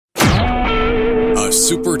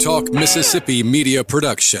SuperTalk Mississippi media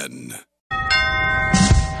production.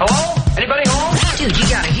 Hello? Anybody home? Dude, you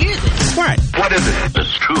gotta hear this. What is it? This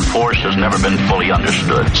true force has never been fully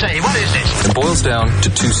understood. Say, what is this? It boils down to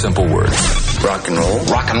two simple words. Rock and roll.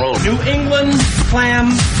 Rock and roll. New England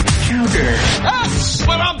clam chowder. That's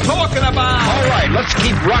what I'm talking about. All right, let's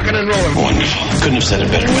keep rocking and rolling. Wonderful. Couldn't have said it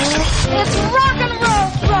better myself. It's rock and roll,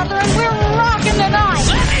 brother, and we're rocking tonight.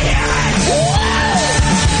 Let me hear it.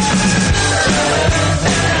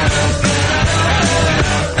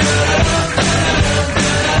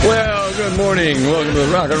 Well, good morning. Welcome to the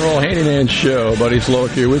Rock and Roll Handyman Show. Buddy Slowick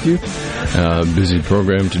here with you. Busy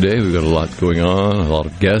program today. We've got a lot going on, a lot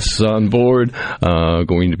of guests on board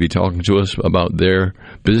going to be talking to us about their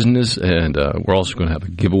business, and we're also going to have a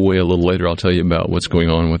giveaway a little later. I'll tell you about what's going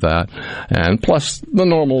on with that, and plus the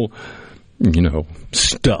normal,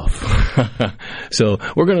 stuff. So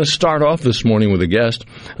we're going to start off this morning with a guest.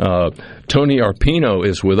 Tony Arpino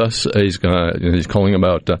is with us. He's calling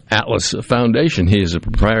about Atlas Foundation. He is a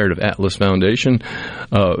proprietor of Atlas Foundation,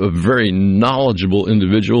 a very knowledgeable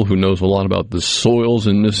individual who knows a lot about the soils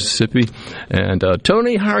in Mississippi. And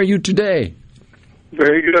Tony, how are you today?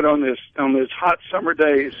 Very good on this hot summer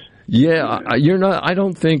days. Yeah, you're not. I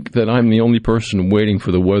don't think that I'm the only person waiting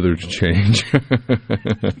for the weather to change.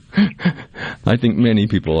 I think many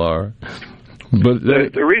people are. But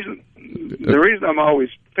the reason I'm always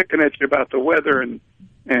picking at you about the weather and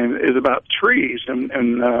is about trees and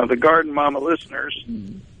the Garden Mama listeners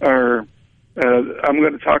are. I'm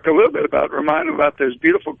going to talk a little bit remind them about those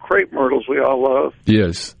beautiful crepe myrtles we all love.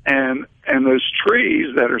 Yes, and those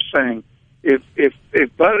trees that are saying, If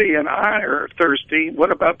Buddy and I are thirsty,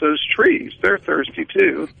 what about those trees? They're thirsty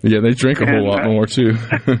too. Yeah, they drink a whole lot more too.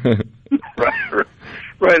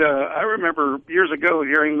 Right. I remember years ago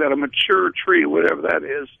hearing that a mature tree, whatever that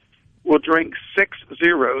is, will drink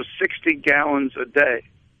 60 gallons a day,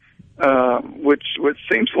 which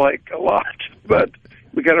seems like a lot, but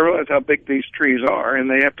we got to realize how big these trees are, and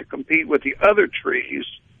they have to compete with the other trees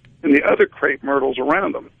and the other crepe myrtles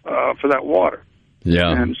around them for that water.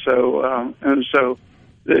 Yeah, and so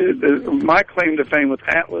my claim to fame with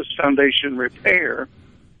Atlas Foundation Repair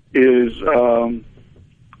is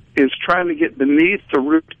trying to get beneath the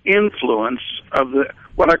root influence of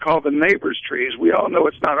what I call the neighbors' trees. We all know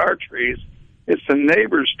it's not our trees; it's the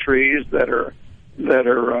neighbors' trees that are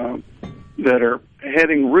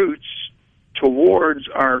heading roots towards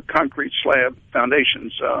our concrete slab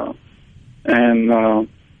foundations,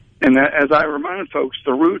 And as I remind folks,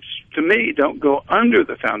 the roots, to me, don't go under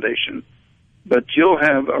the foundation, but you'll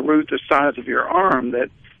have a root the size of your arm that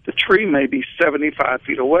the tree may be 75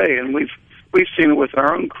 feet away, and we've seen it with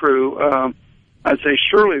our own crew. I'd say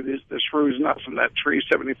surely this root is not from that tree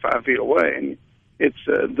 75 feet away, and it's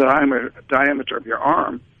the diameter of your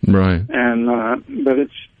arm. Right. And but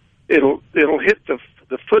it'll hit the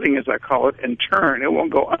footing, as I call it, and turn. It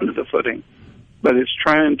won't go under the footing, but it's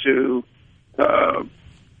trying to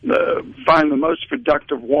find the most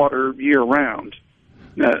productive water year round.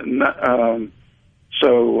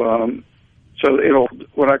 So it'll,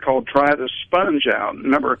 what I call, dry the sponge out.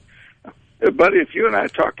 Remember, buddy, if you and I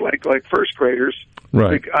talk like first graders,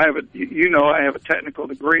 right? I have a technical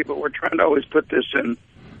degree, but we're trying to always put this in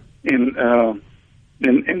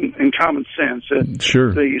common sense.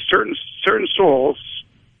 Sure. The certain soils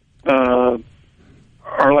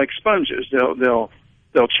are like sponges.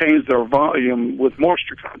 They'll change their volume with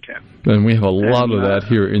moisture content. And we have a lot of that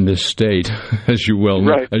here in this state, as you well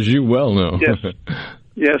know. Right. As you well know.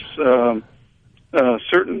 Yes.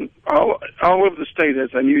 Certain all over the state has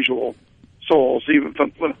unusual soils, even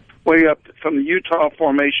from way up from the Utah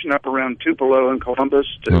Formation up around Tupelo and Columbus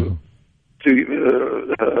to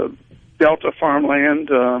Delta farmland.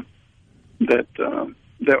 That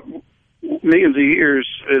millions of years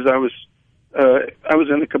as I was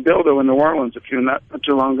in the Cabildo in New Orleans not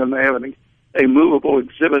too long ago, and they have a movable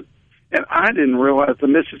exhibit, and I didn't realize the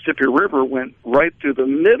Mississippi River went right through the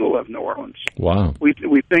middle of New Orleans. Wow. We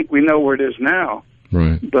think we know where it is now,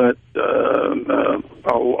 right? But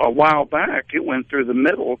a while back, it went through the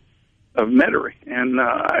middle of Metairie, and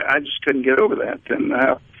I just couldn't get over that. And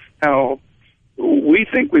how we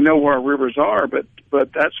think we know where our rivers are, but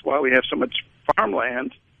that's why we have so much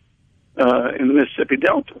farmland in the Mississippi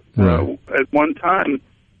Delta. Right. At one time,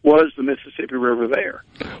 was the Mississippi River there.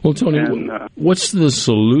 Well, Tony, what's the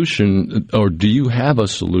solution, or do you have a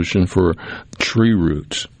solution for tree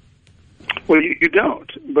roots? Well, you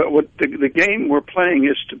don't. But what the game we're playing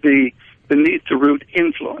is to be beneath the root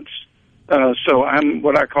influence. So I'm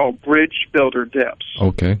what I call bridge builder depths.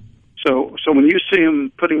 Okay. So when you see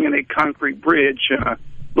them putting in a concrete bridge,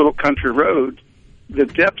 little country road, the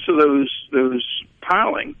depths of those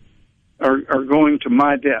piling are going to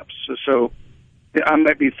my depths. So I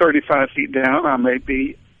might be 35 feet down, I may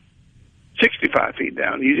be 65 feet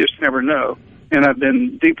down. You just never know. And I've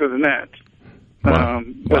been deeper than that. Wow.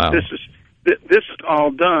 But this is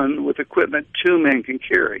all done with equipment 2 men can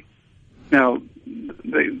carry. Now,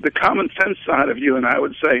 the common sense side of you and I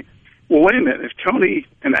would say, well, wait a minute. If Tony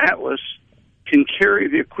and Atlas can carry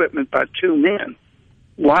the equipment by 2 men,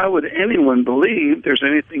 why would anyone believe there's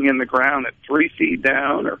anything in the ground at 3 feet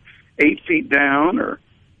down or 8 feet down, or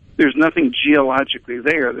there's nothing geologically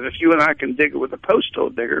there? That if you and I can dig it with a post hole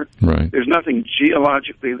digger, right, there's nothing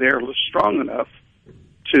geologically there strong enough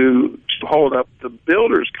to hold up the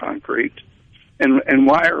builder's concrete. And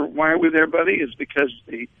why are we there, buddy? Is because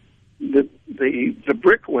the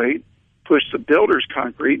brick weight pushed the builder's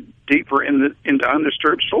concrete deeper into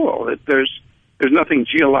undisturbed soil. There's nothing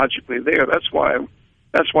geologically there. That's why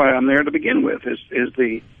I'm there to begin with. Is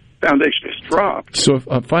the foundation is dropped. So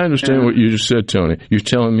if I understand what you just said, Tony, you're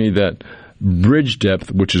telling me that bridge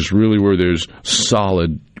depth, which is really where there's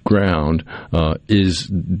solid ground, is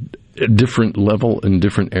a different level in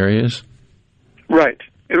different areas? Right.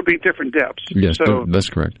 It'll be different depths. Yes, that's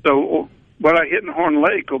correct. So what I hit in Horn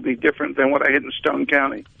Lake will be different than what I hit in Stone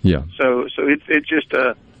County. Yeah. So it's just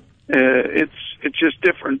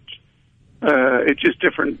different. It's just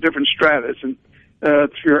different stratas. And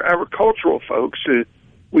for your agricultural folks,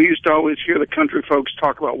 we used to always hear the country folks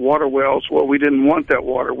talk about water wells. Well, we didn't want that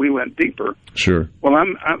water. We went deeper. Sure. Well,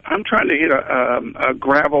 I'm trying to hit a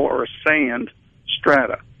gravel or a sand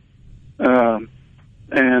strata, and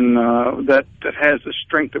that has the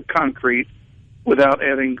strength of concrete without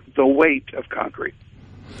adding the weight of concrete.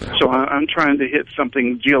 So I'm trying to hit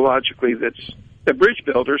something geologically that bridge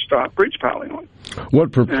builders stop bridge piling on.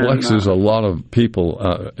 What perplexes a lot of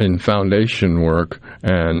people in foundation work,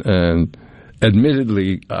 and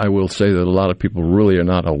admittedly, I will say that a lot of people really are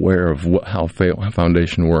not aware of how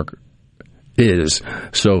foundation work is.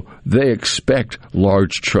 So they expect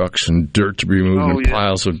large trucks and dirt to be moved,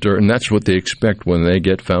 piles of dirt, and that's what they expect when they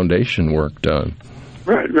get foundation work done.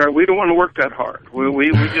 Right. We don't want to work that hard.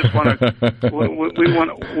 We just want to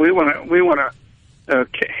we want to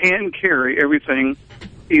hand carry everything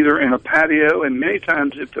either in a patio, and many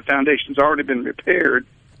times if the foundation's already been repaired,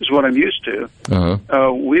 is what I'm used to.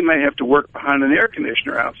 We may have to work behind an air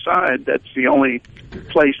conditioner outside. That's the only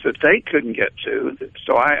place that they couldn't get to.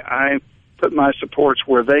 So I put my supports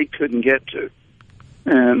where they couldn't get to,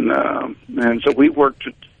 and so we worked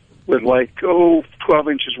with 12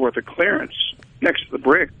 inches worth of clearance next to the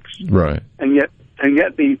bricks, right? And yet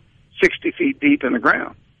be 60 feet deep in the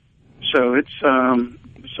ground. So it's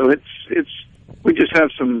we just have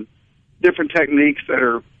some different techniques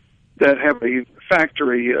that have a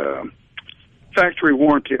factory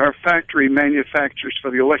warranty. Our factory manufactures for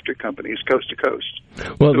the electric companies coast to coast.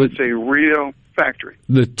 Well, so it's a real factory.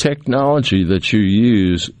 The technology that you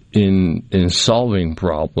use in solving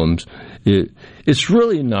problems, it's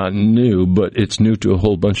really not new, but it's new to a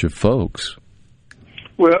whole bunch of folks.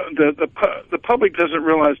 Well, the public doesn't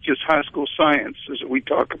realize just high school science, as we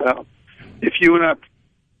talk about. If you and I,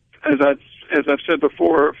 as I've said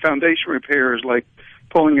before, foundation repair is like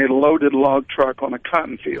pulling a loaded log truck on a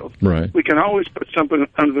cotton field. Right. We can always put something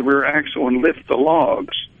under the rear axle and lift the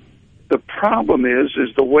logs. The problem is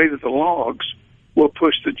the weight of the logs will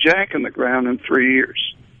push the jack in the ground in 3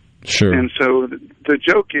 years. Sure. And so the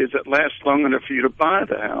joke is it lasts long enough for you to buy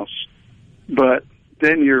the house, but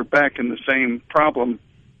then you're back in the same problem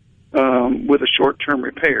with a short-term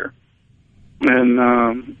repair.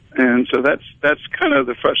 And so that's kind of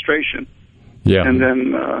the frustration. Yeah. And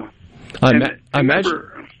then I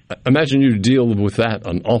imagine you deal with that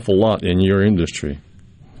an awful lot in your industry.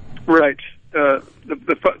 Right. The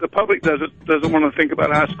public doesn't want to think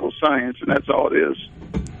about high school science, and that's all it is.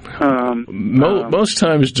 Most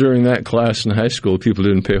times during that class in high school, people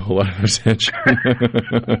didn't pay a whole lot of attention.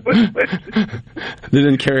 They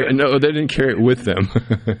didn't carry it with them.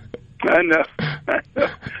 I know.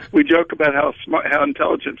 We joke about how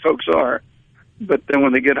intelligent folks are, but then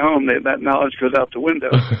when they get home, that knowledge goes out the window.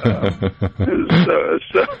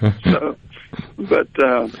 But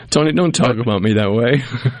Tony, don't talk about me that way.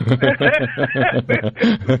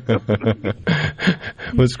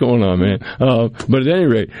 What's going on, man? But at any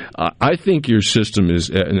rate, I think your system is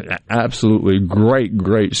an absolutely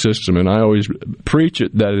great system, and I always preach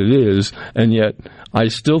it that it is, and yet I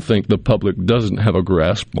still think the public doesn't have a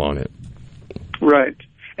grasp on it. Right.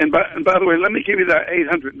 And by the way, let me give you that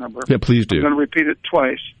 800 number. Yeah, please do. I'm going to repeat it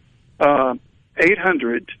twice.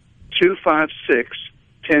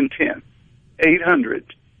 800-256-1010.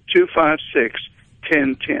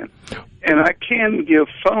 800-256-1010. And I can give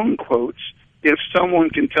phone quotes if someone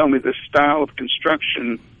can tell me the style of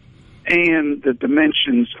construction and the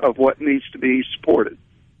dimensions of what needs to be supported.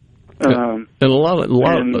 And a lot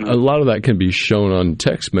of that can be shown on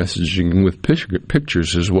text messaging with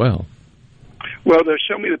pictures as well. Well, they'll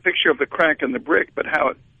show me the picture of the crack in the brick, but how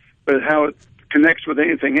it connects with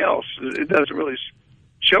anything else, it doesn't really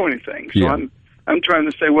show anything. So Yeah. I'm trying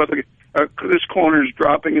to say, well, this corner is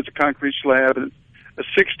dropping. It's a concrete slab, and a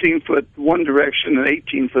 16-foot one direction and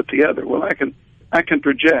 18-foot the other. Well, I can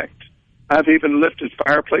project. I've even lifted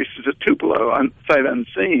fireplaces at Tupelo on sight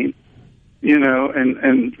unseen,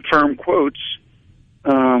 and firm quotes.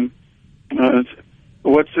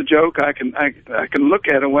 What's the joke? I can look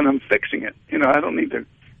at it when I'm fixing it. I don't need to.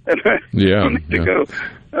 Go.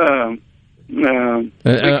 We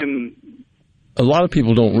can. A lot of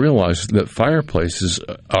people don't realize that fireplaces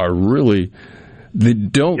are really. They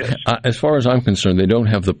don't, yes. As far as I'm concerned, they don't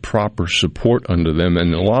have the proper support under them,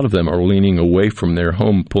 and a lot of them are leaning away from their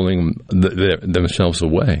home, pulling themselves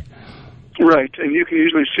away. Right, and you can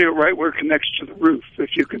usually see it right where it connects to the roof.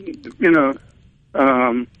 If you can,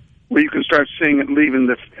 where you can start seeing it leaving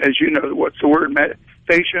as you know, what's the word,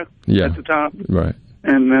 fascia at the top. Right.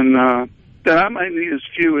 And then I might need as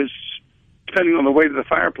few as, depending on the weight of the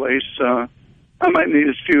fireplace, I might need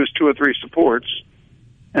as few as 2 or 3 supports,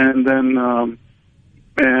 and then.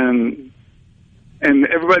 And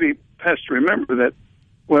everybody has to remember that,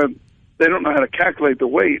 well, they don't know how to calculate the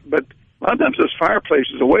weight, but a lot of times those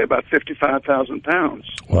fireplaces weigh about 55,000 pounds.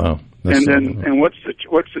 Wow! And what's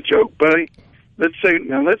the joke, buddy? Let's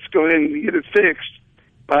go ahead and get it fixed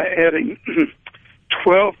by adding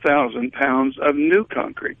 12,000 pounds of new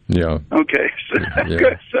concrete. Yeah. Okay.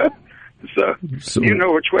 So you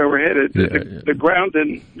know which way we're headed. The ground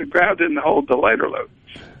didn't hold the lighter load.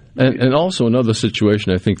 And also another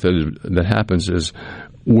situation I think that happens is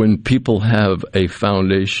when people have a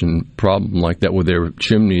foundation problem like that where their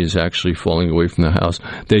chimney is actually falling away from the house,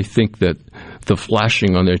 they think that the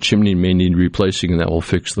flashing on their chimney may need replacing and that will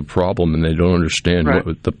fix the problem, and they don't understand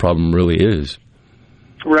what the problem really is.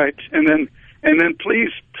 Right. And then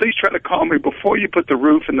please try to call me before you put the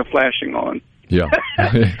roof and the flashing on. Yeah.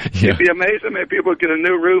 You'd be amazed how many people get a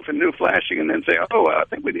new roof and new flashing and then say, oh, I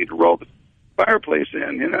think we need to roll the fireplace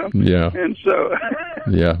in, Yeah. And so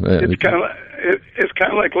yeah. it's kind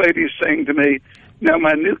of like ladies saying to me, now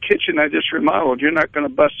my new kitchen I just remodeled, you're not going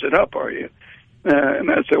to bust it up, are you?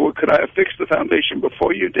 And I said, well, could I have fixed the foundation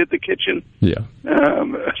before you did the kitchen? Yeah.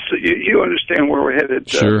 So you understand where we're headed.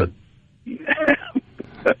 Sure.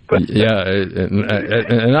 Yeah,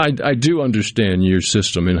 and I do understand your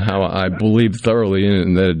system and how I believe thoroughly in it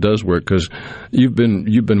and that it does work, because you've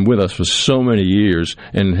been with us for so many years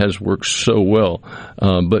and it has worked so well.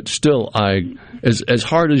 But still, as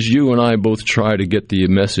hard as you and I both try to get the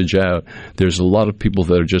message out, there's a lot of people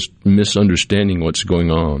that are just misunderstanding what's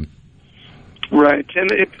going on. Right,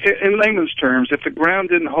 and in layman's terms, if the ground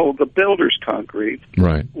didn't hold the builder's concrete,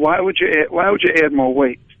 right, why would you add more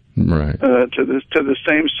weight? Right. To the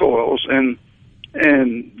same soils, and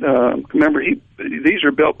remember, these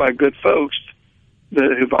are built by good folks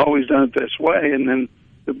that have always done it this way, and then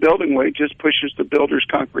the building weight just pushes the builder's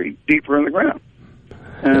concrete deeper in the ground,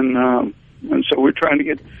 and so we're trying to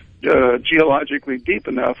get geologically deep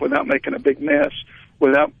enough without making a big mess,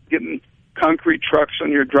 without getting concrete trucks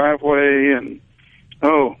on your driveway, and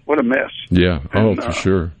oh, what a mess! Yeah, for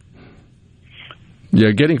sure.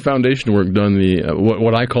 Yeah, getting foundation work done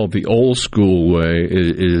what I call the old school way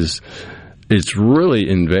it's really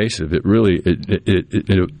invasive. It really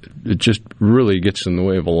it just really gets in the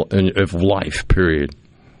way of life. Period.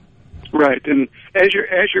 Right, and as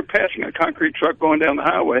you're passing a concrete truck going down the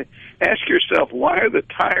highway, ask yourself, why are the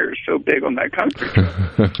tires so big on that concrete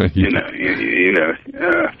truck? Yeah.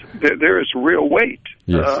 There is real weight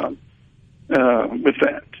with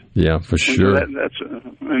that. Yeah, for sure.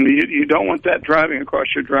 And you don't want that driving across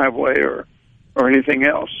your driveway or anything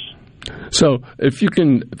else. So, if you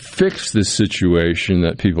can fix this situation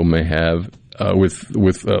that people may have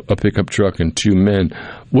with a pickup truck and 2 men,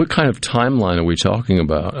 what kind of timeline are we talking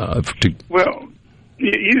about? Well,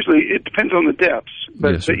 usually it depends on the depths,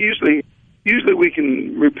 but usually we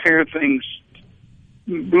can repair things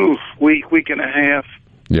week and a half.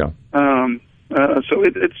 Yeah. So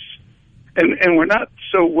it's. And we're not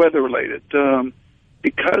so weather related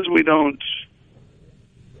because we don't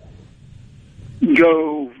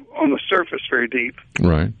go on the surface very deep.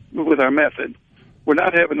 Right. With our method, we're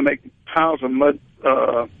not having to make piles of mud,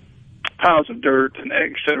 piles of dirt, and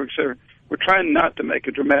et cetera, et cetera. We're trying not to make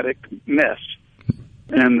a dramatic mess.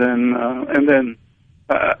 And then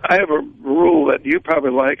I have a rule that you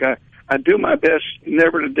probably like. I do my best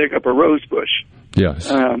never to dig up a rose bush.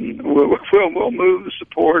 Yes. We'll move the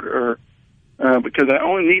support, or because I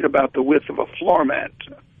only need about the width of a floor mat,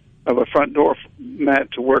 of a front door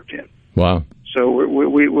mat to work in. Wow. So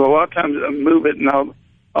we will a lot of times move it, and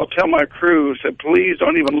I'll tell my crew, say, please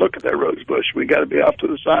don't even look at that rose bush. We got to be off to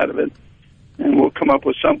the side of it, and we'll come up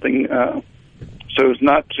with something so as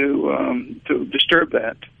not to disturb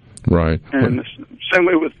that. Right. And the same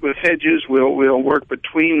way with hedges, we'll work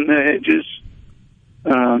between the hedges.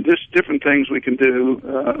 Just different things we can do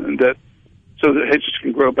that so the hedges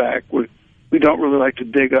can grow back. We don't really like to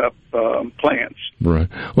dig up plants. Right.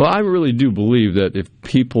 Well, I really do believe that if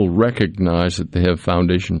people recognize that they have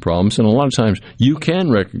foundation problems, and a lot of times you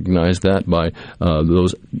can recognize that by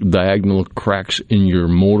those diagonal cracks in your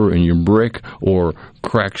mortar, in your brick, or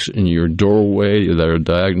cracks in your doorway that are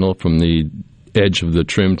diagonal from the edge of the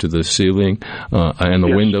trim to the ceiling, and the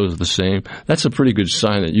Yes. windows the same. That's a pretty good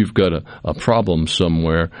sign that you've got a problem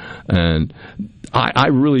somewhere. And I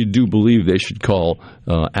really do believe they should call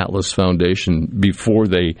Atlas Foundation before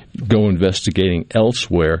they go investigating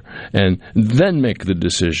elsewhere, and then make the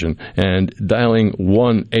decision. And dialing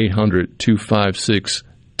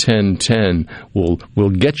 1-800-256-1010 will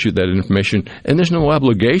get you that information, and there's no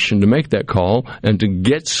obligation to make that call and to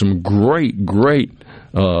get some great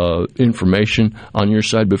information on your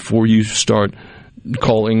side before you start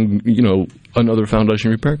calling, another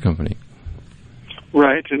foundation repair company.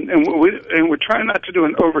 Right, and we're trying not to do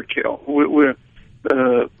an overkill. We're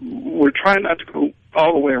trying not to go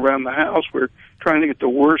all the way around the house. We're trying to get the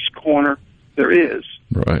worst corner there is.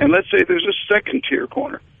 Right. And let's say there's a second tier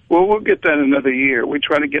corner. Well, we'll get that another year. We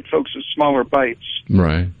try to get folks in smaller bites,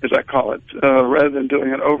 Right. as I call it, rather than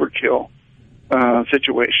doing an overkill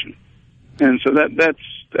situation. And so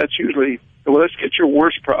that's usually, well, let's get your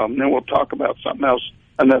worst problem, then we'll talk about something else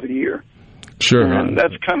another year. Sure. And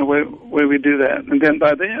that's kind of the way we do that. And then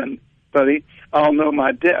by then, buddy, I'll know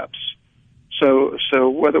my depths. So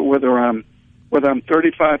whether I'm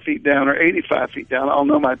 35 feet down or 85 feet down, I'll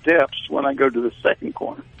know my depths when I go to the second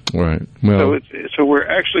corner. Right. Well, So we're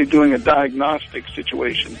actually doing a diagnostic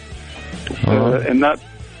situation and not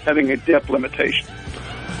having a depth limitation.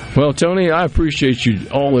 Well, Tony, I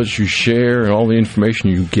appreciate all that you share and all the information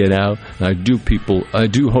you get out. And I do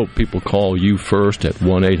hope people call you first at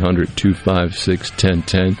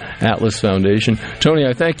 1-800-256-1010, Atlas Foundation. Tony,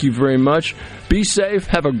 I thank you very much. Be safe.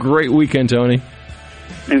 Have a great weekend, Tony.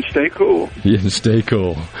 And stay cool. Yeah, stay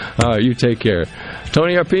cool. All right, you take care.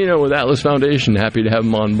 Tony Arpino with Atlas Foundation. Happy to have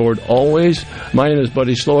him on board always. My name is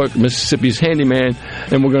Buddy Slowick, Mississippi's Handyman,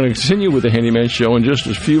 and we're going to continue with the Handyman Show in just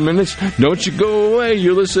a few minutes. Don't you go away.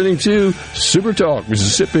 You're listening to Super Talk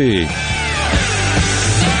Mississippi.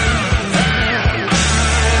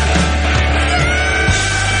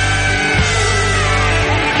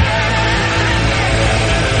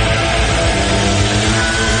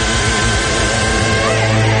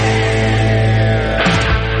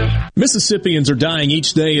 Mississippians are dying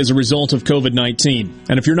each day as a result of COVID-19.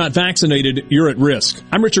 And if you're not vaccinated, you're at risk.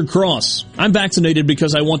 I'm Richard Cross. I'm vaccinated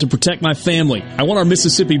because I want to protect my family. I want our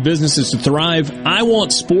Mississippi businesses to thrive. I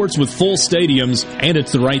want sports with full stadiums, and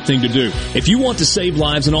it's the right thing to do. If you want to save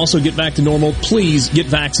lives and also get back to normal, please get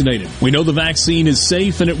vaccinated. We know the vaccine is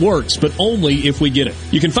safe and it works, but only if we get it.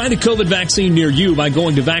 You can find a COVID vaccine near you by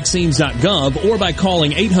going to vaccines.gov or by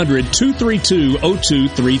calling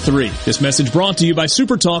 800-232-0233. This message brought to you by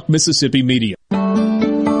SuperTalk Mississippi Media.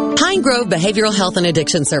 Pine Grove Behavioral Health and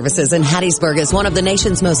Addiction Services in Hattiesburg is one of the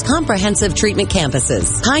nation's most comprehensive treatment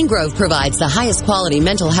campuses. Pine Grove provides the highest quality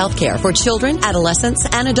mental health care for children, adolescents,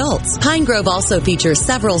 and adults. Pine Grove also features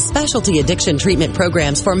several specialty addiction treatment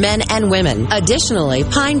programs for men and women. Additionally,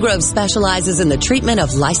 Pine Grove specializes in the treatment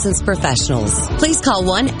of licensed professionals. Please call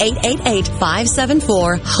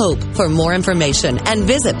 1-888-574-HOPE for more information and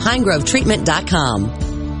visit pinegrovetreatment.com.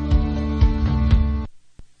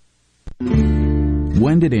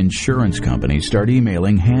 When did insurance companies start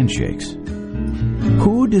emailing handshakes?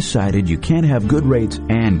 Who decided you can't have good rates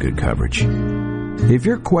and good coverage? If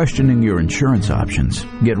you're questioning your insurance options,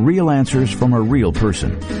 get real answers from a real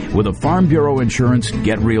person. With a Farm Bureau Insurance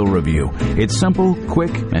Get Real review. It's simple,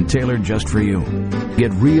 quick, and tailored just for you.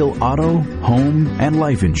 Get real auto, home, and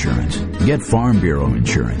life insurance. Get Farm Bureau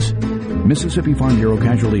Insurance. Mississippi Farm Bureau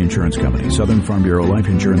Casualty Insurance Company. Southern Farm Bureau Life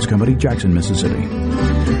Insurance Company, Jackson, Mississippi.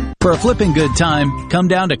 For a flipping good time, come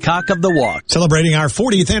down to Cock of the Walk. Celebrating our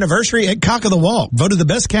 40th anniversary at Cock of the Walk. Voted the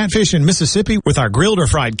best catfish in Mississippi with our grilled or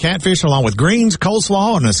fried catfish along with greens,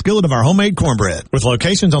 coleslaw, and a skillet of our homemade cornbread. With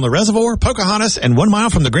locations on the Reservoir, Pocahontas, and 1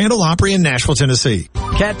 mile from the Grand Ole Opry in Nashville, Tennessee.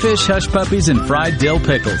 Catfish, hush puppies, and fried dill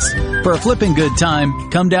pickles. For a flipping good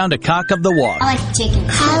time, come down to Cock of the Walk. I like chicken.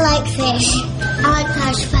 I like fish. I like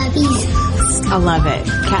hush puppies. I love it.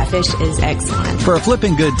 Catfish is excellent. For a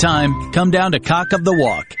flipping good time, come down to Cock of the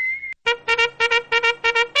Walk.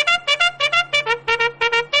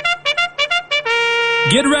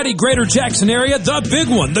 Get ready, Greater Jackson area. The big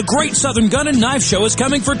one, the Great Southern Gun and Knife Show, is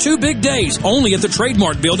coming for 2 big days, only at the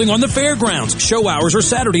Trademark Building on the fairgrounds. Show hours are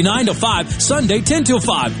Saturday 9 to 5, Sunday 10 till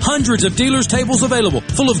 5. Hundreds of dealers' tables available,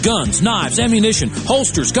 full of guns, knives, ammunition,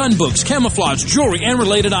 holsters, gun books, camouflage, jewelry, and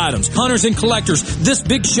related items. Hunters and collectors, this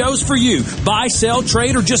big show's for you. Buy, sell,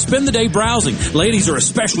 trade, or just spend the day browsing. Ladies are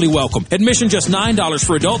especially welcome. Admission just $9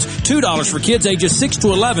 for adults, $2 for kids ages 6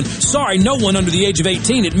 to 11. Sorry, no one under the age of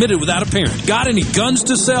 18 admitted without a parent. Got any guns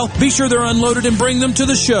to sell? Be sure they're unloaded and bring them to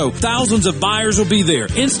the show. Thousands of buyers will be there.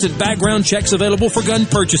 Instant background checks available for gun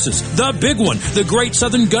purchases. The big one, the Great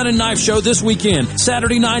Southern Gun and Knife Show this weekend.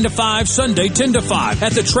 Saturday 9 to 5, Sunday 10 to 5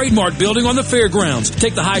 at the Trademark Building on the fairgrounds.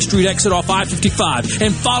 Take the High Street exit off I-55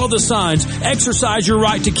 and follow the signs. Exercise your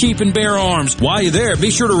right to keep and bear arms. While you're there, be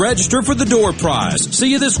sure to register for the door prize. See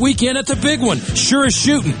you this weekend at the big one. Sure as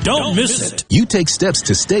shooting. Don't miss it. You take steps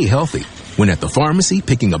to stay healthy when at the pharmacy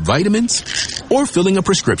picking up vitamins or filling a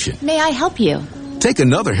prescription. May I help you? Take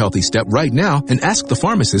another healthy step right now and ask the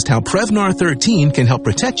pharmacist how Prevnar 13 can help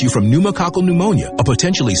protect you from pneumococcal pneumonia, a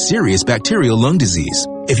potentially serious bacterial lung disease.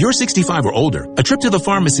 If you're 65 or older, a trip to the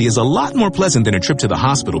pharmacy is a lot more pleasant than a trip to the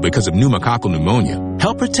hospital because of pneumococcal pneumonia.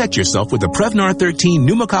 Help protect yourself with the Prevnar 13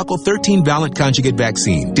 pneumococcal 13-valent conjugate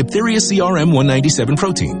vaccine, diphtheria CRM 197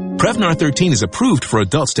 protein. Prevnar 13 is approved for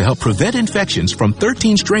adults to help prevent infections from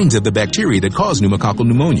 13 strains of the bacteria that cause pneumococcal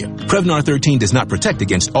pneumonia. Prevnar 13 does not protect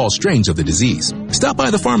against all strains of the disease. Stop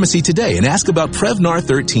by the pharmacy today and ask about Prevnar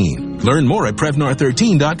 13. Learn more at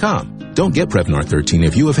Prevnar13.com. Don't get Prevnar 13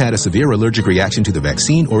 if you have had a severe allergic reaction to the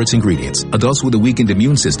vaccine or its ingredients. Adults with a weakened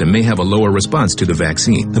immune system may have a lower response to the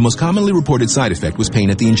vaccine. The most commonly reported side effect was pain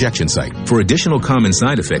at the injection site. For additional common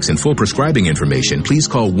side effects and full prescribing information, please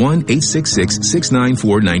call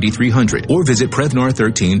 1-866-694-9300 or visit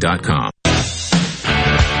Prevnar13.com.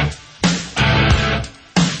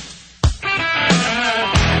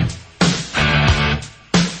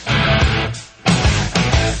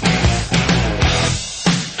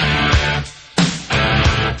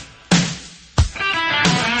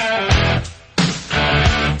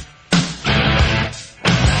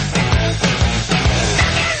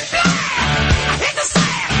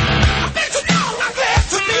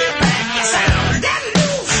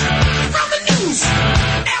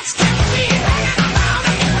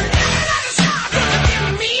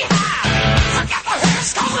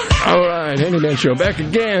 Show back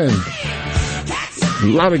again. A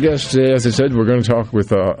lot of guests today. As I said, we're going to talk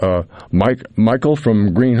with Michael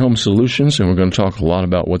from Green Home Solutions, and we're going to talk a lot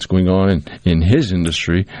about what's going on in his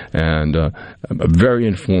industry, and very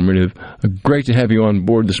informative. Great to have you on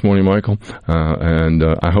board this morning, Michael, and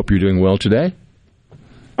I hope you're doing well today.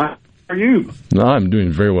 How are you? No, I'm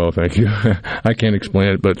doing very well, thank you. I can't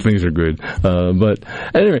explain it, but things are good. But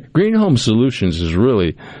anyway, Green Home Solutions is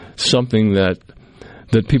really something that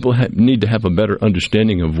people need to have a better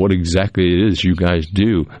understanding of what exactly it is you guys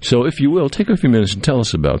do. So if you will, take a few minutes and tell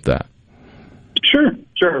us about that. Sure.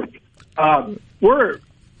 We're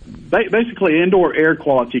basically an indoor air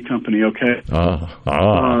quality company, okay? So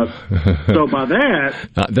by that...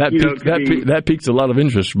 that piques a lot of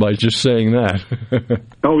interest by just saying that.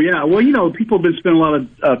 Oh, yeah. Well, people have been spending a lot of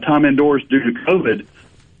time indoors due to COVID,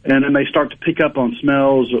 and then they start to pick up on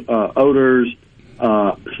smells, odors.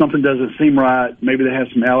 Something doesn't seem right. Maybe they have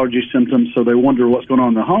some allergy symptoms, so they wonder what's going on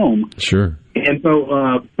in the home. Sure. And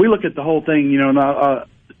so we look at the whole thing,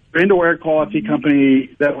 indoor air quality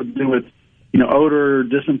company that would do with, odor,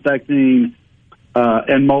 disinfecting,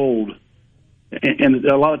 and mold. And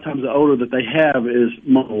a lot of times the odor that they have is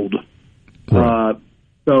mold. Right.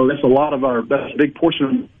 So that's that's a big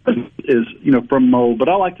portion is, from mold. But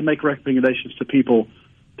I like to make recommendations to people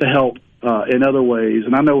to help in other ways.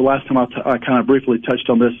 And I know last time I kind of briefly touched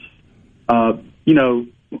on this, I'll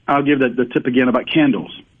give the tip again about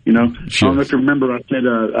candles. Sure. I don't know if you remember, I said,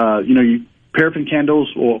 paraffin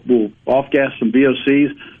candles will off-gas some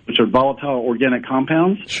VOCs, which are volatile organic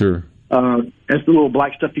compounds. Sure. That's the little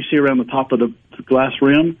black stuff you see around the top of the glass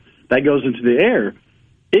rim. That goes into the air.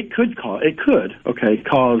 It could cause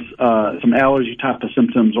some allergy type of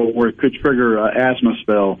symptoms, or it could trigger asthma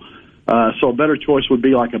spell. So a better choice would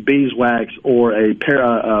be like a beeswax or a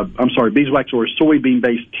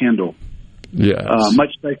soybean-based candle. Yes.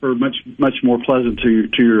 Much safer, much more pleasant to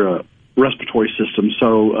your respiratory system.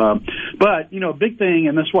 So, a big thing,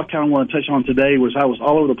 and that's what I kind of want to touch on today, was I was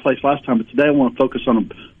all over the place last time, but today I want to focus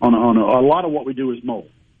on a lot of what we do is mold.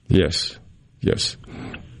 Yes.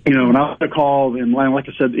 And I'll call, and like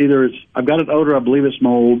I said, either I've got an odor, I believe it's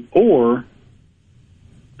mold, or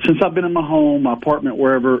since I've been in my home, my apartment,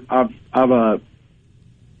 wherever, I've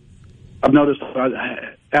noticed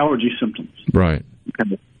allergy symptoms. Right.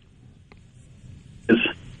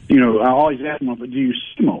 You know, I always ask them, do you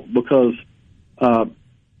see mold? Because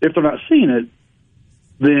if they're not seeing it,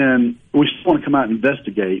 then we still want to come out and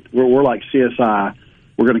investigate. We're like CSI.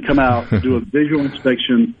 We're going to come out, do a visual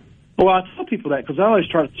inspection. Well, I tell people that because I always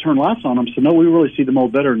try to turn lights on them. So, no, we really see the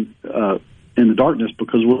mold better in the darkness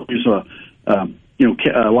because we'll use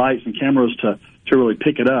lights and cameras to really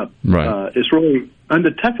pick it up. Right. It's really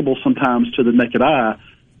undetectable sometimes to the naked eye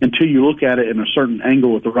until you look at it in a certain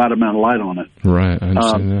angle with the right amount of light on it. Right, I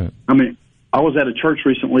understand that. I mean, I was at a church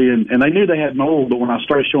recently, and they knew they had mold, but when I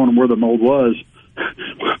started showing them where the mold was,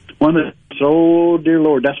 one of them said, "Oh, dear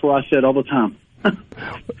Lord," that's what I said all the time.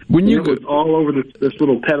 When you it was all over this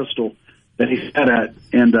little pedestal that he sat at,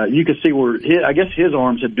 and you could see where, I guess his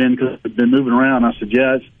arms had been because they'd been moving around. I said,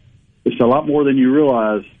 yeah, it's a lot more than you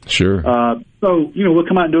realize. Sure. So, we'll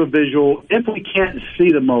come out and do a visual. If we can't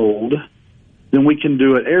see the mold, then we can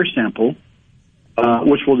do an air sample,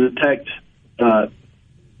 which will detect,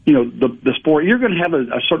 the spore. You're going to have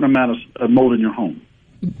a certain amount of mold in your home.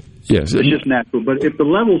 Yes. It's just natural. But if the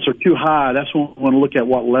levels are too high, that's when we want to look at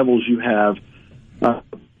what levels you have.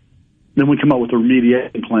 Then we come up with a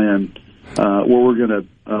remediation plan where we're going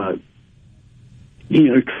to,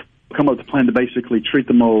 come up with a plan to basically treat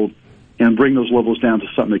the mold and bring those levels down to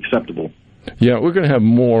something acceptable. Yeah, we're going to have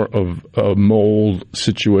more of mold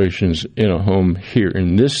situations in a home here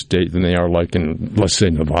in this state than they are like in, let's say,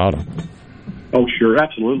 Nevada. Oh, sure.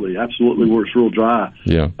 Absolutely. Absolutely. Where it's real dry.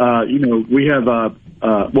 Yeah. We have,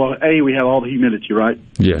 we have all the humidity, right?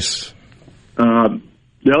 Yes.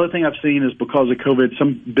 The other thing I've seen is because of COVID,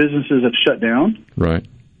 some businesses have shut down. Right.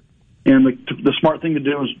 And the smart thing to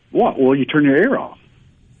do is what? Well, you turn your air off.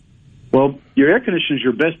 Well, your air conditioner is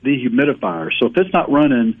your best dehumidifier. So if it's not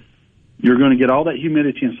running, you're going to get all that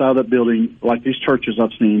humidity inside that building, like these churches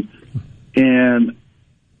I've seen, and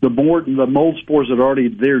the mold spores that are already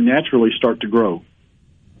there naturally start to grow.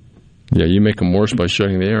 Yeah, you make them worse by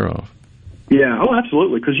shutting the air off. Yeah, oh,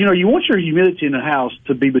 absolutely. Because, you want your humidity in the house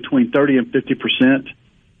to be between 30 and 50%.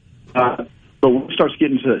 But when it starts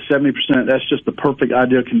getting to that 70%, that's just the perfect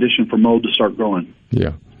ideal condition for mold to start growing.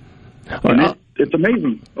 Yeah. And it's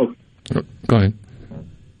amazing. Oh. Go ahead.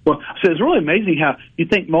 Well, so it's really amazing how you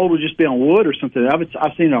think mold would just be on wood or something.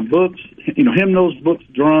 I've seen it on books, hymnals, books,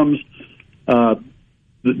 drums,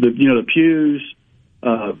 the pews,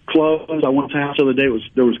 clothes. I went to a house the other day. It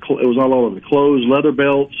was all over the clothes, leather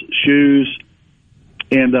belts, shoes,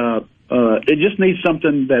 and it just needs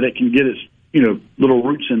something that it can get its little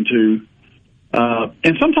roots into.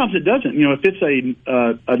 And sometimes it doesn't. If it's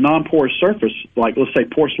a non-porous surface, like let's say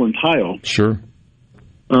porcelain tile, sure,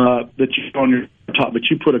 that you on your top, but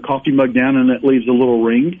you put a coffee mug down and it leaves a little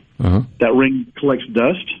ring. Uh-huh. That ring collects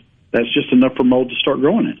dust. That's just enough for mold to start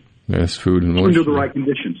growing it. That's food and moisture. Under the right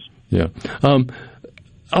conditions. Yeah.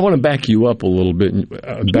 I want to back you up a little bit,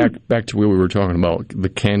 back to where we were talking about the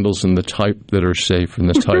candles and the type that are safe and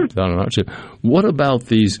the type that are not safe. What about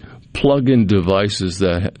these plug-in devices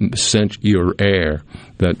that sense your air,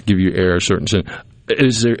 that give you air a certain scent?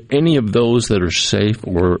 Is there any of those that are safe,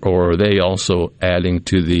 or are they also adding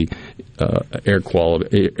to the air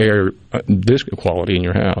quality in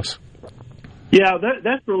your house? Yeah,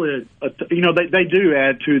 that's really they do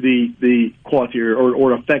add to the quality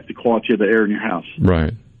or affect the quality of the air in your house.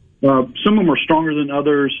 Right. Some of them are stronger than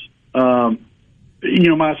others.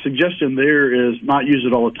 My suggestion there is not use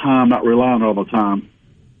it all the time, not rely on it all the time,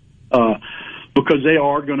 because they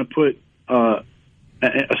are going to put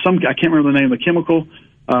I can't remember the name of the chemical,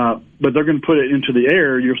 but they're going to put it into the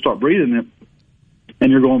air. You'll start breathing it,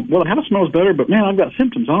 and you're going, well, the house smells better, but man, I've got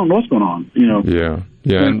symptoms. I don't know what's going on. Yeah.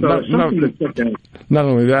 And not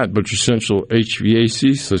only that, but your central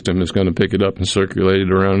HVAC system is going to pick it up and circulate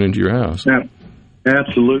it around into your house. Yeah,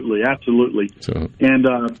 absolutely. So, and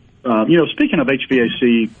speaking of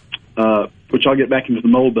HVAC, which I'll get back into the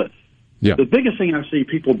mold, but yeah, the biggest thing I see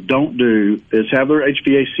people don't do is have their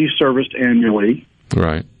HVAC serviced annually,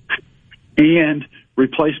 right, and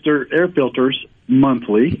replace their air filters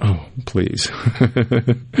monthly. Oh, please.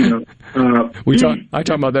 I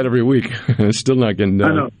talk about that every week. It's still not getting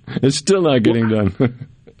done. I know. It's still not getting done.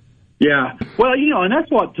 Yeah. Well, and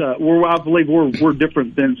that's what where I believe we're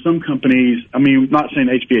different than some companies. I mean, not saying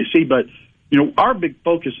HVAC, but our big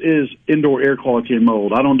focus is indoor air quality and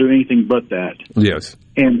mold. I don't do anything but that. Yes.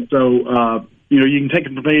 And so, you can take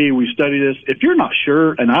it from me. We study this. If you're not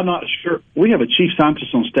sure, and I'm not sure, we have a chief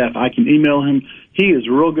scientist on staff. I can email him. He is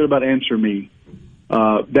real good about answering me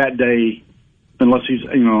that day, unless he's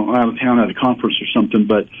out of town at a conference or something.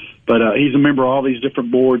 But But he's a member of all these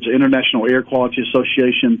different boards, International Air Quality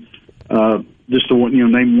Association, just to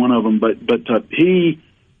name one of them. But he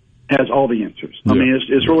has all the answers. Yeah. I mean,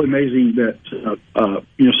 it's really amazing that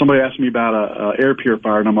somebody asked me about a air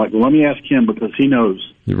purifier, and I'm like, well, let me ask him because he knows.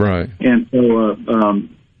 Right. And so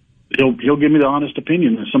he'll give me the honest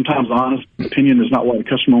opinion, and sometimes the honest opinion is not what the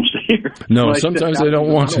customer wants to hear. No, sometimes they don't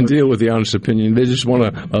want to deal with the honest opinion. They just want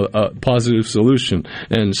a positive solution.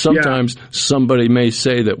 And sometimes somebody may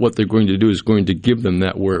say that what they're going to do is going to give them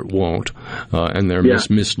that where it won't, and they're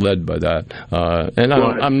misled by that. And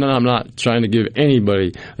I'm not trying to give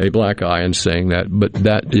anybody a black eye in saying that, but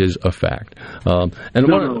that is a fact.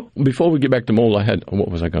 Before we get back to mold,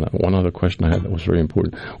 one other question I had that was very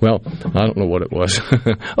important. Well, I don't know what it was.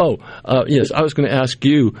 Yes, I was going to ask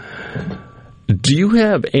you, do you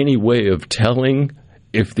have any way of telling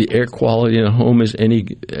if the air quality in a home has any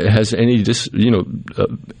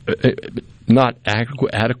not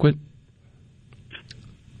adequate?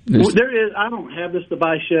 Well, there is. I don't have this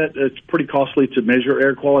device yet. It's pretty costly to measure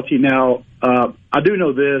air quality. Now, I do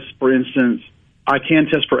know this, for instance, I can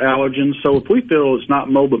test for allergens. So if we feel it's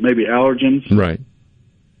not mold but maybe allergens, right,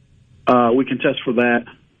 we can test for that.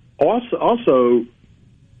 Also,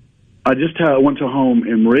 I just went to a home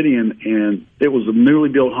in Meridian, and it was a newly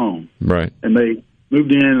built home. Right. And they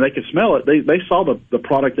moved in, and they could smell it. They saw the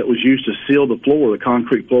product that was used to seal the floor, the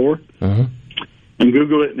concrete floor, and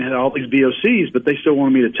Googled it and had all these VOCs, but they still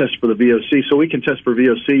wanted me to test for the VOC. So we can test for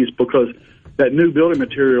VOCs because that new building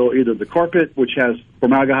material, either the carpet, which has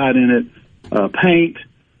formaldehyde in it, paint,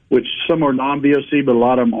 which some are non-VOC, but a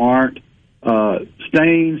lot of them aren't,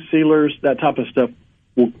 stains, sealers, that type of stuff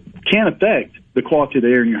can affect the quality of the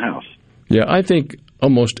air in your house. Yeah, I think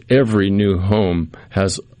almost every new home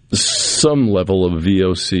has some level of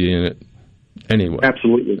VOC in it anyway.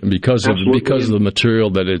 Absolutely. Because of the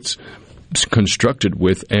material that it's constructed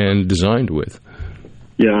with and designed with.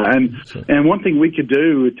 Yeah, and one thing we could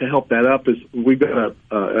do to help that up is we've got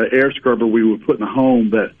an air scrubber we would put in a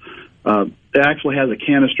home that it actually has a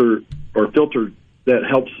canister or filter that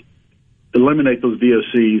helps eliminate those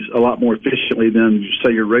VOCs a lot more efficiently than,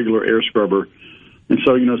 say, your regular air scrubber. And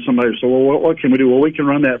so, somebody will say, well, what can we do? Well, we can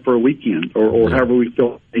run that for a weekend or however we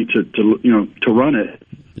feel need to run it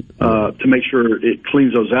to make sure it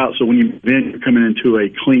cleans those out. So when you're coming into a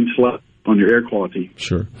clean slate on your air quality.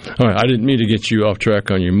 Sure. All right. I didn't mean to get you off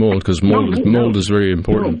track on your mold because mold is very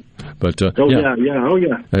important. No. But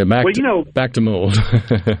back to mold.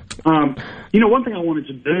 One thing I wanted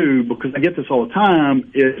to do, because I get this all the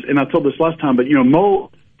time, is, and I told this last time, but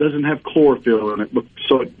mold doesn't have chlorophyll in it,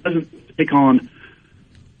 so it doesn't take on.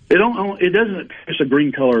 It doesn't produce a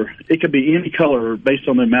green color. It could be any color based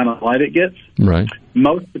on the amount of light it gets. Right.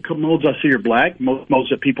 Most of the molds I see are black. Most molds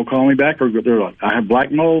that people call me back they're like, I have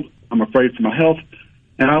black mold. I'm afraid for my health.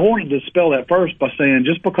 And I wanted to dispel that first by saying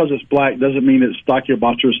just because it's black doesn't mean it's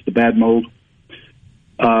Stachybotrys, the bad mold.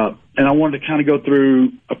 And I wanted to kind of go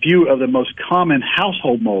through a few of the most common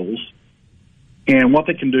household molds and what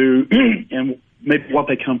they can do and maybe what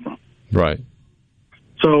they come from. Right.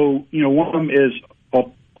 So, one of them is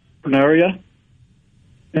Alternaria.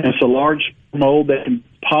 And it's a large mold that can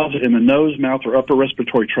deposit in the nose, mouth, or upper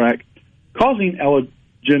respiratory tract, causing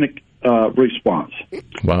allergenic response.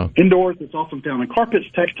 Wow. Indoors, it's often found in carpets,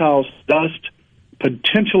 textiles, dust,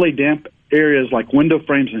 potentially damp areas like window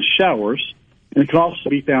frames and showers, and it can also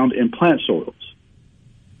be found in plant soils.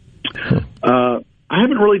 I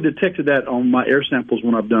haven't really detected that on my air samples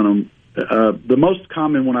when I've done them. The most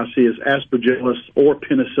common one I see is Aspergillus or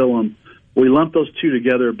Penicillium. We lump those two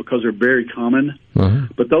together because they're very common,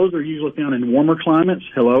 but those are usually found in warmer climates.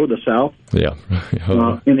 Hello, the South. Yeah.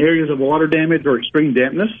 In areas of water damage or extreme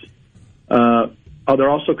dampness. They're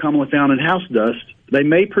also commonly found in house dust. They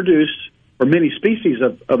may produce, or many species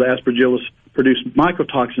of Aspergillus produce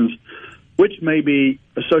mycotoxins, which may be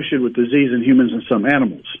associated with disease in humans and some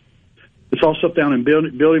animals. It's also found in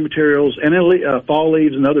building materials and in fall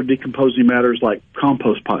leaves and other decomposing matters like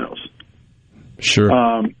compost piles. Sure.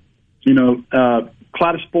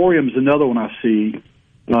 Cladosporium is another one I see.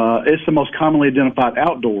 It's the most commonly identified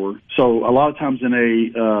outdoor. So a lot of times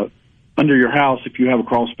under your house, if you have a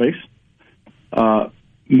crawl space,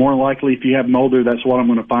 more likely if you have mold there, that's what I'm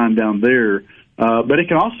going to find down there. But it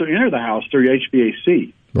can also enter the house through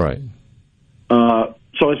HVAC. Right.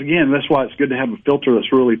 So that's why it's good to have a filter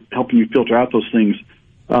that's really helping you filter out those things.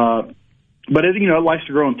 But it likes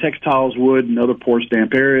to grow in textiles, wood, and other porous,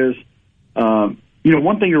 damp areas.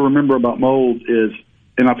 One thing to remember about mold is,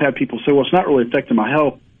 and I've had people say, well, it's not really affecting my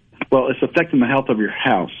health. Well, it's affecting the health of your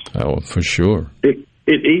house. Oh, for sure. It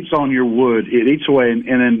eats on your wood. It eats away,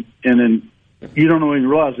 and then you don't even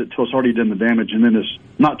realize it until it's already done the damage, and then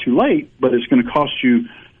not too late, but it's going to cost you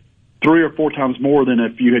 3 or 4 times more than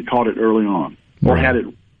if you had caught it early on or had it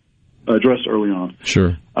addressed early on.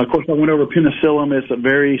 Sure. Of course, I went over penicillin. It's a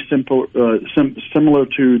very simple, similar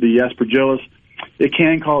to the aspergillus. It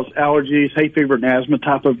can cause allergies, hay fever, and asthma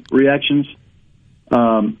type of reactions.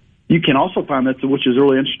 You can also find that, which is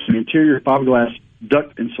really interesting, interior fiberglass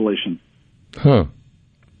duct insulation. Huh.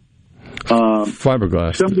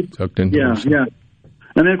 Fiberglass duct insulation. Yeah.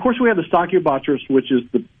 And then, of course, we have the Stachybotrys, which is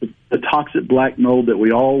the toxic black mold that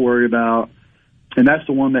we all worry about. And that's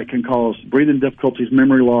the one that can cause breathing difficulties,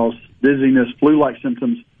 memory loss, dizziness, flu-like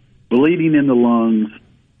symptoms, bleeding in the lungs.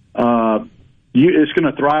 It's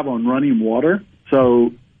going to thrive on running water.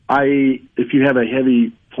 So if you have a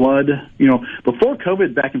heavy flood, before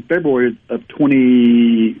COVID, back in February of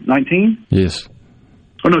 2019? Yes.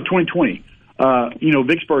 Oh, no, 2020.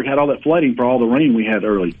 Vicksburg had all that flooding for all the rain we had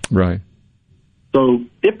early. Right. So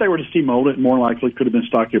if they were to see mold, it more likely could have been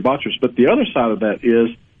Stachybotrys. But the other side of that is,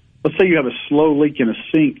 let's say you have a slow leak in a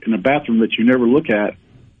sink in a bathroom that you never look at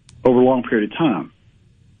over a long period of time.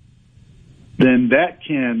 Then that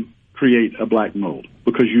can create a black mold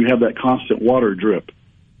because you have that constant water drip.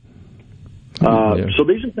 So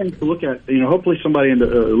these are things to look at. Hopefully somebody in the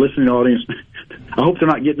listening audience, I hope they're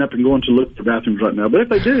not getting up and going to look for bathrooms right now. But if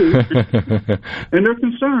they do, and they're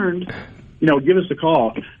concerned, give us a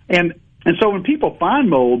call. And so when people find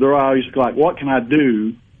mold, they're always like, what can I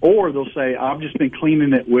do? Or they'll say, I've just been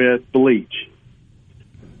cleaning it with bleach.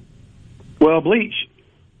 Well, bleach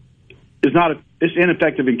is it's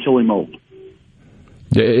ineffective in killing mold.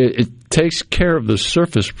 Yeah, it takes care of the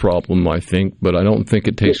surface problem, I think, but I don't think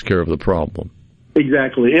it takes care of the problem.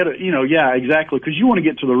 Exactly. Exactly, because you want to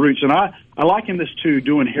get to the roots. And I liken this to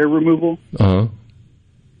doing hair removal. Uh-huh.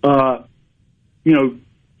 You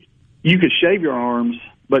could shave your arms,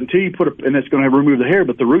 but until you and it's going to remove the hair,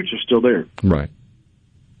 but the roots are still there. Right.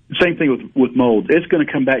 Same thing with mold. It's going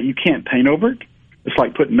to come back. You can't paint over it. It's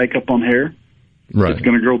like putting makeup on hair. Right. It's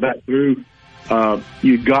going to grow back through.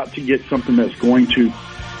 You've got to get something that's going to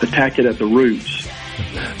attack it at the roots.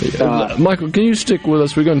 Michael, can you stick with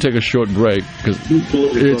us? We're going to take a short break because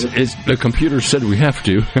the computer said we have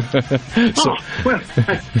to. You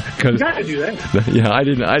got to do that. Yeah, I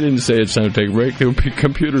didn't say it's time to take a break. The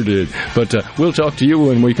computer did. But we'll talk to you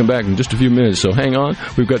when we come back in just a few minutes. So hang on.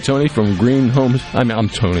 We've got Tony from Green Homes. I'm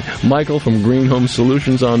Tony. Michael from Green Home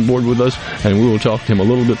Solutions on board with us, and we will talk to him a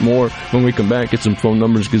little bit more when we come back. Get some phone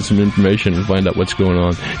numbers, get some information, and find out what's going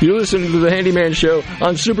on. You're listening to the Handyman Show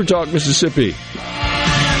on Super Talk Mississippi.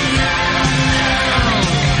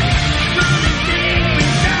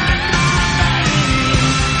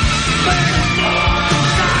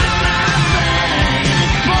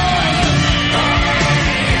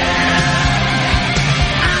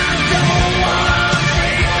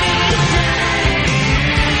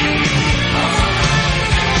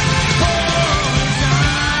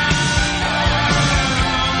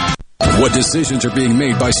 What decisions are being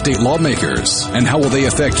made by state lawmakers, and how will they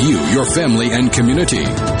affect you, your family, and community?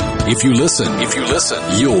 If you listen,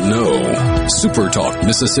 you'll know. Super Talk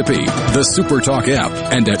Mississippi, the Super Talk app,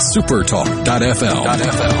 and at supertalk.fl.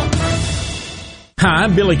 Hi,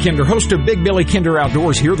 I'm Billy Kinder, host of Big Billy Kinder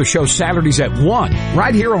Outdoors here. The show Saturdays at 1,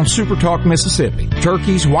 right here on Super Talk Mississippi.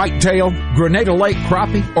 Turkeys, whitetail, Grenada Lake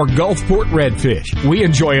crappie, or Gulfport redfish. We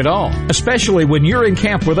enjoy it all, especially when you're in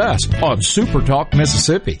camp with us on Super Talk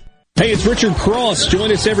Mississippi. Hey, it's Richard Cross.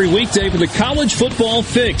 Join us every weekday for the College Football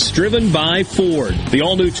Fix, driven by Ford. The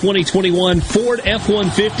all-new 2021 Ford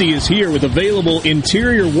F-150 is here with available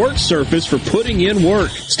interior work surface for putting in work.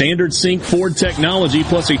 Standard sync Ford technology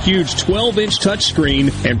plus a huge 12-inch touchscreen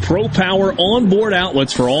and Pro Power onboard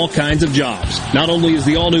outlets for all kinds of jobs. Not only is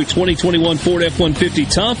the all-new 2021 Ford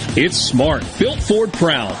F-150 tough, it's smart. Built Ford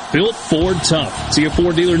proud. Built Ford tough. See a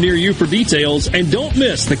Ford dealer near you for details, and don't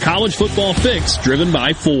miss the College Football Fix, driven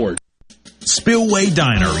by Ford. Spillway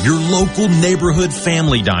Diner, your local neighborhood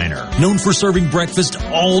family diner. Known for serving breakfast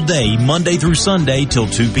all day, Monday through Sunday till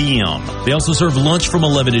 2 p.m. They also serve lunch from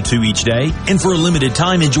 11 to 2 each day. And for a limited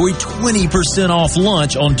time, enjoy 20% off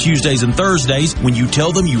lunch on Tuesdays and Thursdays when you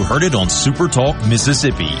tell them you heard it on Super Talk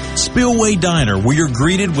Mississippi. Spillway Diner, where you're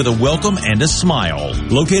greeted with a welcome and a smile.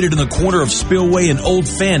 Located in the corner of Spillway and Old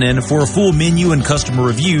Fannin. For a full menu and customer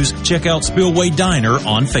reviews, check out Spillway Diner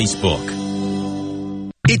on Facebook.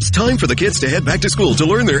 It's time for the kids to head back to school to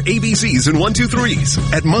learn their ABCs and 1, 2,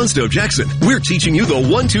 3s. At Mazda of Jackson, we're teaching you the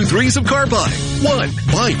 1, 2, 3s of car buying. 1.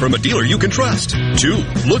 Buy from a dealer you can trust. 2.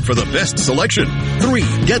 Look for the best selection. 3.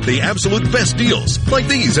 Get the absolute best deals, like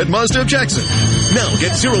these at Mazda of Jackson. Now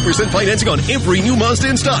get 0% financing on every new Mazda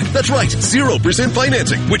in stock. That's right, 0%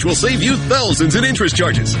 financing, which will save you thousands in interest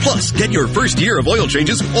charges. Plus, get your first year of oil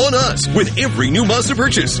changes on us with every new Mazda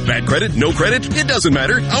purchase. Bad credit, no credit, it doesn't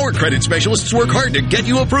matter. Our credit specialists work hard to get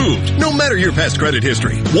you approved, no matter your past credit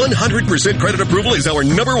history. 100% credit approval is our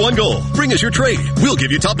 #1 goal. Bring us your trade. We'll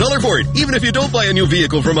give you top dollar for it, even if you don't buy a new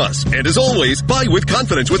vehicle from us. And as always, buy with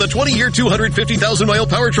confidence with a 20-year, 250,000-mile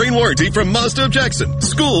powertrain warranty from Mazda of Jackson.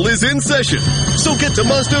 School is in session. So get to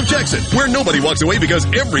Mazda of Jackson, where nobody walks away because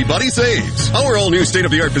everybody saves. Our all-new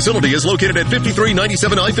state-of-the-art facility is located at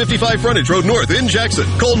 5397 I-55 Frontage Road North in Jackson.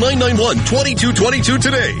 Call 991-2222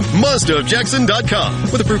 today.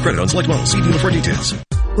 MazdaofJackson.com. With approved credit on select models. See dealer for details.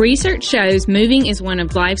 Research shows moving is one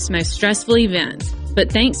of life's most stressful events. But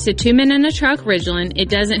thanks to 2 Men and a Truck Ridgeland, it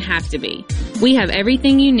doesn't have to be. We have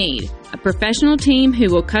everything you need. A professional team who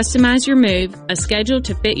will customize your move, a schedule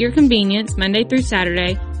to fit your convenience Monday through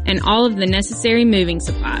Saturday, and all of the necessary moving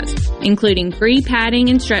supplies, including free padding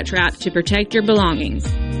and stretch wrap to protect your belongings.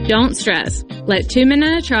 Don't stress. Let 2 Men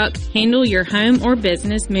and a Truck handle your home or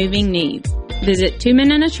business moving needs. Visit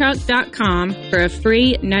 2menandatruck.com for a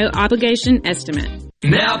free, no-obligation estimate.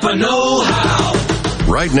 Napa know-how.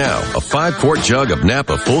 Right now, a 5-quart jug of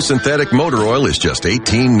Napa full synthetic motor oil is just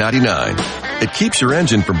 $18.99. It keeps your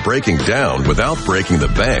engine from breaking down without breaking the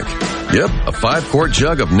bank. Yep, a 5-quart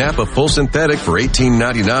jug of Napa full synthetic for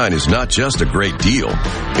 $18.99 is not just a great deal.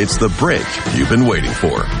 It's the break you've been waiting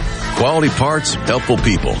for. Quality parts, helpful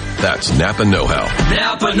people. That's Napa know-how.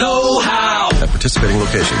 Napa know-how. At participating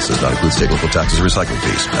locations does not include state local taxes or recycling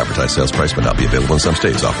fees. Advertised sales price may not be available in some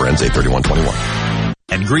states. Offer ends 8/31/21.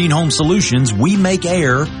 At Green Home Solutions, we make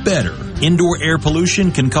air better. Indoor air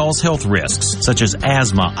pollution can cause health risks, such as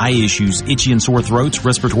asthma, eye issues, itchy and sore throats,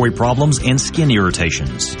 respiratory problems, and skin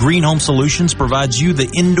irritations. Green Home Solutions provides you the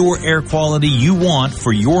indoor air quality you want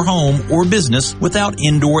for your home or business without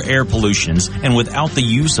indoor air pollutions and without the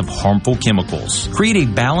use of harmful chemicals. Create a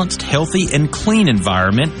balanced, healthy, and clean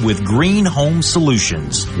environment with Green Home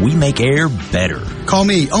Solutions. We make air better. Call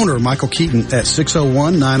me, owner Michael Keaton, at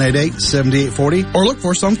 601-988-7840 or look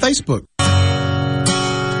for us on Facebook.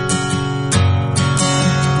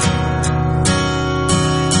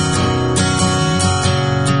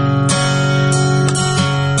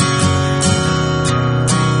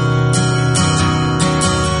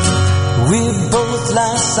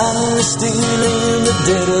 Still in the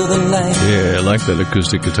dead of the night. Yeah, I like that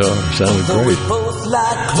acoustic guitar. Sounded great.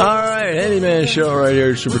 All right, Handyman Show right here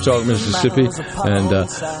at Super Talk Mississippi. And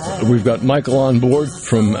we've got Michael on board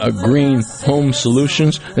from Green Home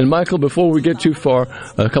Solutions. And Michael, before we get too far,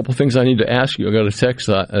 a couple things I need to ask you. I got a text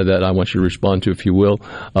that I want you to respond to, if you will.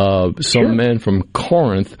 Some man from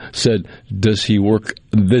Corinth said, does he work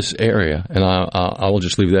this area? And I will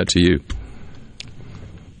just leave that to you.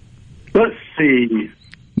 Let's see.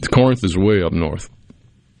 Corinth is way up north.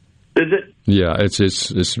 Is it? Yeah, it's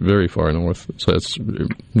very far north. So it's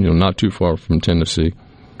not too far from Tennessee.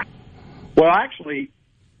 Well, actually,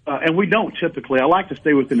 and we don't typically. I like to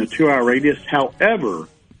stay within a 2-hour radius. However,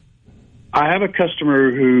 I have a customer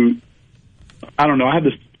who, I don't know, I have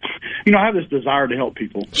this desire to help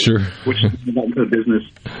people. Sure. Which is about the business.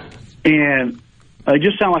 And they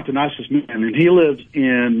just sound like the nicest man. And he lives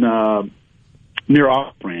in near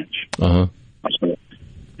Off Branch. Uh-huh.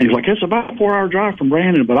 And he's like, it's about a 4-hour drive from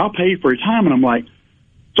Brandon, but I'll pay you for your time. And I'm like,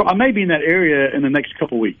 so I may be in that area in the next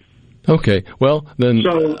couple of weeks. Okay. Well, then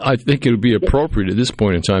I think it would be appropriate at this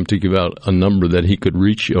point in time to give out a number that he could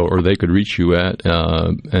reach you, or they could reach you at,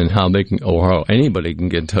 and how they can, or how anybody can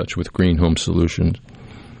get in touch with Green Home Solutions.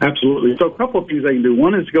 Absolutely. So a couple of things they can do.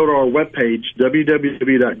 One is go to our webpage,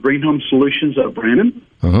 www.greenhomesolutions of Brandon.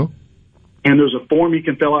 Uh-huh. And there's a form you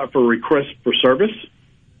can fill out for request for service.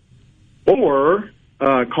 Or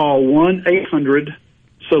call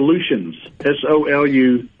 1-800-SOLUTIONS,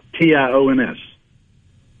 SOLUTIONS.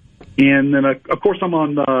 And then, of course, I'm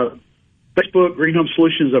on Facebook, Green Home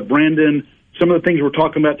Solutions of Brandon. Some of the things we're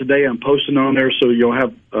talking about today, I'm posting on there, so you'll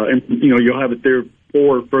have, you'll have it there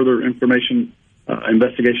for further information,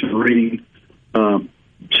 investigation, and reading.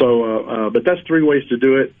 But that's 3 ways to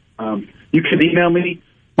do it. You can email me,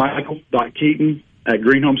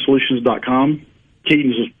 michael.keaton@greenhomesolutions.com.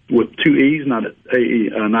 Keaton's with 2 E's, not an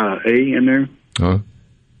A in there. Uh-huh.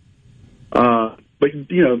 But,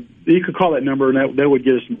 you could call that number, and that would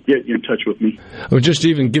get you in touch with me. Or just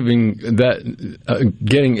even getting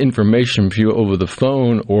information for you over the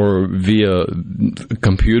phone or via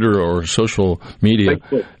computer or social media.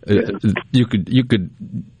 You could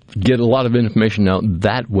get a lot of information out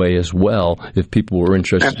that way as well if people were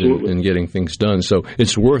interested in getting things done. So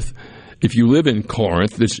it's worth. If you live in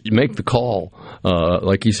Corinth, make the call.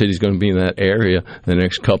 Like he said, he's going to be in that area the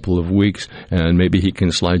next couple of weeks, and maybe he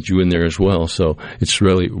can slide you in there as well. So it's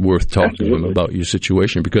really worth talking to him about your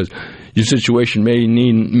situation, because your situation may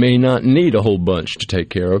not need a whole bunch to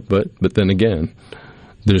take care of, but then again,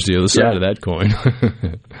 there's the other side of that coin.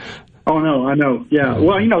 Oh, no, I know. Yeah.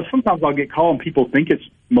 Well, sometimes I'll get called and people think it's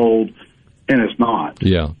mold, and it's not.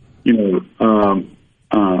 Yeah.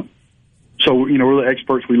 So, we're the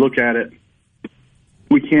experts. We look at it.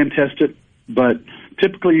 We can test it, but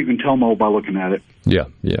typically you can tell mold by looking at it. Yeah.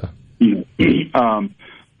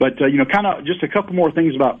 But kind of just a couple more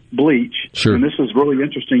things about bleach. Sure. And this is really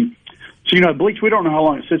interesting. So, bleach, we don't know how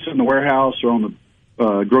long it sits in the warehouse or on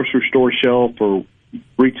the grocery store shelf or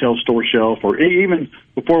retail store shelf, or even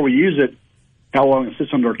before we use it, how long it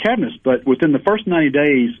sits under our cabinets. But within the first 90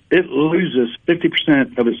 days, it loses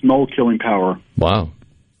 50% of its mold-killing power. Wow.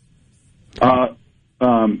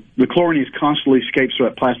 The chlorine constantly escapes through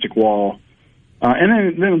that plastic wall.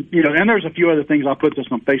 And then and there's a few other things. I'll put this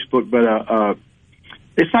on Facebook, but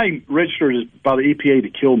it's not even registered by the EPA to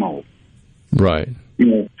kill mold. Right.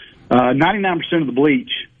 99% of the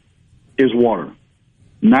bleach is water.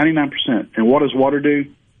 99%. And what does water do?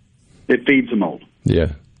 It feeds the mold.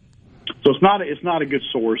 Yeah. So it's not a good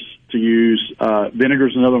source to use.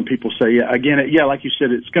 Vinegar's another one. People say, like you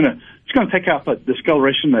said, it's gonna take out the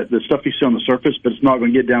discoloration, the stuff you see on the surface, but it's not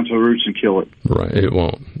going to get down to the roots and kill it. Right, it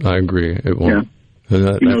won't. I agree, it won't. Yeah. With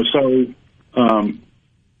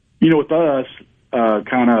us,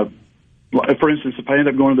 for instance, if I end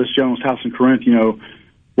up going to this gentleman's house in Corinth,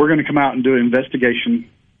 we're going to come out and do an investigation.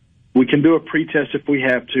 We can do a pre-test if we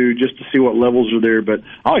have to, just to see what levels are there. But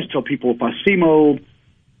I always tell people, if I see mold,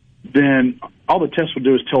 then all the tests will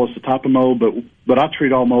do is tell us the type of mold, but I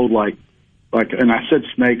treat all mold like, and I said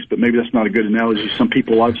snakes, but maybe that's not a good analogy. Some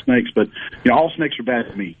people like snakes, but all snakes are bad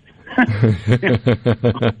to me.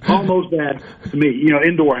 All mold's bad to me.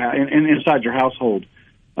 Indoor and inside your household,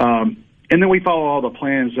 and then we follow all the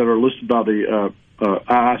plans that are listed by the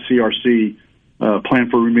IICRC plan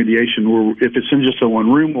for remediation. Where if it's in just a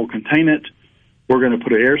one room, we'll contain it. We're going to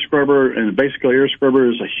put an air scrubber, and basically, air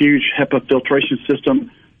scrubber is a huge HEPA filtration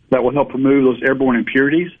system that will help remove those airborne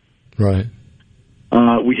impurities. Right.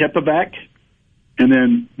 We HEPA back, and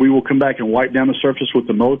then we will come back and wipe down the surface with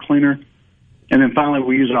the mold cleaner. And then finally,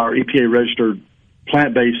 we use our EPA-registered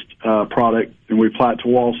plant-based product, and we apply it to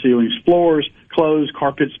walls, ceilings, floors, clothes,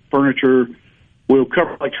 carpets, furniture. We'll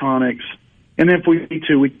cover electronics. And then if we need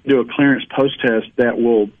to, we can do a clearance post-test that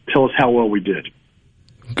will tell us how well we did.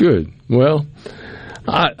 Good. Well,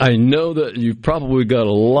 I know that you've probably got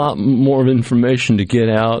a lot more information to get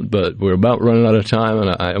out, but we're about running out of time, and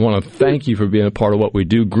I want to thank you for being a part of what we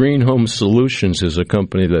do. Green Home Solutions is a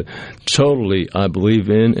company that totally I believe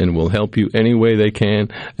in and will help you any way they can,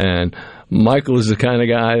 and Michael is the kind of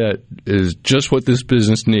guy that is just what this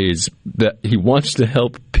business needs, that he wants to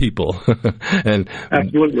help people. And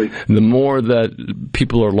absolutely, the more that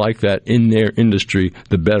people are like that in their industry,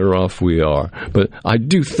 the better off we are. But I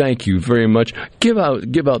do thank you very much. Give out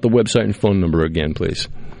the website and phone number again, please.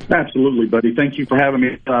 Absolutely, buddy. Thank you for having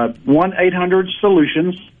me.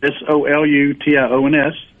 1-800-SOLUTIONS,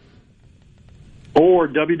 SOLUTIONS, or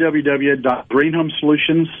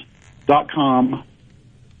www.greenhomesolutions.com.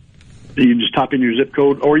 You just type in your zip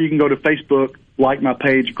code, or you can go to Facebook, like my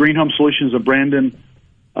page, Green Home Solutions of Brandon.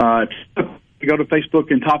 You go to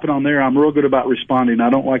Facebook and type it on there. I'm real good about responding. I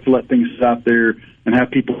don't like to let things out there and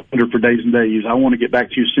have people wonder for days and days. I want to get back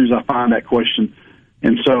to you as soon as I find that question.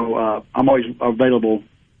 And so I'm always available,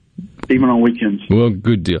 even on weekends. Well,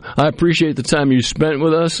 good deal. I appreciate the time you spent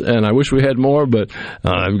with us, and I wish we had more, but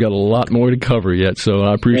I've got a lot more to cover yet, so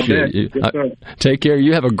I appreciate you. Yes, take care.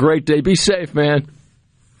 You have a great day. Be safe, man.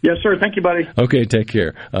 Yes, sir. Thank you, buddy. Okay, take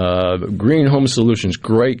care. Green Home Solutions,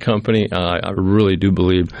 great company. I really do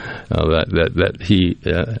believe that he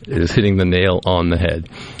is hitting the nail on the head.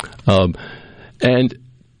 And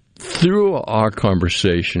through our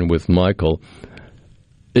conversation with Michael,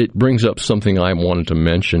 it brings up something I wanted to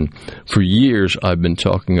mention. For years, I've been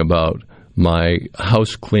talking about my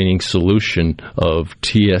house cleaning solution of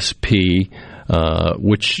TSP,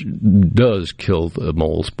 which does kill the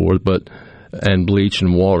mold spores, and bleach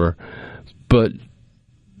and water. But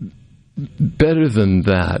better than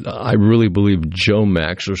that, I really believe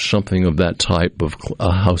Jomax or something of that type of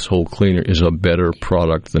household cleaner is a better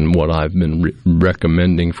product than what I've been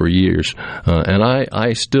recommending for years. And I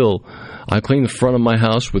clean the front of my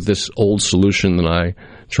house with this old solution that I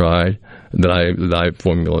tried, that I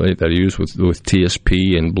formulate, that I use with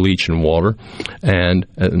TSP and bleach and water, and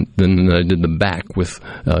then I did the back with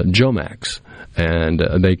Jomax, and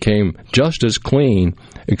they came just as clean,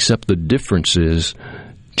 except the difference is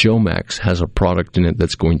Jomax has a product in it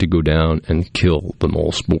that's going to go down and kill the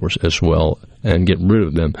mold spores as well and get rid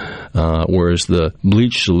of them, whereas the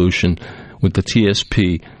bleach solution with the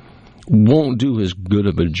TSP won't do as good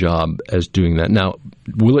of a job as doing that. Now,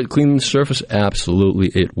 will it clean the surface? Absolutely,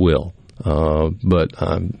 it will. But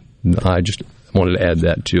I just wanted to add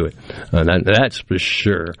that to it. That's for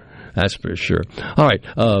sure. That's for sure. All right.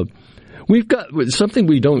 We've got something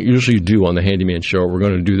we don't usually do on the Handyman Show. We're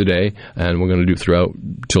going to do today, and we're going to do throughout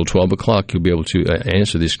till 12 o'clock. You'll be able to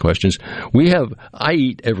answer these questions. I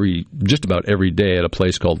eat just about every day at a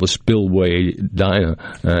place called the Spillway Diner,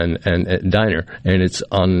 and it's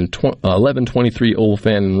on 1123 Old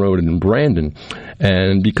Fannin Road in Brandon.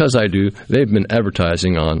 And because I do, they've been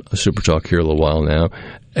advertising on Super Talk here a little while now.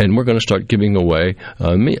 And we're going to start giving away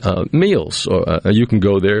meals. You can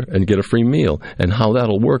go there and get a free meal. And how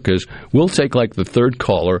that'll work is we'll take like the third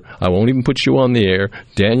caller. I won't even put you on the air.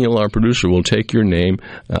 Daniel, our producer, will take your name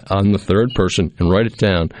on the third person and write it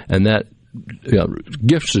down. And that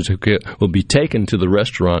gift certificate will be taken to the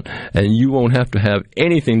restaurant, and you won't have to have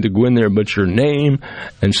anything to go in there but your name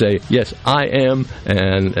and say, yes, I am,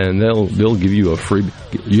 and they'll give you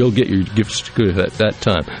you'll get your gift certificate at that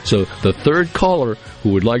time. So the third caller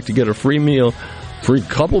who would like to get a free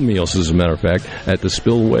couple meals, as a matter of fact, at the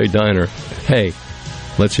Spillway Diner, hey,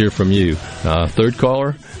 let's hear from you. Third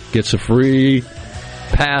caller gets a free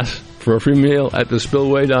pass for a free meal at the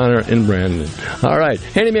Spillway Diner in Brandon. All right,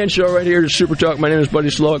 Handyman Show right here to Super Talk. My name is Buddy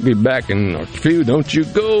Slowick. Be back in a few. Don't you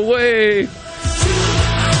go away.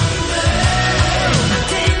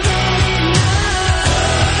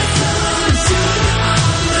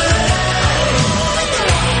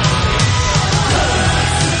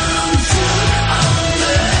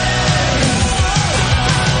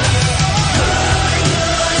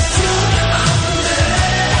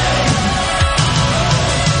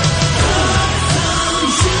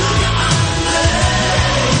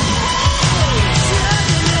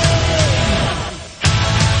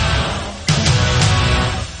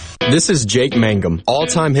 This is Jake Mangum,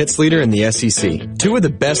 all-time hits leader in the SEC. Two of the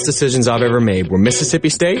best decisions I've ever made were Mississippi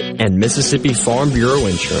State and Mississippi Farm Bureau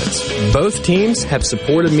Insurance. Both teams have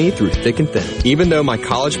supported me through thick and thin. Even though my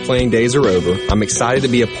college playing days are over, I'm excited to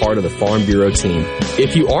be a part of the Farm Bureau team.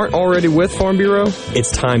 If you aren't already with Farm Bureau, it's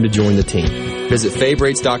time to join the team. Visit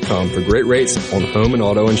favrates.com for great rates on home and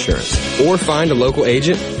auto insurance. Or find a local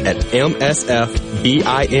agent at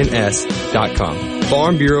msfbins.com.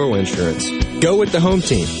 Farm Bureau Insurance. Go with the home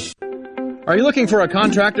team. Are you looking for a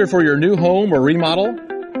contractor for your new home or remodel?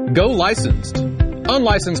 Go licensed.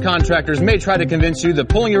 Unlicensed contractors may try to convince you that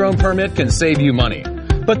pulling your own permit can save you money,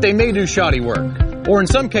 but they may do shoddy work, or in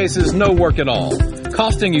some cases no work at all,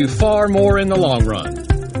 costing you far more in the long run.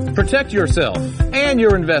 Protect yourself and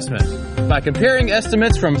your investment by comparing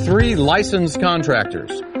estimates from 3 licensed contractors.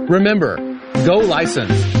 Remember, go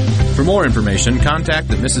licensed. For more information, contact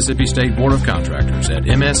the Mississippi State Board of Contractors at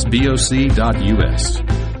msboc.us.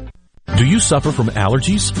 Do you suffer from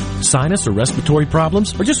allergies, sinus, or respiratory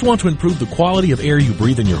problems, or just want to improve the quality of air you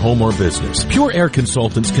breathe in your home or business? Pure Air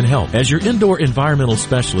Consultants can help. As your indoor environmental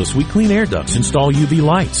specialist, we clean air ducts, install UV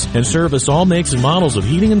lights, and service all makes and models of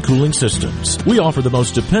heating and cooling systems. We offer the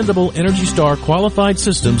most dependable Energy Star qualified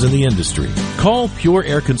systems in the industry. Call Pure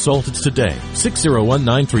Air Consultants today,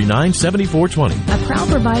 601-939-7420. A proud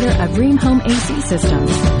provider of Rheem Home AC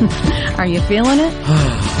systems. Are you feeling it?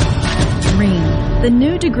 Rheem, the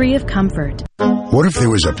new degree of comfort. What if there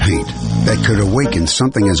was a paint that could awaken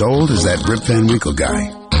something as old as that Rip Van Winkle guy?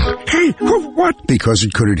 Hey, what? Because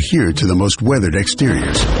it could adhere to the most weathered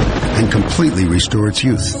exteriors and completely restore its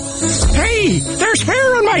youth. Hey, there's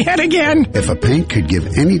hair on my head again! If a paint could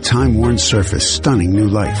give any time-worn surface stunning new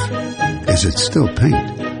life, is it still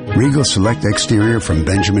paint? Regal Select Exterior from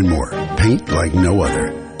Benjamin Moore. Paint like no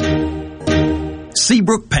other.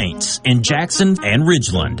 Seabrook Paints in Jackson and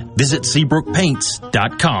Ridgeland. Visit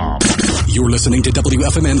SeabrookPaints.com. You're listening to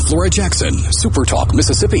WFMN Flora Jackson, Super Talk,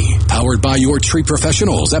 Mississippi. Powered by your tree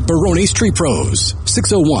professionals at Barone's Tree Pros.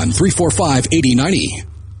 601-345-8090.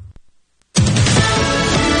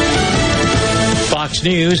 Fox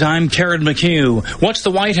News, I'm Karen McHugh. What's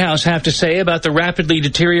the White House have to say about the rapidly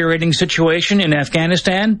deteriorating situation in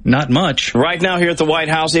Afghanistan? Not much. Right now here at the White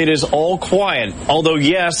House, it is all quiet. Although,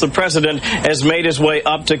 yes, the president has made his way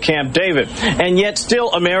up to Camp David. And yet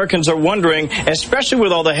still Americans are wondering, especially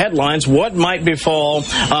with all the headlines, what might befall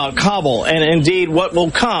Kabul and indeed what will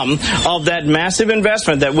come of that massive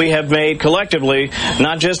investment that we have made collectively,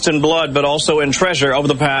 not just in blood, but also in treasure over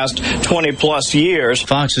the past 20 plus years.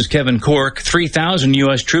 Fox's Kevin Corke, 3,000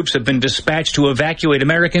 U.S. troops have been dispatched to evacuate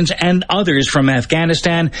Americans and others from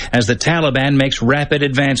Afghanistan as the Taliban makes rapid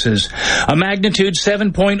advances. A magnitude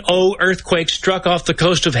 7.0 earthquake struck off the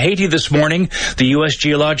coast of Haiti this morning. The U.S.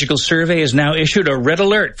 Geological Survey has now issued a red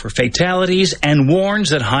alert for fatalities and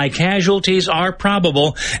warns that high casualties are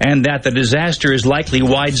probable and that the disaster is likely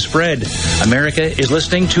widespread. America is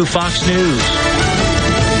listening to Fox News.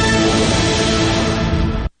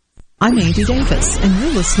 I'm Andy Davis, and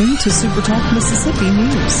you're listening to Super Talk Mississippi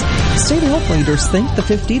News. State health leaders think the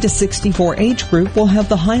 50 to 64 age group will have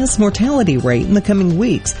the highest mortality rate in the coming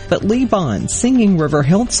weeks, but Lee Bond, Singing River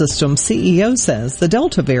Health System CEO, says the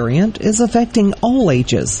Delta variant is affecting all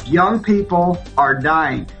ages. Young people are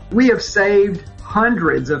dying. We have saved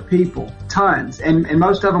hundreds of people, tons, and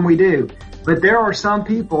most of them we do. But there are some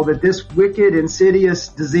people that this wicked, insidious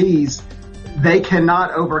disease they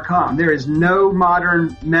cannot overcome. There is no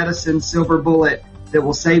modern medicine silver bullet that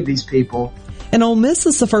will save these people. And Ole Miss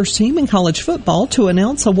is the first team in college football to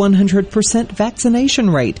announce a 100% vaccination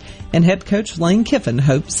rate. And head coach Lane Kiffin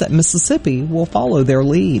hopes that Mississippi will follow their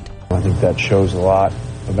lead. I think that shows a lot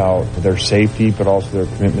about their safety, but also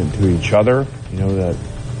their commitment to each other. You know, that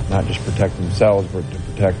not just protect themselves, but to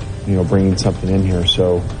protect, bringing something in here.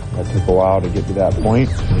 So that took a while to get to that point,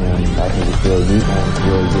 and I think it's really neat and it's a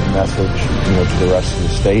really good message, to the rest of the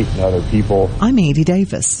state and other people. I'm Andy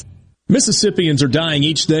Davis. Mississippians are dying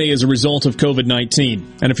each day as a result of COVID-19.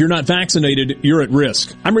 And if you're not vaccinated, you're at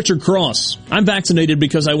risk. I'm Richard Cross. I'm vaccinated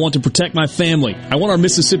because I want to protect my family. I want our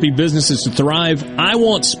Mississippi businesses to thrive. I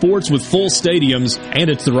want sports with full stadiums, and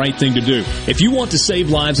it's the right thing to do. If you want to save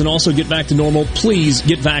lives and also get back to normal, please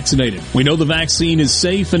get vaccinated. We know the vaccine is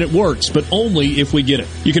safe and it works, but only if we get it.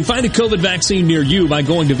 You can find a COVID vaccine near you by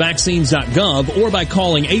going to vaccines.gov or by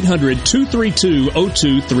calling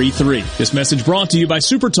 800-232-0233. This message brought to you by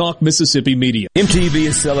Super Talk Mississippi Media. MTV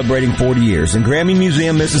is celebrating 40 years, and Grammy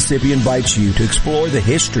Museum Mississippi invites you to explore the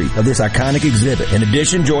history of this iconic exhibit. In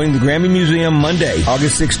addition, join the Grammy Museum Monday,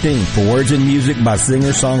 August 16th for Words and Music by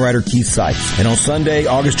singer-songwriter Keith Sykes. And on Sunday,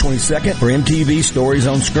 August 22nd for MTV Stories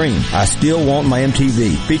on Screen, I Still Want My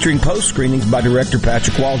MTV, featuring post-screenings by director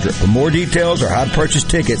Patrick Waldrop. For more details or how to purchase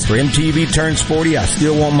tickets for MTV Turns 40, I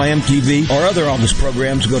Still Want My MTV, or other August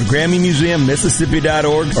programs, go to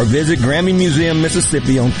GrammyMuseumMississippi.org or visit Grammy Museum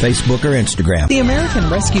Mississippi on Facebook or Instagram. The American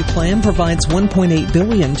Rescue Plan provides $1.8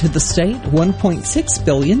 billion to the state, $1.6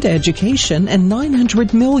 billion to education, and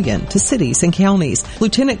 $900 million to cities and counties.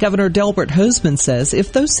 Lieutenant Governor Delbert Hosemann says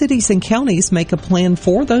if those cities and counties make a plan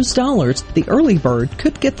for those dollars, the early bird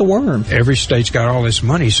could get the worm. Every state's got all this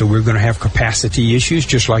money, so we're going to have capacity issues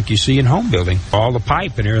just like you see in home building. All the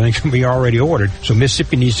pipe and everything can be already ordered. So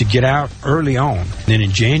Mississippi needs to get out early on. Then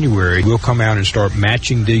in January, we'll come out and start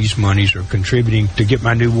matching these monies or contributing to get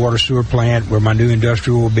my new water sewer plant where my new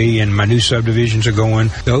industrial will be and my new subdivisions are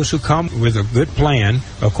going. Those who come with a good plan,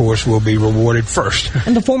 of course, will be rewarded first.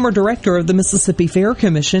 And the former director of the Mississippi Fair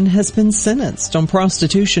Commission has been sentenced on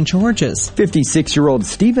prostitution charges. 56-year-old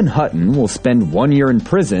Stephen Hutton will spend 1 year in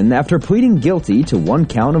prison after pleading guilty to one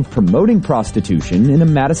count of promoting prostitution in a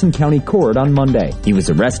Madison County court on Monday. He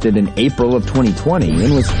was arrested in April of 2020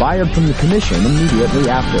 and was fired from the commission immediately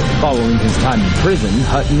after. Following his time in prison,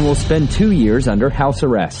 Hutton will spend 2 years under house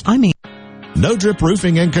arrest. No Drip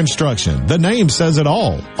Roofing and Construction. The name says it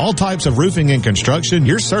all. All types of roofing and construction.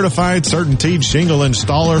 Your certified, certainteed shingle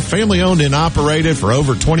installer, family owned and operated for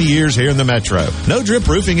over 20 years here in the Metro. No Drip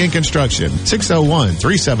Roofing and Construction.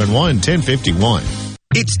 601-371-1051.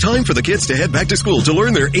 It's time for the kids to head back to school to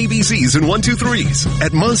learn their ABCs and 1, 2, 3s.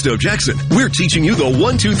 At Mazda of Jackson, we're teaching you the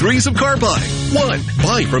 1, 2, 3s of car buy. 1.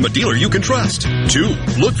 Buy from a dealer you can trust. 2.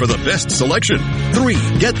 Look for the best selection. 3.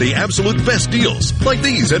 Get the absolute best deals, like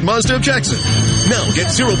these at Mazda of Jackson. Now get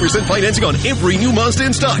 0% financing on every new Mazda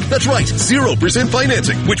in stock. That's right, 0%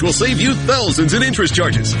 financing, which will save you thousands in interest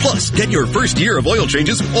charges. Plus, get your first year of oil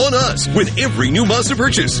changes on us with every new Mazda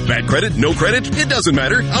purchase. Bad credit, no credit, it doesn't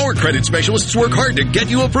matter. Our credit specialists work hard to get get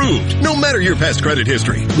you approved, no matter your past credit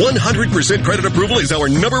history. 100% credit approval is our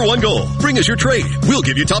number one goal. Bring us your trade. We'll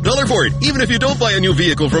give you top dollar for it, even if you don't buy a new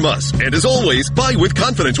vehicle from us. And as always, buy with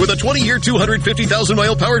confidence with a 20-year,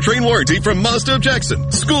 250,000-mile powertrain warranty from Mazda of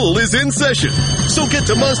Jackson. School is in session. So get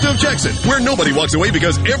to Mazda of Jackson, where nobody walks away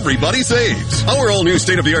because everybody saves. Our all-new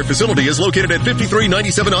state-of-the-art facility is located at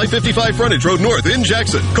 5397 I-55 Frontage Road North in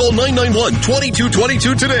Jackson. Call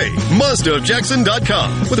 991-2222 today.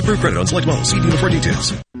 MazdaofJackson.com. With approved credit on select models. See dealer for details.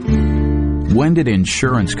 When did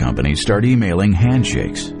insurance companies start emailing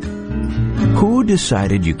handshakes? Who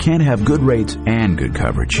decided you can't have good rates and good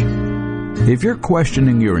coverage? If you're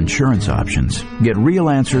questioning your insurance options, get real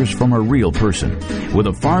answers from a real person. With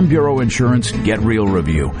a Farm Bureau Insurance Get Real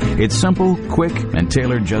review. It's simple, quick, and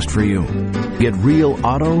tailored just for you. Get real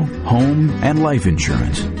auto, home, and life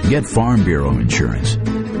insurance. Get Farm Bureau Insurance.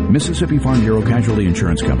 Mississippi Farm Bureau Casualty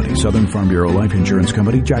Insurance Company. Southern Farm Bureau Life Insurance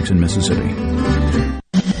Company, Jackson, Mississippi.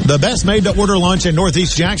 The best made-to-order lunch in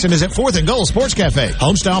Northeast Jackson is at 4th and Gold Sports Cafe.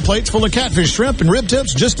 Homestyle plates full of catfish, shrimp, and rib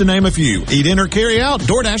tips, just to name a few. Eat in or carry out,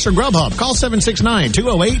 DoorDash or Grubhub. Call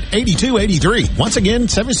 769-208-8283. Once again,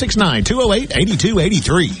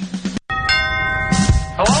 769-208-8283.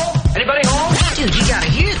 Hello? Anybody home? Dude, you gotta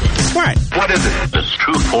hear this. What? What is it? Its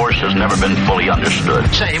true force has never been fully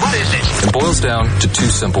understood. Say, what is it? It boils down to two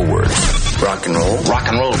simple words. Rock and roll. Rock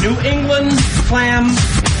and roll. New England clam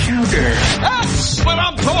chowder. That's what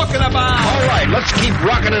I'm talking about. All right, let's keep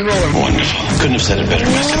rocking and rolling. Wonderful. Couldn't have said it better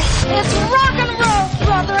myself. It's rock and roll,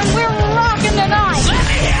 brother, and we're rocking tonight. Let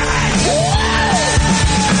me hear it.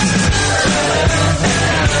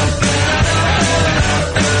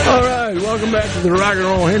 All right, welcome back to the Rock and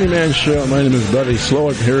Roll Handyman Show. My name is Buddy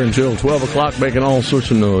Slowick, here until 12 o'clock, making all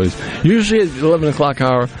sorts of noise. Usually at the 11 o'clock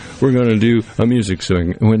hour, we're going to do a music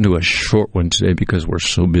swing. We're going to do a short one today because we're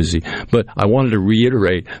so busy. But I wanted to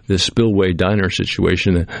reiterate this Spillway Diner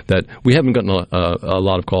situation that we haven't gotten a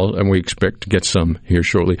lot of calls, and we expect to get some here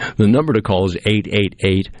shortly. The number to call is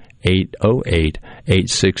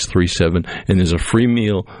 888-808-8637, and there's a free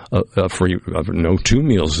meal, two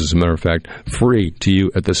meals, as a matter of fact, free to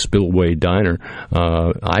you at the Spillway Diner.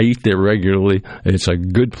 I eat there regularly. It's a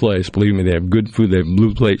good place. Believe me, they have good food. They have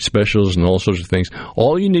blue plate specials and all sorts of things.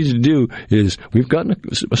 All you need to do is, we've gotten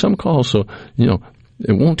some calls, so,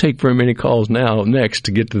 it won't take very many calls next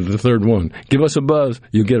to get to the third one. Give us a buzz.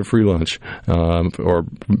 You'll get a free lunch or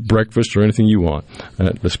breakfast or anything you want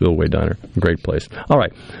at the Spillway Diner. Great place. All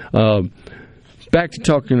right. Back to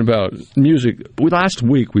talking about music. Last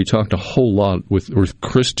week we talked a whole lot with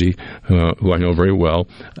Christy, who I know very well,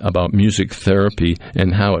 about music therapy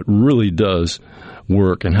and how it really does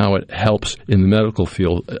work and how it helps in the medical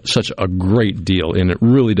field. Such a great deal, and it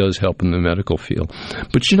really does help in the medical field.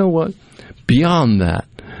 But you know what? Beyond that,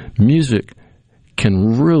 music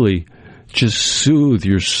can really just soothe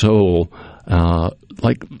your soul.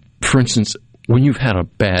 Like, for instance, when you've had a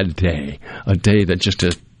bad day, a day that just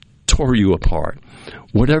tore you apart,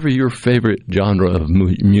 whatever your favorite genre of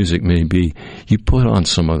music may be, you put on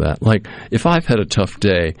some of that. Like, if I've had a tough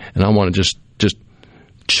day and I want to just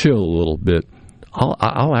chill a little bit,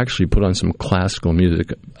 I'll actually put on some classical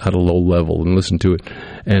music at a low level and listen to it,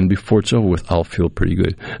 and before it's over with, I'll feel pretty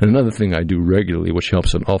good. And another thing I do regularly, which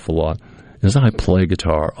helps an awful lot, is I play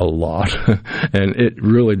guitar a lot, and it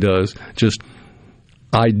really does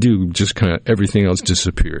I do just kind of everything else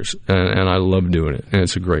disappears, and I love doing it, and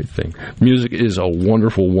it's a great thing. Music is a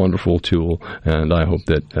wonderful, wonderful tool, and I hope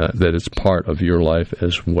that it's part of your life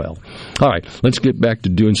as well. All right, let's get back to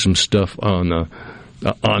doing some stuff on the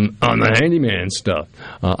handyman stuff.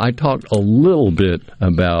 I talked a little bit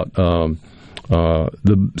about the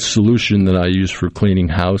solution that I use for cleaning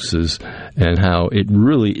houses and how it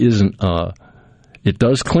really isn't it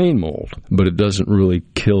does clean mold, but it doesn't really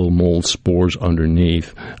kill mold spores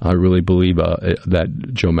underneath. I really believe that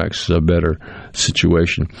Jomax is a better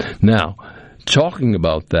situation. Now, talking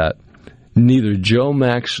about that, neither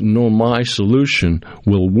Jomax nor my solution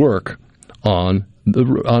will work on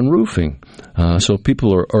roofing. So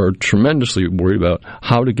people are tremendously worried about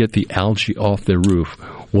how to get the algae off their roof.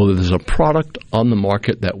 Well, there's a product on the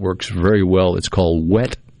market that works very well. It's called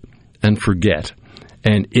Wet and Forget.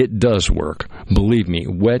 And it does work. Believe me,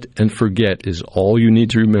 Wet and Forget is all you need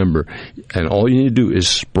to remember. And all you need to do is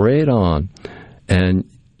spray it on. And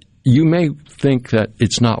you may think that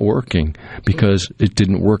it's not working because it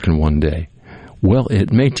didn't work in one day. Well,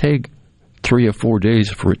 it may take 3 or 4 days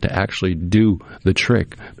for it to actually do the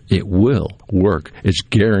trick. It will work. It's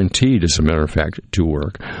guaranteed, as a matter of fact, to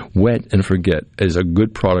work. Wet and Forget is a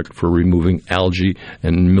good product for removing algae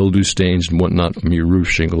and mildew stains and whatnot from your roof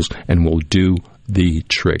shingles, and will do the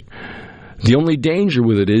trick. The only danger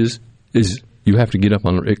with it is you have to get up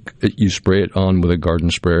on it. You spray it on with a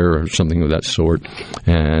garden sprayer or something of that sort,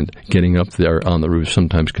 and getting up there on the roof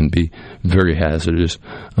sometimes can be very hazardous.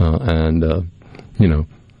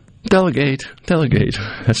 Delegate.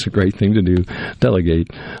 That's a great thing to do.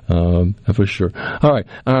 Delegate, for sure. All right.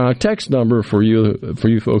 Text number for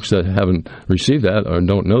you folks that haven't received that or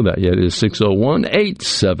don't know that yet is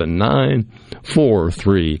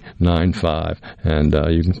 601-879-4395. And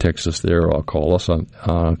you can text us there or call us on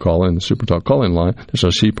call in the Super Talk call-in line. There's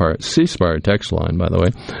our C-Spire text line, by the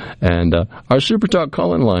way. And our Super Talk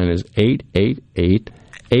call-in line is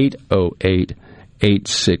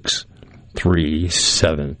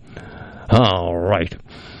 888-808-8637. All right.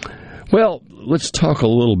 Well, let's talk a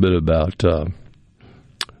little bit about the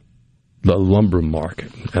lumber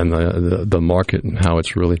market and the market and how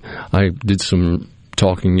it's really. I did some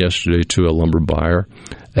talking yesterday to a lumber buyer,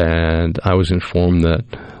 and I was informed that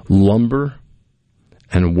lumber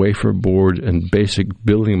and wafer board and basic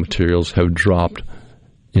building materials have dropped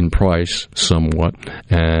in price somewhat,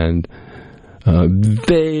 and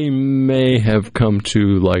they may have come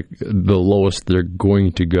to like the lowest they're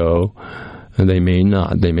going to go, and they may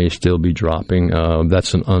not. They may still be dropping.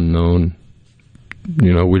 That's an unknown.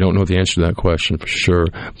 We don't know the answer to that question for sure,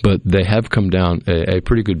 but they have come down a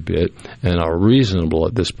pretty good bit and are reasonable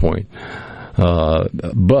at this point.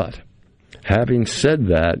 But having said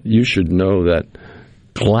that, you should know that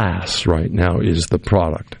glass right now is the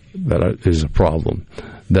product that is a problem.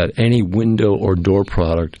 That any window or door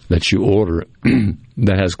product that you order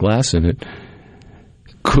that has glass in it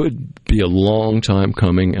could be a long time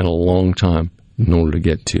coming and a long time in order to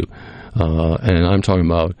get to. And I'm talking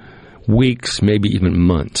about weeks, maybe even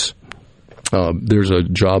months. There's a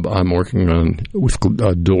job I'm working on with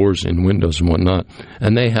doors and windows and whatnot,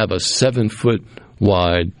 and they have a 7-foot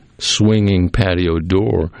wide swinging patio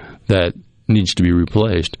door that needs to be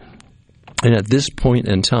replaced. And at this point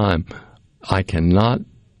in time, I cannot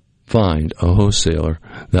find a wholesaler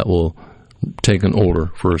that will take an order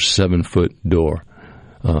for a 7-foot door,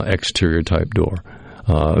 exterior type door.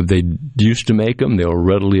 They used to make them; they were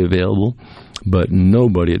readily available, but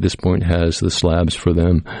nobody at this point has the slabs for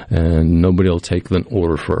them, and nobody will take an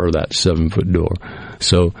order for that 7-foot door.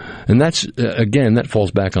 So, and that's again, that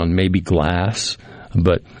falls back on maybe glass,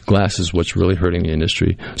 but glass is what's really hurting the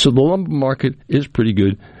industry. So the lumber market is pretty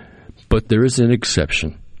good, but there is an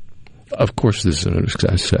exception. Of course, there's an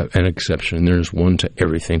exception. There's one to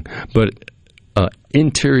everything. But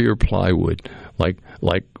interior plywood, like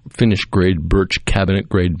finished grade birch, cabinet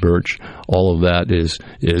grade birch, all of that is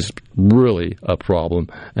really a problem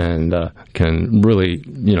and can really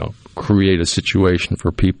create a situation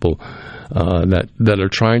for people that are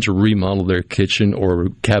trying to remodel their kitchen or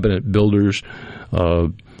cabinet builders.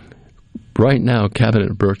 Right now,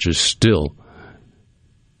 cabinet birch is still,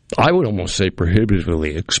 I would almost say,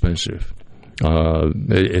 prohibitively expensive.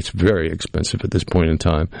 It's very expensive at this point in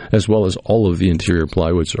time, as well as all of the interior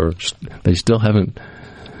plywoods they still haven't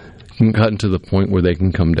gotten to the point where they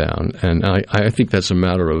can come down. And I think that's a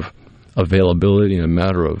matter of availability and a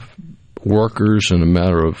matter of workers and a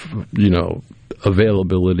matter of,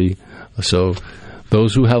 availability. So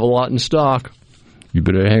those who have a lot in stock, you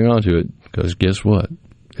better hang on to it, because guess what?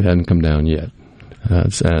 It hasn't come down yet.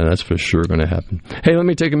 That's for sure going to happen. Hey, let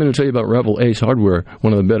me take a minute to tell you about Revel Ace Hardware,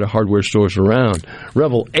 one of the better hardware stores around.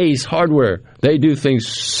 Revel Ace Hardware. They do things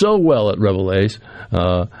so well at Revel Ace.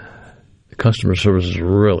 Customer service is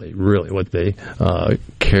really, really what they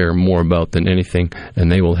care more about than anything,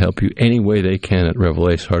 and they will help you any way they can at Revel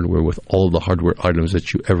Ace Hardware with all of the hardware items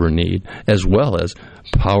that you ever need, as well as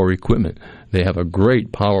power equipment. They have a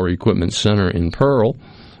great power equipment center in Pearl,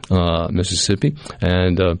 Mississippi,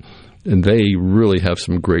 and they really have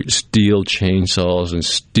some great steel chainsaws and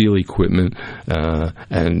steel equipment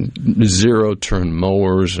and zero-turn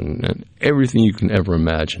mowers and everything you can ever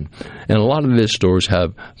imagine. And a lot of their stores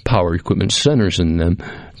have power equipment centers in them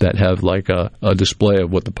that have like a display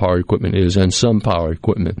of what the power equipment is and some power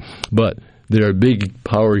equipment. But their big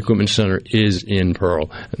power equipment center is in Pearl,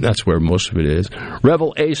 and that's where most of it is.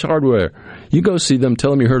 Revel Ace Hardware. You go see them. Tell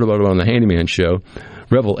them you heard about it on the Handyman Show.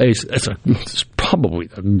 Revel Ace, it's probably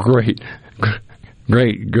a great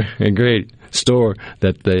store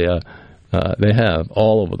that they have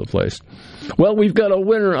all over the place. Well, we've got a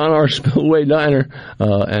winner on our Spillway Diner,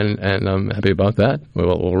 and I'm happy about that.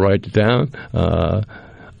 We'll write it down.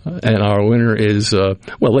 And our winner is,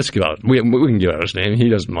 let's give out. We can give out his name. He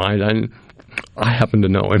doesn't mind. I happen to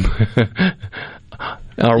know him.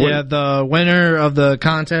 The winner of the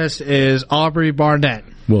contest is Aubrey Barnett.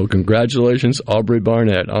 Well, congratulations, Aubrey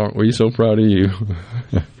Barnett. Aren't we so proud of you?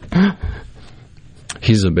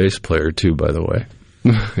 He's a bass player, too, by the way.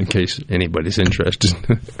 in case anybody's interested.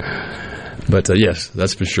 But yes,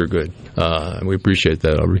 that's for sure good. We appreciate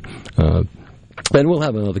that, Aubrey. And we'll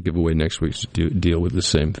have another giveaway next week to deal with the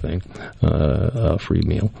same thing, free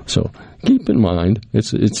meal. So keep in mind,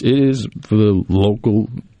 it is for the local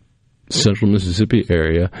Central Mississippi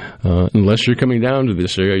area. Unless you're coming down to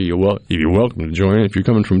this area, you're welcome to join. If you're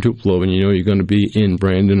coming from Tupelo and you know you're going to be in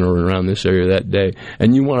Brandon or around this area that day,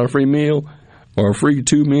 and you want a free meal or a free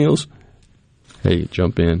 2 meals, hey,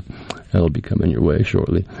 jump in. That'll be coming your way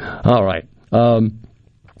shortly. All right.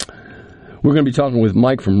 We're going to be talking with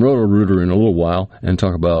Mike from Roto-Rooter in a little while and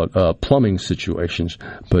talk about plumbing situations.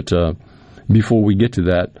 But before we get to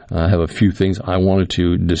that, I have a few things I wanted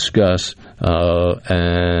to discuss.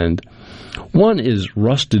 And one is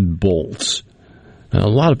rusted bolts. Now, a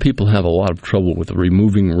lot of people have a lot of trouble with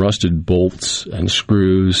removing rusted bolts and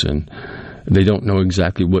screws, and they don't know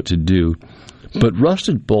exactly what to do. But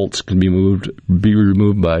rusted bolts can be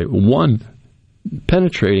removed by one.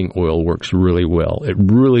 Penetrating oil works really well. It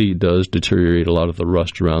really does deteriorate a lot of the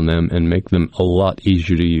rust around them and make them a lot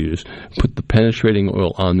easier to use. Put the penetrating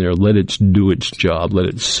oil on there, let it do its job, let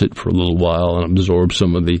it sit for a little while and absorb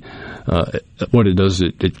some of the, what it does,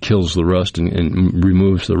 it kills the rust and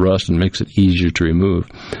removes the rust and makes it easier to remove.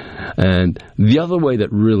 And the other way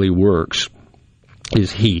that really works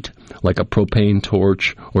is heat, like a propane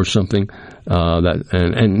torch or something.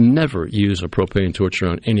 And never use a propane torch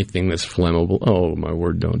around anything that's flammable. Oh, my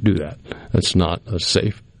word, don't do that. That's not a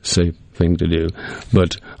safe thing to do.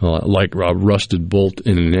 But like a rusted bolt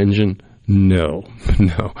in an engine, no.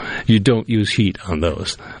 You don't use heat on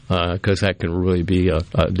those because that can really be a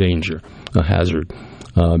danger, a hazard,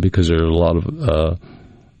 because there are a lot of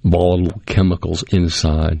volatile chemicals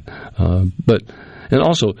inside. And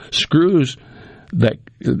also screws. That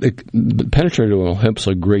the penetrating oil helps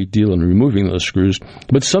a great deal in removing those screws,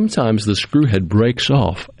 but sometimes the screw head breaks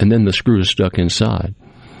off and then the screw is stuck inside.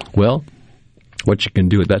 Well, what you can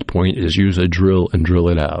do at that point is use a drill and drill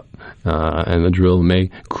it out. And the drill may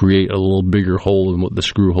create a little bigger hole than what the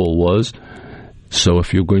screw hole was. So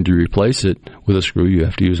if you're going to replace it with a screw, you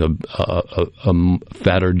have to use a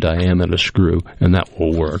fatter diameter screw, and that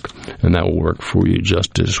will work. And that will work for you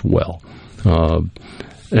just as well.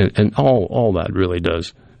 And all that really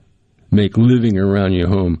does make living around your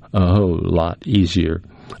home a whole lot easier,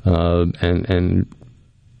 and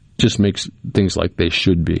just makes things like they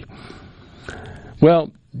should be.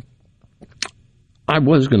 Well, I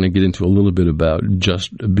was going to get into a little bit about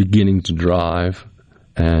just beginning to drive,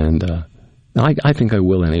 and I think I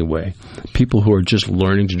will anyway. People who are just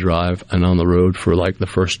learning to drive and on the road for like the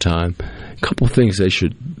first time, a couple of things they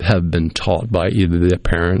should have been taught by either their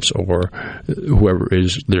parents or whoever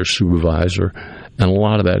is their supervisor. And a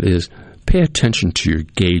lot of that is pay attention to your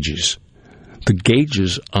gauges. The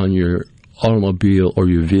gauges on your automobile or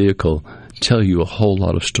your vehicle tell you a whole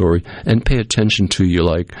lot of story, and pay attention to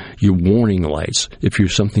your warning lights. If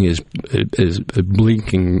something is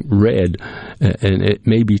blinking red, and it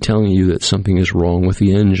may be telling you that something is wrong with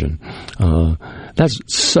the engine. That's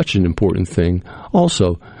such an important thing.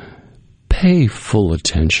 Also, pay full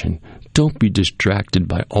attention. Don't be distracted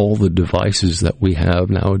by all the devices that we have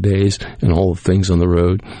nowadays and all the things on the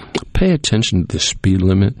road. Pay attention to the speed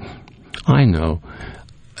limit. I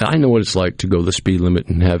know what it's like to go the speed limit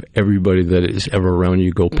and have everybody that is ever around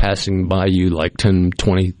you go passing by you like 10,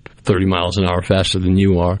 20, 30 miles an hour faster than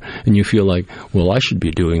you are, and you feel like, well, I should be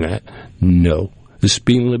doing that. No. The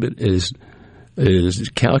speed limit is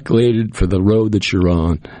calculated for the road that you're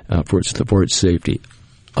on for its safety.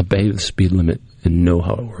 Obey the speed limit and know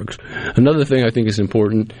how it works. Another thing I think is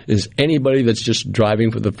important is anybody that's just driving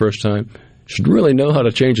for the first time should really know how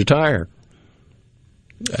to change a tire.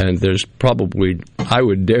 And there's probably, I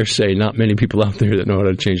would dare say, not many people out there that know how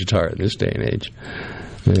to change a tire in this day and age.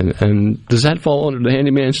 And does that fall under the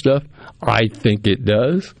handyman stuff? I think it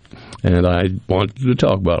does. And I wanted to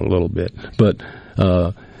talk about it a little bit. But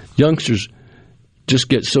youngsters just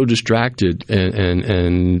get so distracted,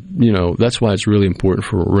 and you know, that's why it's really important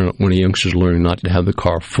for when a youngster's learning not to have the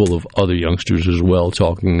car full of other youngsters as well,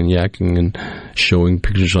 talking and yakking and showing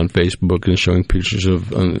pictures on Facebook and showing pictures of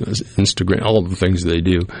Instagram, all the things they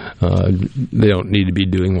do. They don't need to be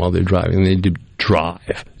doing while they're driving. They need to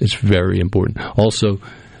drive. It's very important. Also,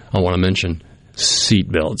 I want to mention seat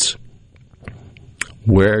belts.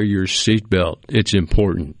 Wear your seatbelt. It's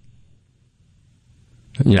important.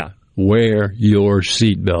 Yeah. Wear your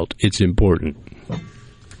seatbelt. It's important.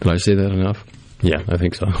 Did I say that enough? Yeah, I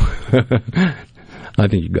think so. I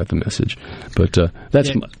think you got the message. But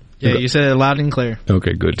that's... Yeah, you said it loud and clear.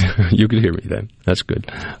 Okay, good. You could hear me then. That's good.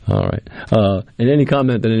 All right. And any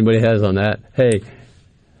comment that anybody has on that, hey,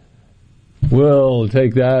 We'll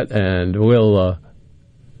take that, and we'll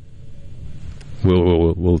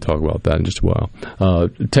talk about that in just a while.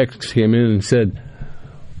 Text came in and said,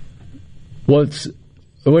 "What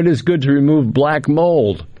is good to remove black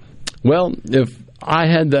mold?" Well, if I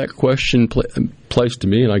had that question placed to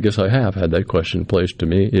me, and I guess I have had that question placed to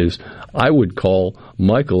me, is I would call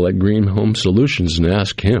Michael at Green Home Solutions and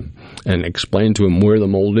ask him and explain to him where the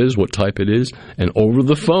mold is, what type it is, and over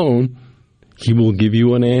the phone, he will give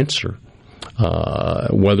you an answer.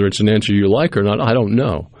 Whether it's an answer you like or not, I don't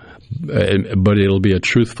know. But it'll be a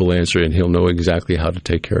truthful answer, and he'll know exactly how to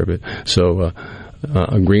take care of it. So,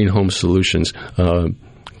 Green Home Solutions,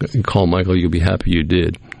 call Michael. You'll be happy you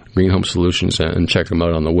did. Green Home Solutions, and check them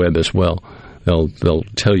out on the web as well. They'll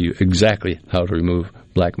tell you exactly how to remove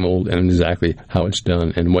black mold and exactly how it's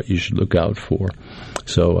done and what you should look out for.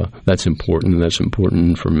 So that's important, and that's important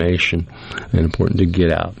information, and important to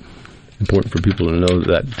get out. Important for people to know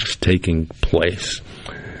that it's taking place.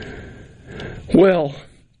 Well,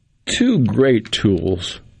 two great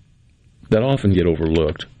tools that often get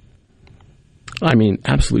overlooked. I mean,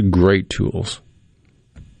 absolutely great tools.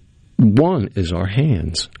 One is our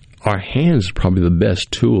hands. Our hands are probably the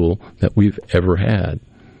best tool that we've ever had.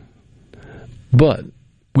 But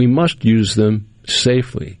we must use them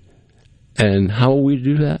safely. And how will we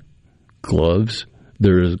do that? Gloves.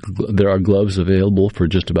 There are gloves available for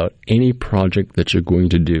just about any project that you're going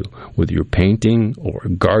to do, whether you're painting or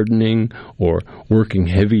gardening or working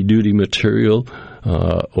heavy-duty material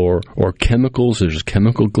or chemicals. There's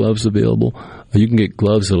chemical gloves available. You can get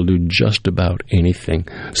gloves that will do just about anything.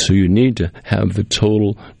 So you need to have the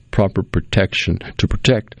total proper protection to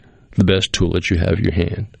protect the best tool that you have in your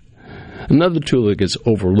hand. Another tool that gets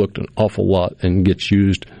overlooked an awful lot and gets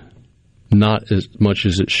used not as much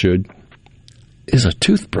as it should is a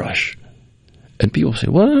toothbrush. And people say,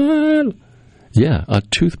 what? Yeah, a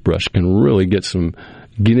toothbrush can really get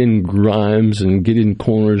in grimes and get in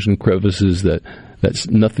corners and crevices that's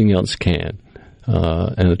nothing else can.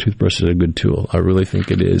 And a toothbrush is a good tool. I really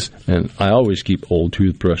think it is. And I always keep old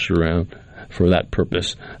toothbrush around for that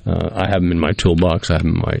purpose. I have them in my toolbox. I have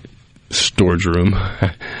them in my storage room.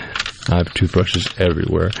 I have toothbrushes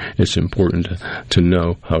everywhere. It's important to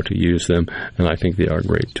know how to use them, and I think they are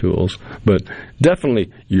great tools. But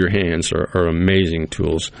definitely your hands are amazing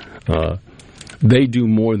tools. They do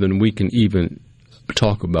more than we can even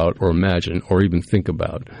talk about or imagine or even think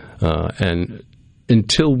about. And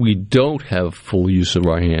until we don't have full use of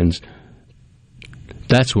our hands,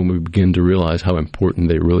 that's when we begin to realize how important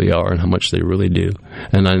they really are and how much they really do.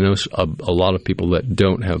 And I know a lot of people that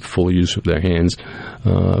don't have full use of their hands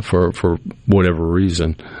for whatever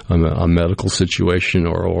reason, a medical situation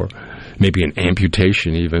or maybe an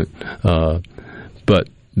amputation even. But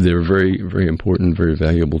they're very, very important, very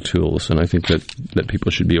valuable tools, and I think that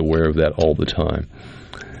people should be aware of that all the time.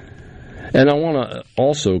 And I want to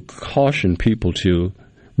also caution people to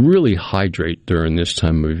really hydrate during this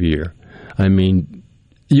time of year. I mean,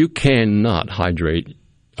 you cannot hydrate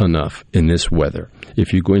enough in this weather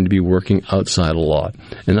if you're going to be working outside a lot.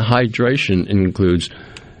 And the hydration includes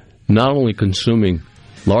not only consuming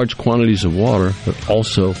large quantities of water, but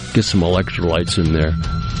also get some electrolytes in there.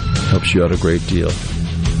 Helps you out a great deal.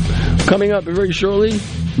 Coming up very shortly,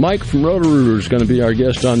 Mike from Roto-Rooter is going to be our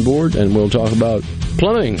guest on board, and we'll talk about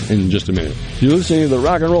plumbing in just a minute. You're listening to the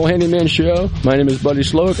Rock and Roll Handyman Show. My name is Buddy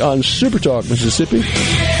Slowick on Super Talk, Mississippi.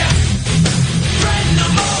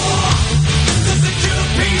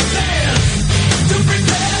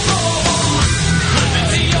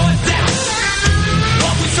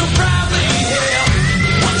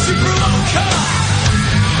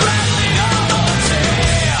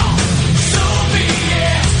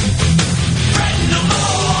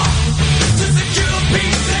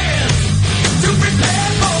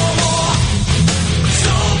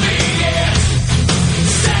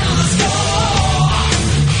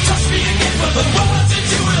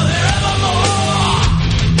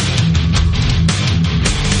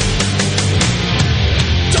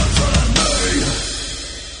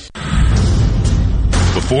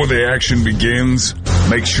 Before the action begins,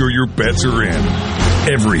 make sure your bets are in.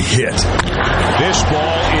 Every hit. This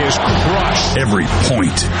ball is crushed. Every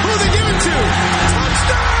point. Who are they giving to?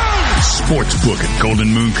 Touchdown! Sportsbook at Golden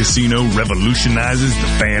Moon Casino revolutionizes the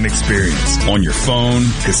fan experience. On your phone,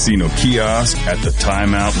 casino kiosk, at the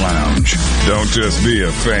Timeout Lounge. Don't just be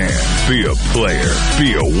a fan. Be a player.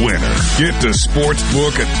 Be a winner. Get to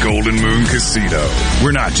Sportsbook at Golden Moon Casino.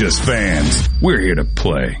 We're not just fans. We're here to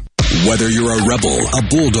play. Whether you're a Rebel, a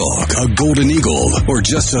Bulldog, a Golden Eagle, or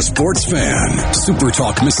just a sports fan, Super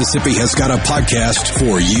Talk Mississippi has got a podcast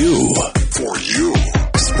for you. For you.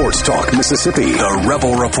 Sports Talk Mississippi, the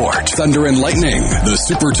Rebel Report, Thunder and Lightning, the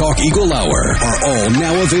Super Talk Eagle Hour are all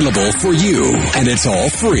now available for you. And it's all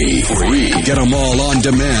free. Get them all on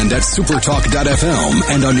demand at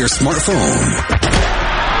supertalk.fm and on your smartphone.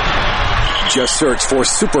 Just search for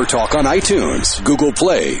Super Talk on iTunes, Google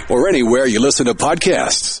Play, or anywhere you listen to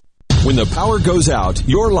podcasts. When the power goes out,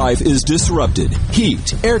 your life is disrupted.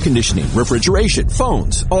 Heat, air conditioning, refrigeration,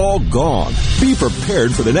 phones, all gone. Be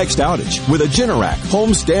prepared for the next outage with a Generac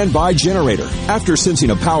home standby generator. After sensing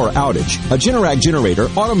a power outage, a Generac generator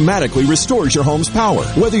automatically restores your home's power,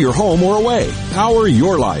 whether you're home or away. Power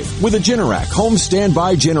your life with a Generac home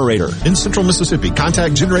standby generator. In Central Mississippi,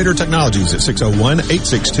 contact Generator Technologies at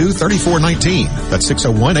 601-862-3419. That's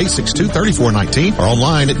 601-862-3419 or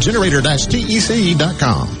online at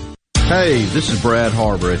generator-tec.com. Hey, this is Brad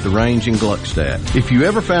Harbor at the Range in Gluckstadt. If you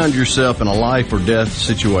ever found yourself in a life or death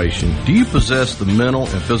situation, do you possess the mental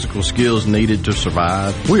and physical skills needed to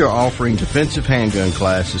survive? We are offering defensive handgun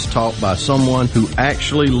classes taught by someone who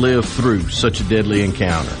actually lived through such a deadly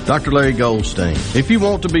encounter. Dr. Larry Goldstein. If you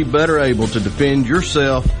want to be better able to defend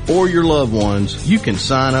yourself or your loved ones, you can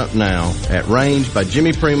sign up now at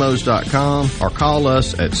rangebyjimmyprimos.com or call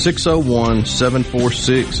us at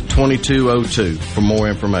 601-746-2202 for more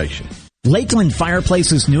information. Lakeland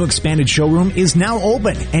Fireplace's new expanded showroom is now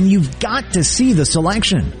open, and you've got to see the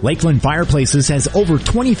selection. Lakeland Fireplaces has over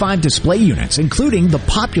 25 display units, including the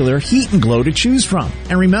popular Heat and Glow to choose from.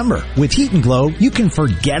 And remember, with Heat and Glow, you can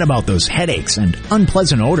forget about those headaches and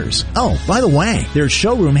unpleasant odors. Oh, by the way, their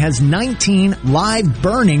showroom has 19 live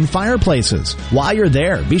burning fireplaces. While you're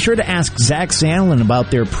there, be sure to ask Zach Sandlin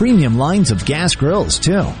about their premium lines of gas grills,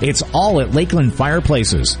 too. It's all at Lakeland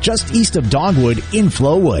Fireplaces, just east of Dogwood in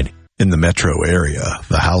Flowood. In the metro area,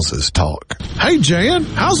 the houses talk. Hey, Jan,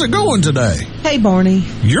 how's it going today? Hey, Barney.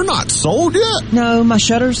 You're not sold yet? No, my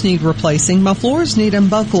shutters need replacing, my floors need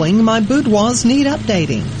unbuckling, my boudoirs need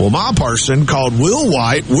updating. Well, my person called Will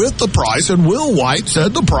White with the price, and Will White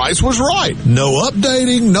said the price was right. No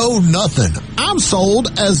updating, no nothing. I'm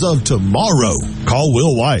sold as of tomorrow. Call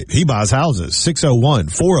Will White. He buys houses.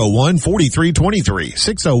 601-401-4323.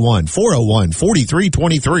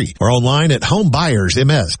 601-401-4323. Or online at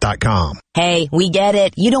homebuyersms.com. Hey, we get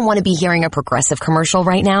it. You don't want to be hearing a Progressive commercial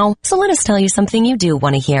right now, so let us tell you something you do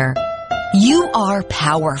want to hear. You are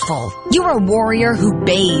powerful. You're a warrior who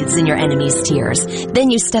bathes in your enemy's tears. Then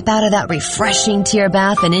you step out of that refreshing tear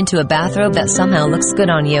bath and into a bathrobe that somehow looks good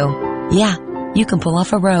on you. Yeah, you can pull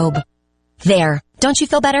off a robe. There. Don't you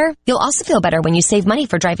feel better? You'll also feel better when you save money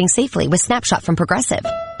for driving safely with Snapshot from Progressive.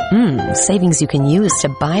 Savings you can use to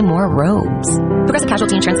buy more robes. Progressive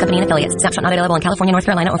Casualty Insurance Company and Affiliates. Snapshot not available in California, North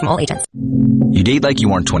Carolina, or from all agents. You date like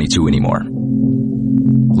you aren't 22 anymore.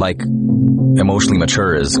 Like, emotionally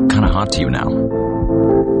mature is kind of hot to you now.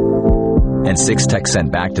 And 6 texts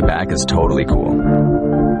sent back-to-back is totally cool.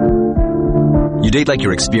 You date like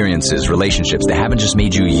your experiences, relationships, they haven't just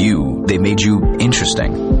made you you, they've made you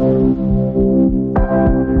interesting.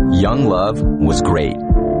 Young love was great,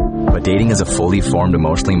 but dating as a fully formed,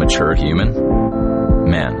 emotionally mature human?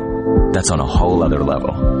 Man, that's on a whole other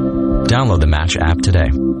level. Download the Match app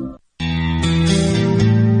today.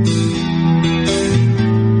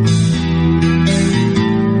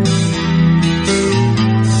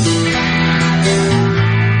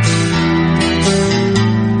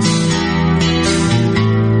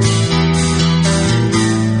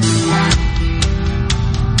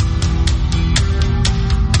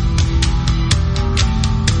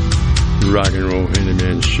 Rock and Roll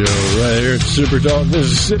Handyman Show right here at Super Talk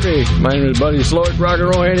Mississippi. My name is Buddy Slowick, Rock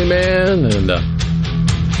and Roll Handyman, and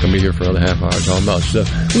gonna be here for another half hour talking about stuff.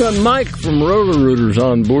 We got Mike from Roto-Rooter's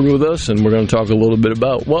on board with us, and we're going to talk a little bit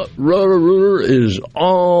about what Roto-Rooter is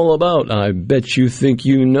all about. I bet you think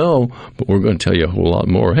you know, but we're going to tell you a whole lot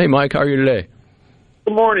more. Hey, Mike, how are you today?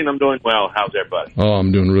 Good morning. I'm doing well. How's everybody? Oh,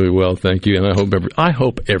 I'm doing really well, thank you, and I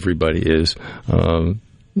hope everybody is.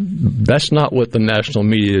 That's not what the national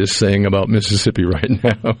media is saying about Mississippi right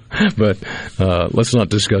now, but let's not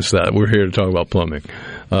discuss that. We're here to talk about plumbing.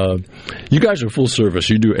 You guys are full service.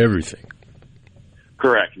 You do everything.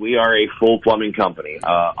 Correct. We are a full plumbing company.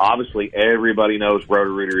 Obviously, everybody knows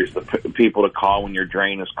Roto-Rooter is the people to call when your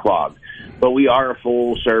drain is clogged. But we are a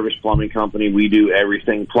full-service plumbing company. We do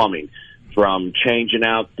everything plumbing, from changing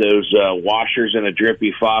out those washers in a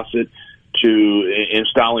drippy faucet to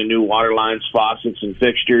installing new water lines, faucets, and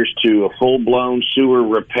fixtures, to a full-blown sewer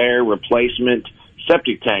repair, replacement,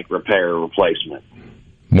 septic tank repair, replacement.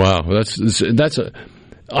 Wow,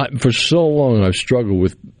 for so long I've struggled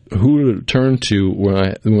with who to turn to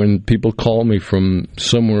when people call me from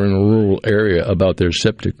somewhere in a rural area about their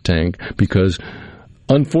septic tank, because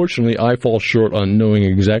Unfortunately, I fall short on knowing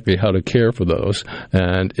exactly how to care for those,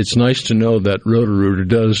 and it's nice to know that Roto-Rooter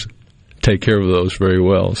does take care of those very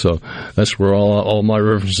well. So that's where all my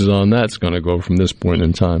references on that's going to go from this point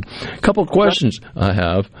in time. A couple of questions I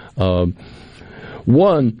have.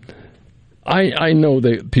 One, I know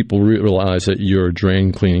that people realize that you're a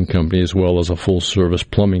drain cleaning company as well as a full-service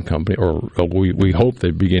plumbing company, or we hope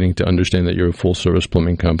they're beginning to understand that you're a full-service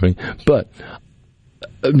plumbing company. But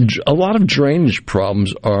a lot of drainage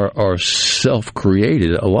problems are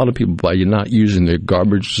self-created. A lot of people, by not using their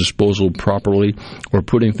garbage disposal properly or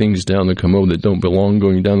putting things down the commode that don't belong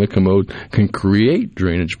going down the commode, can create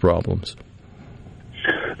drainage problems.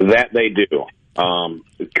 That they do.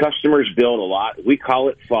 Customers build a lot. We call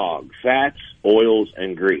it fog, fats, oils,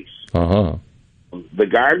 and grease. Uh-huh. The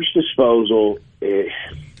garbage disposal,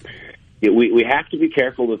 we have to be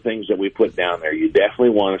careful of the things that we put down there. You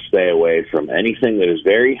definitely want to stay away from anything that is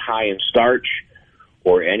very high in starch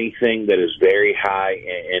or anything that is very high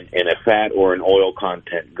in a fat or an oil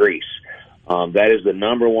content, grease. That is the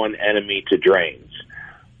number one enemy to drains.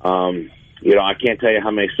 I can't tell you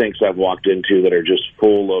how many sinks I've walked into that are just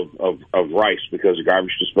full of rice because the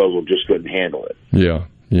garbage disposal just couldn't handle it. Yeah.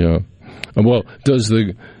 Well, does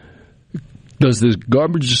the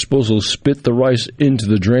garbage disposal spit the rice into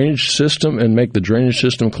the drainage system and make the drainage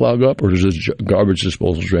system clog up, or does the garbage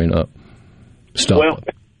disposal drain up?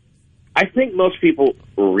 I think most people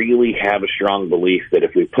really have a strong belief that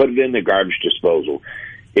if we put it in the garbage disposal,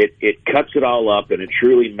 it cuts it all up and it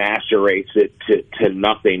truly macerates it to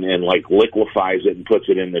nothing and liquefies it and puts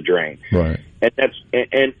it in the drain. Right.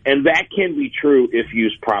 And that can be true if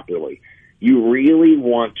used properly. You really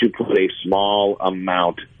want to put a small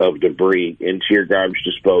amount of debris into your garbage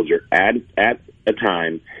disposer at a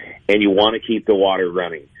time, and you want to keep the water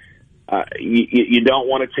running. You don't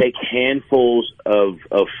want to take handfuls of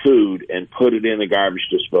food and put it in the garbage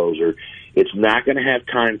disposer. It's not going to have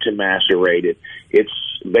time to macerate it. It's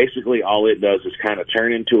basically all it does is kind of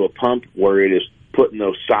turn into a pump where it is putting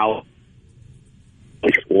those solid.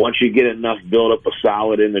 Once you get enough buildup of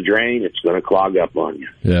solid in the drain, it's going to clog up on you.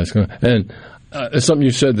 Yeah, it's going to. And something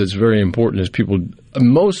you said that's very important is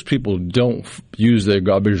most people don't use their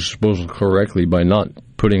garbage disposal correctly by not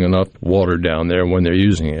putting enough water down there when they're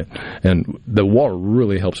using it. And the water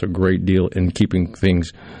really helps a great deal in keeping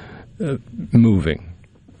things moving.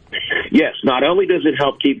 Yes, not only does it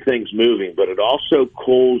help keep things moving, but it also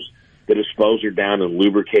cools the disposer down and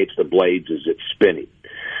lubricates the blades as it's spinning.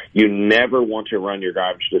 You never want to run your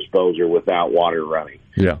garbage disposer without water running.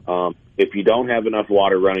 Yeah. If you don't have enough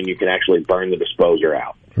water running, you can actually burn the disposer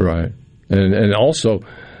out. Right. And also,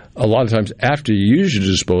 a lot of times after you use your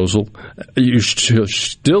disposal, you should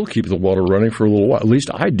still keep the water running for a little while. At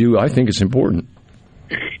least I do. I think it's important.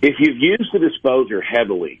 If you've used the disposer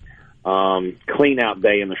heavily, clean out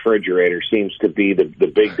day in the refrigerator seems to be the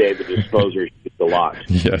big day the disposer uses a lot.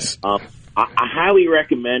 Yes. I highly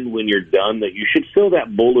recommend when you're done that you should fill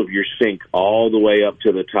that bowl of your sink all the way up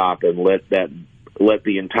to the top and let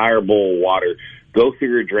the entire bowl of water go through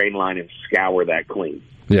your drain line and scour that clean.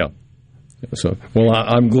 Yeah. So, well,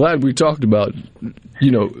 I'm glad we talked about,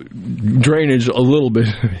 drainage a little bit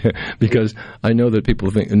because I know that people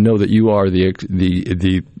know that you are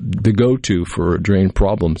the go-to for drain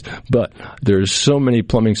problems, but there's so many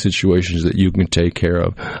plumbing situations that you can take care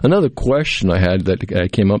of. Another question I had that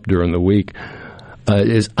came up during the week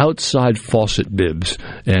is outside faucet bibs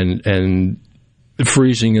and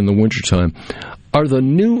freezing in the wintertime. Are the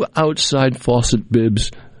new outside faucet bibs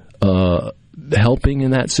helping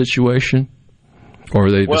in that situation, or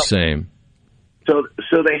are they the same? So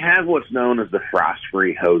they have what's known as the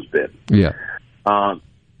frost-free hose bib. Yeah.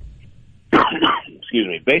 Excuse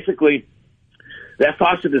me. Basically, that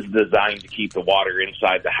faucet is designed to keep the water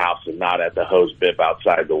inside the house and not at the hose bib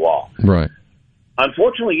outside the wall. Right.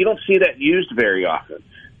 Unfortunately, you don't see that used very often.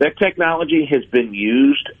 That technology has been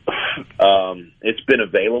used. It's been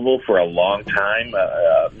available for a long time,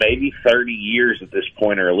 maybe 30 years at this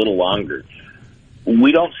point or a little longer.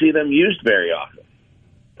 We don't see them used very often.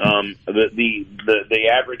 The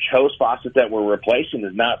average hose faucet that we're replacing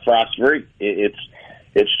is not frost-free. It's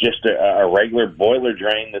just a regular boiler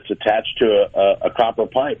drain that's attached to a copper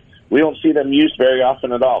pipe. We don't see them used very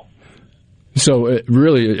often at all. So it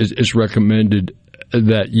really is recommended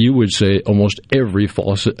that you would say almost every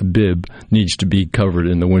faucet bib needs to be covered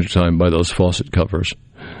in the wintertime by those faucet covers,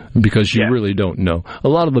 because you really don't know. A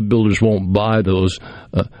lot of the builders won't buy those.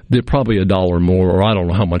 They're probably $1 more, or I don't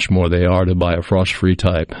know how much more they are to buy a frost-free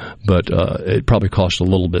type, but it probably costs a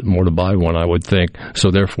little bit more to buy one, I would think,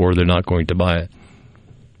 so therefore they're not going to buy it.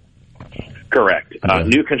 Correct.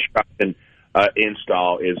 New construction,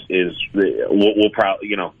 install we'll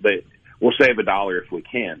probably we'll save $1 if we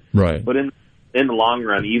can. Right. But in the long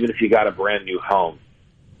run, even if you got a brand new home,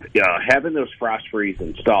 having those frost freeze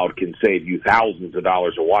installed can save you thousands of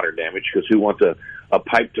dollars of water damage, because who wants a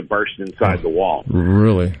pipe to burst inside the wall?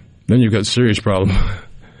 Really? Then you've got a serious problem.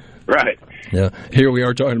 Right. Yeah. Here we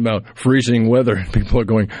are talking about freezing weather. People are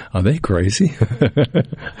going, are they crazy?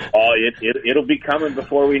 It'll be coming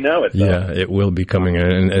before we know it, though. Yeah, it will be coming,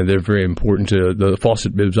 and they're very important to the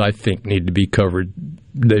faucet bibs. I think need to be covered.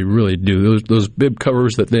 They really do. Those bib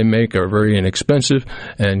covers that they make are very inexpensive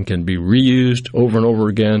and can be reused over and over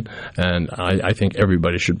again. And I think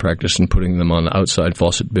everybody should practice in putting them on outside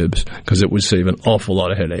faucet bibs, because it would save an awful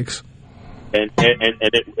lot of headaches. And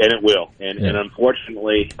it will. And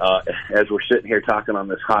unfortunately, as we're sitting here talking on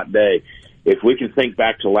this hot day, if we can think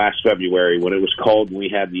back to last February when it was cold and we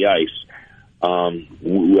had the ice,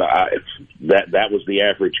 that was the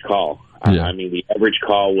average call. Yeah. I mean, the average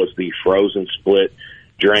call was the frozen split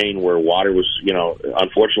drain where water was,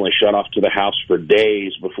 unfortunately shut off to the house for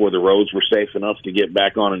days before the roads were safe enough to get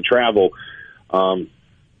back on and travel.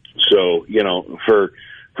 So,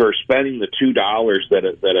 for spending the $2 that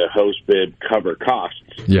a hose bib cover costs,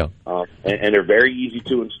 and they're very easy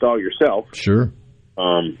to install yourself. Sure.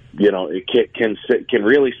 It can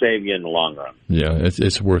really save you in the long run. Yeah,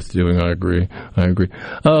 it's worth doing. I agree.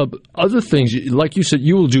 Other things, like you said,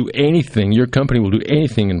 you will do anything. Your company will do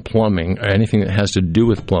anything in plumbing, or anything that has to do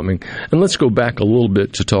with plumbing. And let's go back a little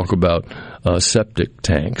bit to talk about septic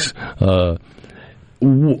tanks.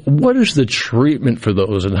 What is the treatment for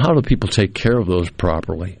those, and how do people take care of those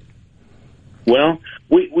properly? Well,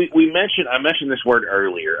 I mentioned this word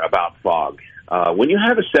earlier about fog. When you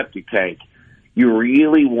have a septic tank, you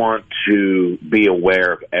really want to be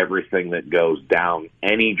aware of everything that goes down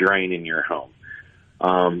any drain in your home,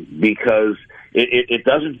 because it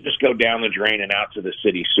doesn't just go down the drain and out to the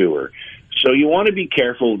city sewer. So you want to be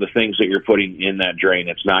careful of the things that you're putting in that drain.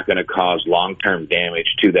 It's not going to cause long-term damage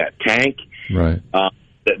to that tank, right?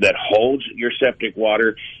 That holds your septic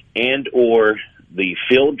water, and or the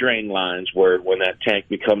fill drain lines, where when that tank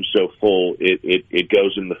becomes so full, it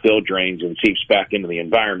goes in the fill drains and seeps back into the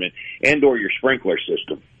environment, and or your sprinkler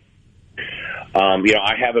system.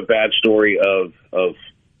 I have a bad story of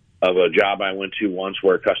a job I went to once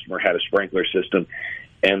where a customer had a sprinkler system,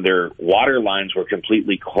 and their water lines were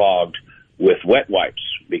completely clogged with wet wipes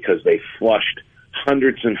because they flushed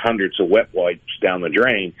hundreds and hundreds of wet wipes down the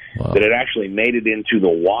drain. Wow. That it actually made it into the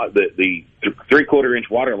 3/4 inch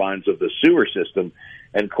water lines of the sewer system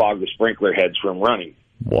and clogged the sprinkler heads from running.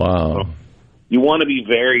 Wow. So you want to be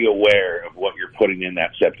very aware of what you're putting in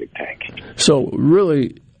that septic tank. So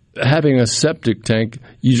really, having a septic tank,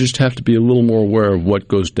 you just have to be a little more aware of what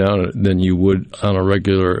goes down it than you would on a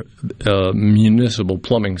regular municipal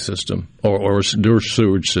plumbing system or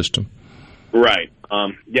sewage system. Right.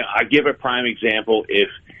 I give a prime example. If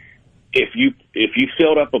you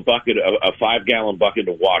filled up a 5-gallon bucket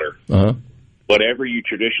of water, whatever you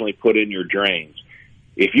traditionally put in your drains,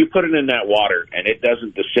 if you put it in that water and it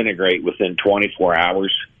doesn't disintegrate within 24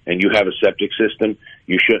 hours and you have a septic system,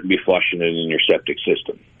 you shouldn't be flushing it in your septic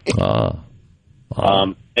system.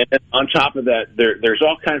 And then on top of that, there's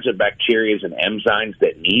all kinds of bacteria and enzymes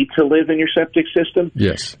that need to live in your septic system.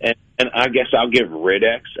 Yes. And I guess I'll give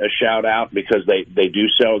Rid-X a shout-out because they do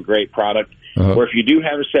sell a great product. Or if you do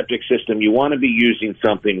have a septic system, you want to be using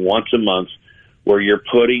something once a month where you're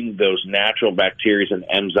putting those natural bacteria and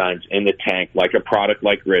enzymes in the tank, like a product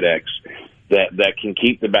like Rid-X, that can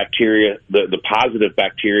keep the bacteria, the positive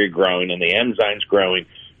bacteria growing and the enzymes growing,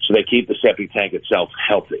 so they keep the septic tank itself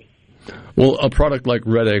healthy. Well, a product like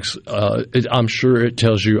Rid-X, I'm sure it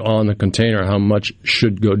tells you on the container how much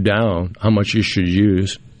should go down, how much you should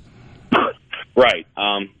use. Right.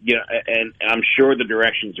 And I'm sure the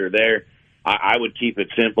directions are there. I would keep it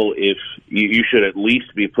simple. If you should at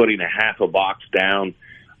least be putting a half a box down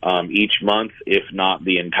each month, if not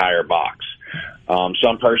the entire box.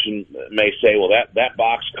 Some person may say, well, that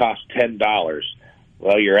box costs $10.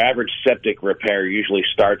 Well, your average septic repair usually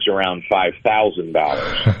starts around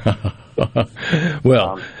 $5,000.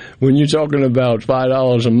 Well, when you're talking about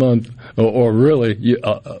 $5 a month, or really,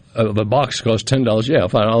 the box costs $10,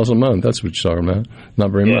 $5 a month, that's what you're talking about. Not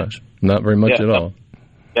very much. Not very much at all.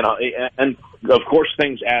 And of course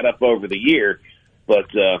things add up over the year, but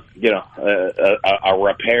a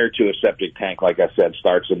repair to a septic tank, like I said,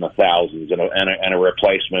 starts in the thousands, and a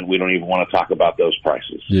replacement, we don't even want to talk about those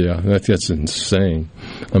prices. Yeah, that's insane,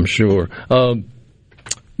 I'm sure.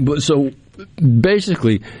 But so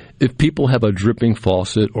basically, if people have a dripping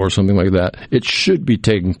faucet or something like that, it should be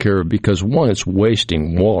taken care of because, one, it's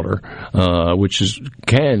wasting water, which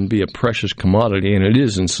can be a precious commodity, and it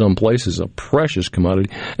is in some places a precious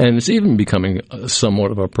commodity, and it's even becoming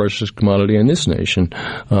somewhat of a precious commodity in this nation,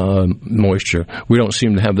 moisture. We don't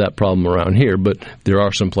seem to have that problem around here, but there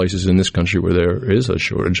are some places in this country where there is a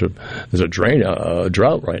shortage of, there's a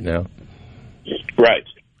drought right now. Right.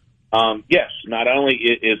 Yes, not only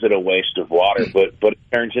is it a waste of water, but it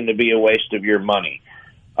turns into be a waste of your money.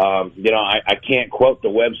 I can't quote the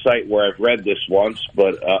website where I've read this once,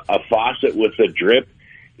 but a faucet with a drip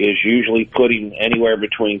is usually putting anywhere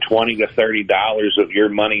between $20 to $30 of your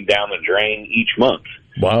money down the drain each month.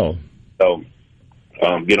 Wow. So,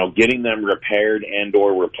 getting them repaired and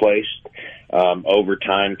or replaced over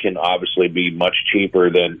time can obviously be much cheaper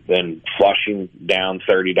than flushing down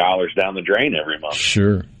 $30 down the drain every month.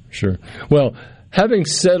 Sure. Well, having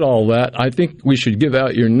said all that, I think we should give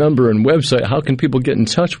out your number and website. How can people get in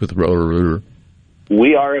touch with Roto-Rooter?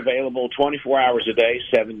 We are available 24 hours a day,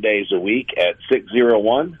 7 days a week at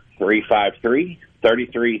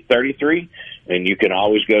 601-353-3333. And you can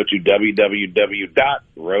always go to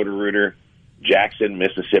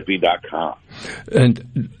www.rotorooterjacksonmississippi.com.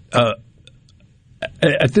 And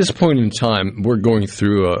at this point in time, we're going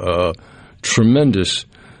through a tremendous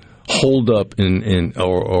hold up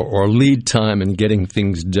or lead time in getting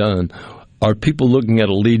things done. Are people looking at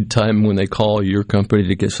a lead time when they call your company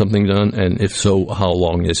to get something done? And if so, how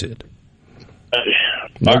long is it?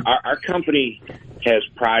 Our company has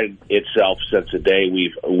prided itself since the day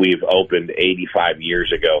we've opened 85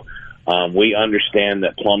 years ago. We understand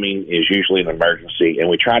that plumbing is usually an emergency, and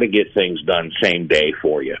we try to get things done same day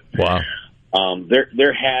for you. Wow.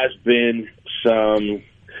 There has been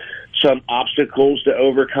some obstacles to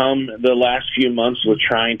overcome the last few months with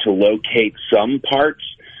trying to locate some parts,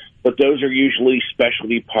 but those are usually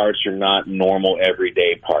specialty parts or not normal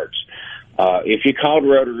everyday parts. If you called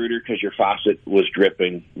Roto-Rooter because your faucet was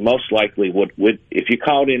dripping, most likely would if you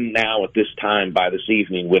called in now at this time by this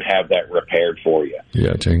evening, would have that repaired for you.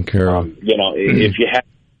 Yeah, taken care of. If you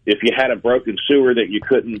had a broken sewer that you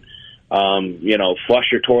couldn't flush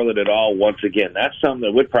your toilet at all, once again, that's something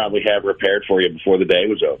that would probably have repaired for you before the day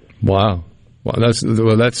was over. Wow.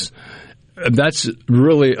 That's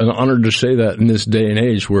really an honor to say that in this day and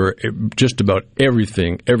age where just about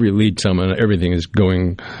everything, every lead time and everything is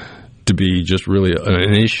going to be just really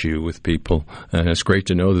an issue with people. And it's great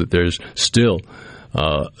to know that there's still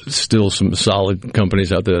some solid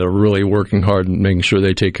companies out there that are really working hard and making sure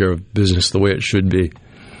they take care of business the way it should be.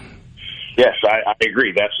 Yes, I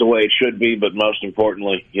agree. That's the way it should be. But most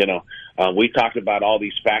importantly, we talked about all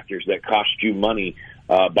these factors that cost you money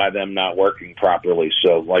by them not working properly.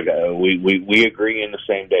 So, we agree in the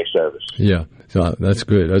same day service. Yeah, so that's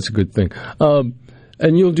good. That's a good thing.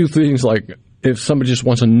 And you'll do things like if somebody just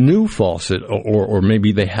wants a new faucet, or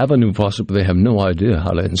maybe they have a new faucet but they have no idea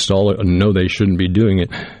how to install it and know they shouldn't be doing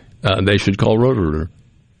it, they should call Roto-Rooter.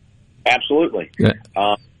 Absolutely. Yeah.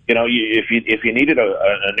 If you needed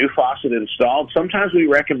a new faucet installed, sometimes we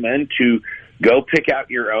recommend to go pick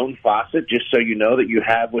out your own faucet just so you know that you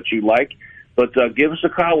have what you like. But give us a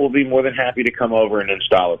call. We'll be more than happy to come over and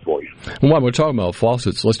install it for you. And while we're talking about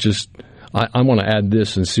faucets, I want to add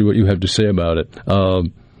this and see what you have to say about it.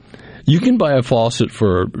 You can buy a faucet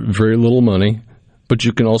for very little money, but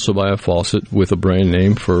you can also buy a faucet with a brand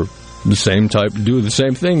name for the same type, do the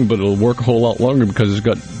same thing, but it'll work a whole lot longer because it's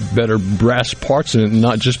got better brass parts in it and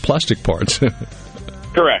not just plastic parts.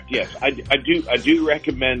 Correct. Yes, I do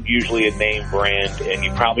recommend usually a name brand, and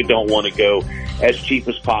you probably don't want to go as cheap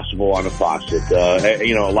as possible on a faucet.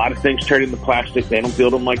 A lot of things turn into plastic; they don't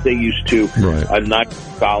build them like they used to. Right. A nice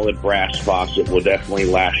solid brass faucet will definitely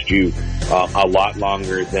last you a lot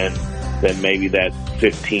longer than maybe that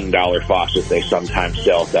 $15 faucet they sometimes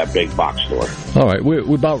sell at that big box store. All right, we're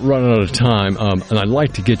about running out of time, and I'd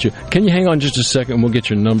like to get you. Can you hang on just a second, and we'll get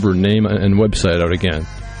your number, name, and website out again?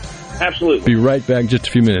 Absolutely. Be right back in just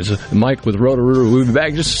a few minutes. Mike with Roto-Rooter. We'll be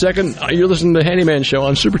back in just a second. You're listening to the Handyman Show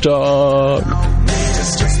on Super Talk.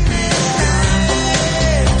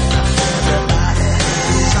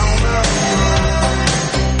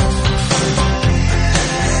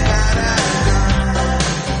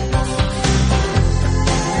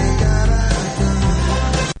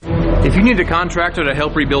 If you need a contractor to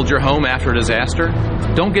help rebuild your home after a disaster,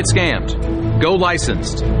 don't get scammed. Go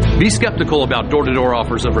licensed. Be skeptical about door-to-door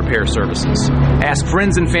offers of repair services. Ask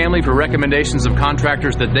friends and family for recommendations of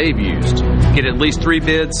contractors that they've used. Get at least 3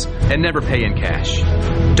 bids and never pay in cash.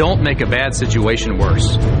 Don't make a bad situation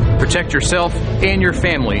worse. Protect yourself and your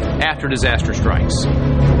family after disaster strikes.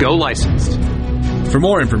 Go licensed. For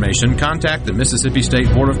more information, contact the Mississippi State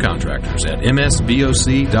Board of Contractors at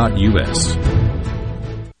msboc.us.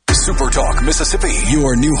 Super Talk Mississippi,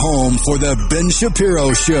 your new home for the Ben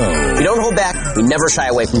Shapiro Show. We don't hold back. We never shy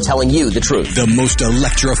away from telling you the truth. The most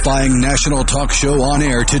electrifying national talk show on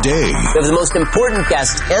air today. We have the most important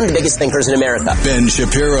guests and the biggest thinkers in America. Ben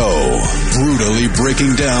Shapiro, brutally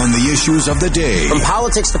breaking down the issues of the day. From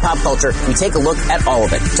politics to pop culture, we take a look at all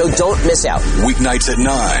of it. So don't miss out. Weeknights at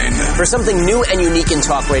 9. For something new and unique in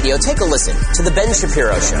talk radio, take a listen to The Ben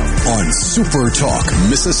Shapiro Show. On Super Talk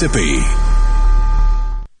Mississippi.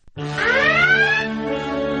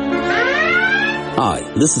 Hi,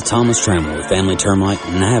 this is Thomas Trammell with Family Termite,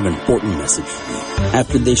 and I have an important message for you.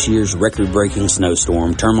 After this year's record-breaking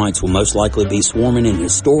snowstorm, termites will most likely be swarming in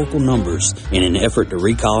historical numbers in an effort to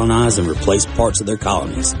recolonize and replace parts of their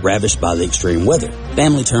colonies ravished by the extreme weather.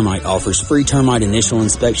 Family Termite offers free termite initial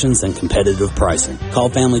inspections and competitive pricing. Call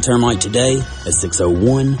Family Termite today at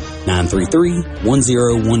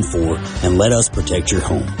 601-933-1014 and let us protect your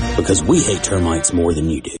home, because we hate termites more than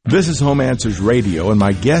you do. This is Home Answers Radio, and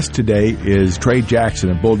my guest today is Trey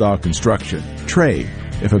Jackson of Bulldog Construction. Trey,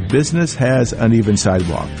 if a business has uneven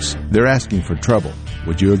sidewalks, they're asking for trouble.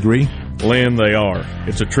 Would you agree? Lynn, they are.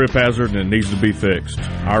 It's a trip hazard and it needs to be fixed.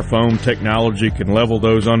 Our foam technology can level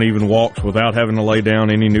those uneven walks without having to lay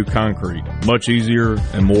down any new concrete. Much easier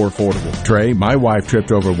and more affordable. Trey, my wife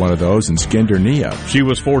tripped over one of those and skinned her knee up. She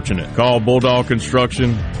was fortunate. Call Bulldog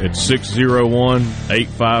Construction at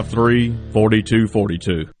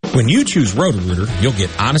 601-853-4242. When you choose Roto-Rooter, you'll get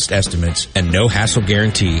honest estimates and no hassle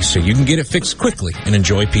guarantees, so you can get it fixed quickly and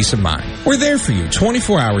enjoy peace of mind. We're there for you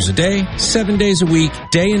 24 hours a day, 7 days a week,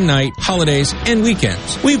 day and night, holidays, and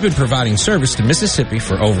weekends. We've been providing service to Mississippi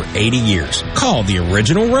for over 80 years. Call the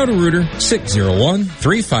original Roto-Rooter,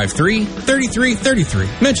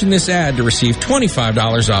 601-353-3333. Mention this ad to receive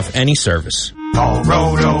 $25 off any service. Call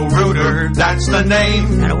Roto-Rooter, that's the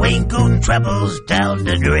name. And away go troubles down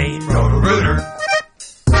the drain. Roto-Rooter.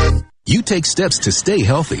 You take steps to stay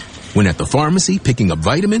healthy when at the pharmacy picking up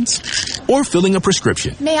vitamins or filling a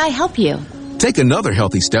prescription. May I help you? Take another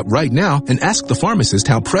healthy step right now and ask the pharmacist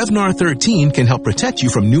how Prevnar 13 can help protect you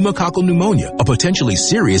from pneumococcal pneumonia, a potentially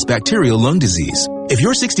serious bacterial lung disease. If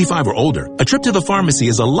you're 65 or older, a trip to the pharmacy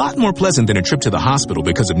is a lot more pleasant than a trip to the hospital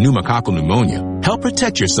because of pneumococcal pneumonia. Help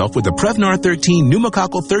protect yourself with the Prevnar 13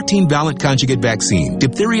 pneumococcal 13-valent conjugate vaccine,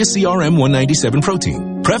 diphtheria CRM 197 protein.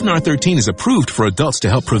 Prevnar 13 is approved for adults to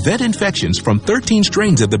help prevent infections from 13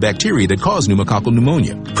 strains of the bacteria that cause pneumococcal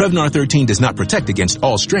pneumonia. Prevnar 13 does not protect against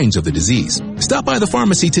all strains of the disease. Stop by the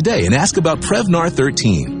pharmacy today and ask about Prevnar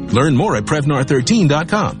 13. Learn more at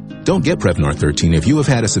Prevnar13.com. Don't get Prevnar 13 if you have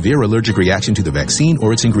had a severe allergic reaction to the vaccine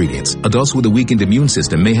or its ingredients. Adults with a weakened immune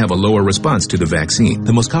system may have a lower response to the vaccine.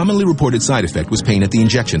 The most commonly reported side effect was pain at the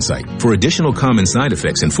injection site. For additional common side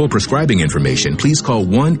effects and full prescribing information, please call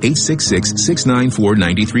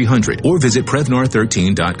 1-866-694-9300 or visit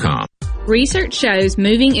Prevnar13.com. Research shows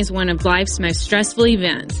moving is one of life's most stressful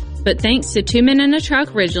events. But thanks to 2 Men in a Truck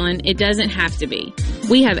Ridgeland, it doesn't have to be.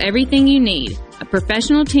 We have everything you need. A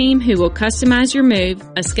professional team who will customize your move,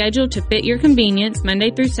 a schedule to fit your convenience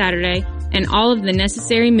Monday through Saturday, and all of the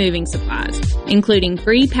necessary moving supplies, including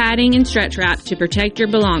free padding and stretch wrap to protect your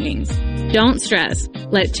belongings. Don't stress.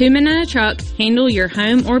 Let 2 Men in a Truck handle your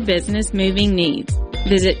home or business moving needs.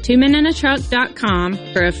 Visit 2meninatruck.com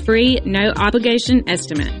for a free, no-obligation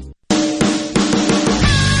estimate.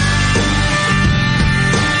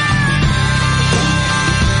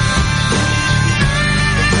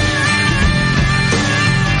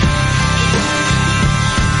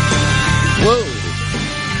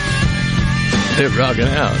 They're rocking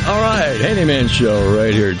out. All right, Handyman Show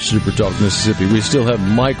right here at Super Talk Mississippi. We still have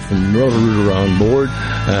Mike from Roto-Rooter on board.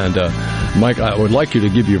 And, Mike, I would like you to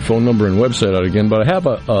give your phone number and website out again, but I have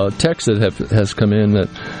a text that has come in that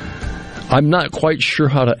I'm not quite sure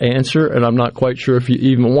how to answer, and I'm not quite sure if you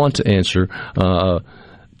even want to answer.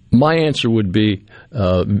 My answer would be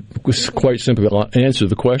quite simply, I'll answer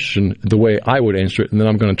the question the way I would answer it, and then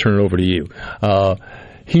I'm going to turn it over to you.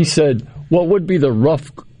 He said, what would be the rough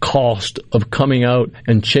cost of coming out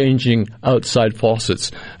and changing outside faucets?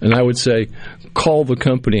 And I would say, call the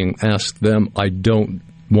company and ask them. I don't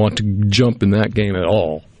want to jump in that game at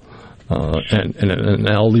all. And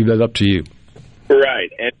I'll leave that up to you. Right.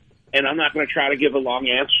 And I'm not going to try to give a long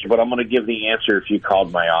answer, but I'm going to give the answer if you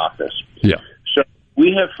called my office. Yeah. So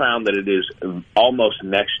we have found that it is almost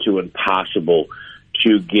next to impossible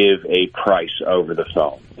to give a price over the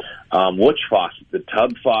phone. Which faucet? The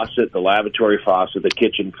tub faucet, the lavatory faucet, the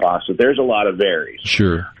kitchen faucet. There's a lot of varies.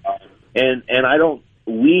 Sure. And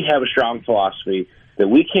we have a strong philosophy that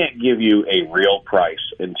we can't give you a real price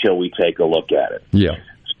until we take a look at it. Yeah.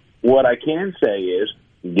 What I can say is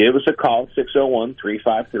give us a call,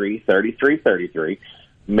 601-353-3333.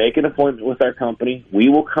 Make an appointment with our company. We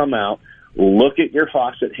will come out, look at your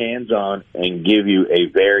faucet hands-on, and give you a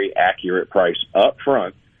very accurate price up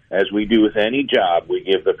front. As we do with any job, we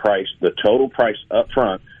give the total price up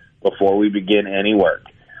front before we begin any work.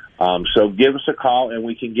 So give us a call, and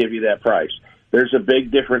we can give you that price. There's a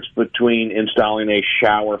big difference between installing a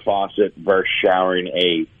shower faucet versus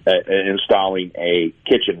installing a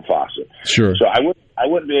kitchen faucet. Sure. So I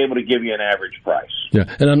wouldn't be able to give you an average price. Yeah,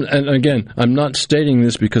 and again, I'm not stating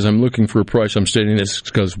this because I'm looking for a price. I'm stating this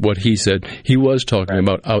because what he said, he was talking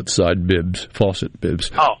about outside bibs, faucet bibs.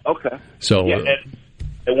 Oh, okay. So. Yeah,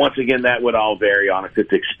 and once again, that would all vary on if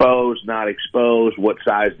it's exposed, not exposed, what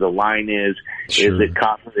size the line is. Sure. Is it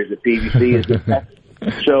copper? Is it PVC? Is it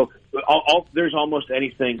so there's almost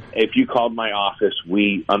anything. If you called my office,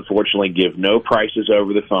 we unfortunately give no prices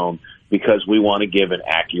over the phone because we want to give an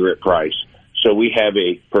accurate price. So we have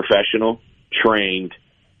a professional, trained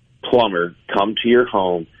plumber come to your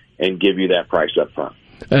home and give you that price up front.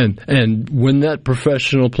 And when that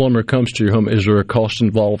professional plumber comes to your home, is there a cost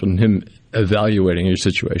involved in him evaluating your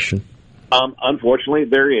situation? Unfortunately,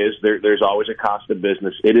 there is. There's always a cost of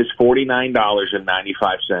business. It is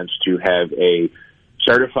 $49.95 to have a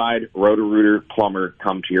certified Roto-Rooter plumber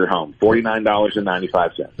come to your home.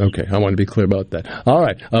 $49.95. Okay, I want to be clear about that. All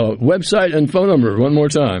right, website and phone number one more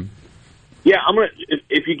time. Yeah,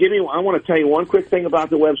 if you give me, I want to tell you one quick thing about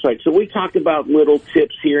the website. So we talked about little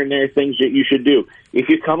tips here and there, things that you should do. If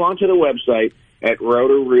you come onto the website at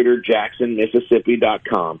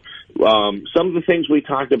rotorooterjacksonmississippi.com, some of the things we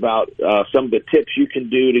talked about, some of the tips you can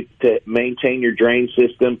do to maintain your drain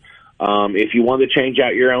system. If you want to change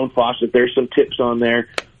out your own faucet, there's some tips on there.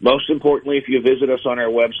 Most importantly, if you visit us on our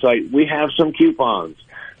website, we have some coupons.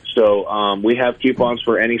 So we have coupons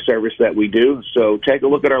for any service that we do. So take a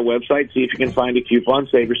look at our website, see if you can find a coupon,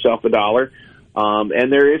 save yourself $1.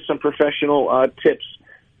 And there is some professional tips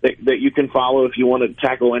that you can follow if you want to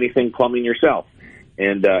tackle anything plumbing yourself.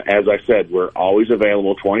 And as I said, we're always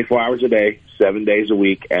available 24 hours a day, 7 days a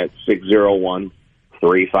week at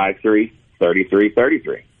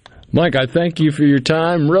 601-353-3333. Mike, I thank you for your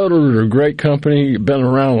time. Roto-Rooter, great company, been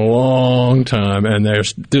around a long time, and they're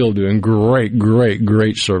still doing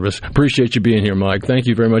great service. Appreciate you being here, Mike. Thank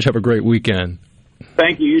you very much. Have a great weekend.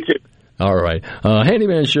 Thank you. You too. All right.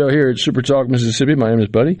 Handyman Show here at Super Talk Mississippi. My name is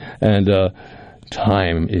Buddy, and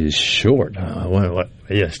time is short.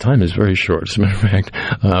 Yes, time is very short. As a matter of fact,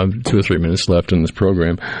 2 or 3 minutes left in this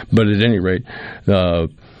program. But at any rate,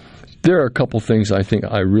 there are a couple things I think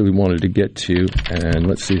I really wanted to get to, and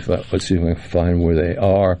let's see if I can find where they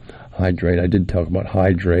are. Hydrate. I did talk about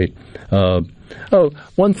hydrate.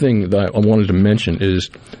 One thing that I wanted to mention is,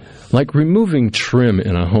 like removing trim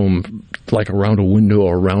in a home, like around a window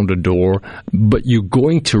or around a door, but you're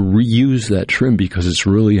going to reuse that trim because it's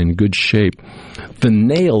really in good shape. The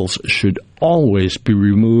nails should always be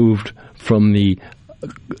removed from the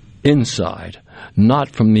inside, not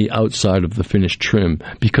from the outside of the finished trim,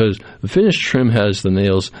 because the finished trim has the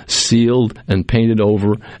nails sealed and painted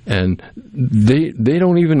over, and they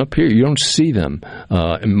don't even appear. You don't see them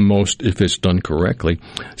if it's done correctly.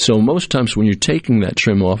 So most times when you're taking that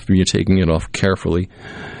trim off, you're taking it off carefully.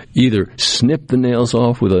 Either snip the nails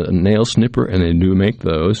off with a nail snipper, and they do make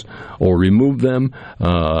those, or remove them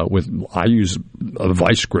I use a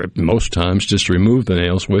vice grip most times just to remove the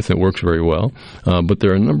nails with. It works very well. But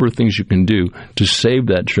there are a number of things you can do to save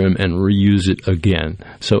that trim and reuse it again.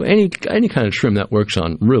 So any kind of trim that works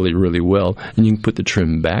on really, really well, and you can put the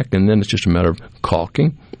trim back, and then it's just a matter of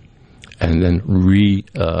caulking and then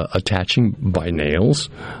reattaching by nails,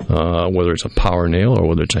 whether it's a power nail or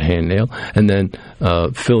whether it's a hand nail, and then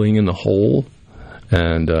filling in the hole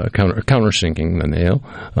and countersinking the nail.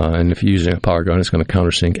 And if you're using a power gun, it's going to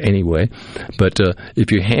countersink anyway. But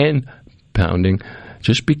if you're hand pounding,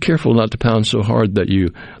 just be careful not to pound so hard that you're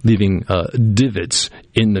leaving divots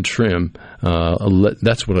in the trim.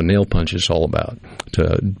 That's what a nail punch is all about,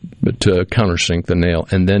 to countersink the nail,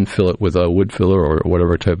 and then fill it with a wood filler or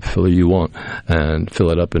whatever type of filler you want, and fill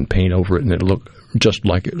it up and paint over it, and it'll look just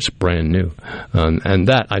like it was brand new. And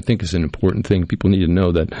that, I think, is an important thing. People need to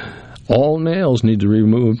know that all nails need to be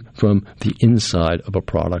removed from the inside of a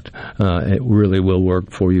product. It really will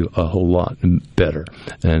work for you a whole lot better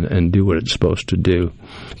and do what it's supposed to do.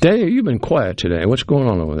 Daniel, you've been quiet today. What's going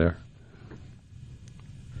on over there?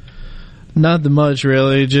 Nothing much,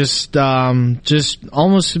 really. Just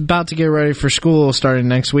almost about to get ready for school starting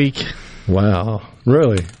next week. Wow,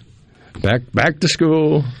 really? Back to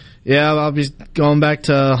school? Yeah, I'll be going back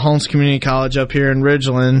to Holmes Community College up here in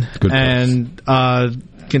Ridgeland and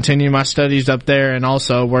continue my studies up there, and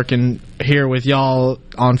also working here with y'all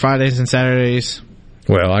on Fridays and Saturdays.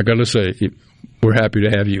 Well, I got to say, we're happy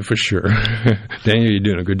to have you for sure. Daniel, you're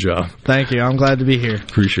doing a good job. Thank you. I'm glad to be here.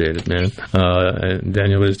 Appreciate it, man. And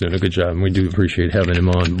Daniel is doing a good job, and we do appreciate having him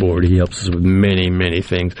on board. He helps us with many, many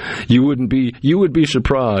things. You would be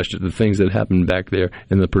surprised at the things that happen back there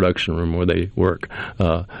in the production room where they work.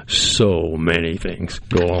 So many things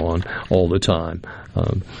go on all the time.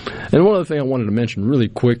 And one other thing I wanted to mention really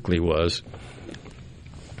quickly was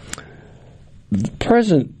the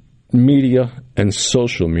present media and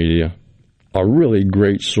social media are really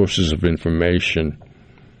great sources of information,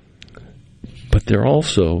 but there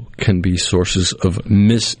also can be sources of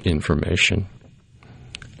misinformation.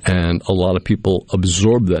 And a lot of people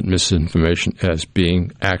absorb that misinformation as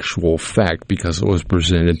being actual fact because it was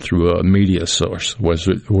presented through a media source,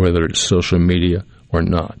 whether it's social media or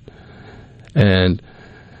not. And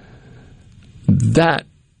that,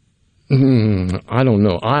 I don't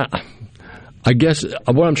know. I guess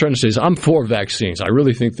what I'm trying to say is I'm for vaccines. I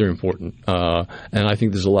really think they're important. And I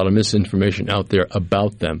think there's a lot of misinformation out there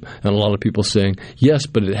about them. And a lot of people saying, yes,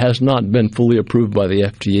 but it has not been fully approved by the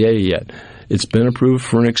FDA yet. It's been approved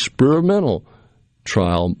for an experimental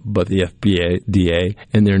trial by the FDA,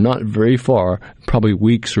 and they're not very far, probably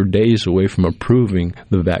weeks or days away from approving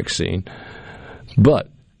the vaccine. But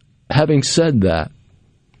having said that,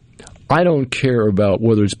 I don't care about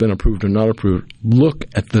whether it's been approved or not approved. Look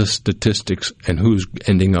at the statistics and who's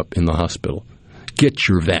ending up in the hospital. Get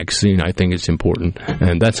your vaccine. I think it's important,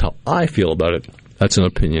 and that's how I feel about it. That's an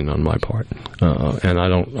opinion on my part, and I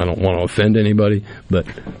don't want to offend anybody, but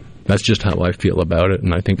that's just how I feel about it,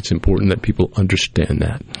 and I think it's important that people understand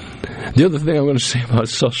that. The other thing I'm going to say about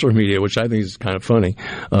social media, which I think is kind of funny,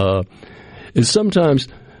 is sometimes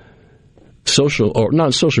social, or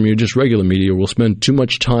not social media, just regular media, will spend too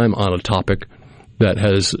much time on a topic that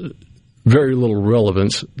has very little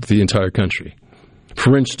relevance to the entire country.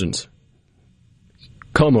 For instance,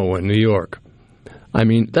 Como in New York. I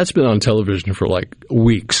mean, that's been on television for like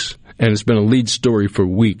weeks, and it's been a lead story for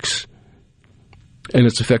weeks. And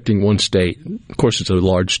it's affecting one state. Of course, it's a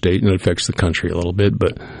large state, and it affects the country a little bit,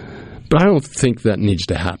 but I don't think that needs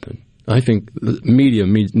to happen. I think the media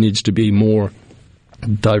needs to be more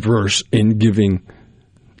diverse in giving.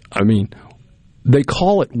 I mean, they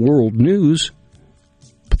call it world news,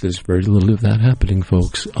 but there's very little of that happening,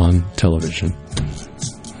 folks, on television.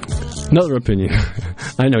 Another opinion.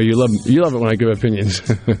 I know you love it when I give opinions.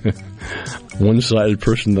 One-sided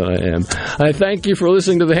person that I am. I thank you for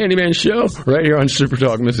listening to the Handyman Show right here on Super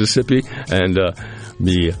Talk Mississippi, and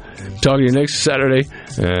be talking to you next Saturday.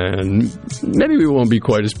 And maybe we won't be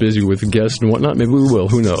quite as busy with guests and whatnot. Maybe we will.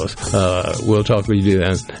 Who knows? We'll talk with you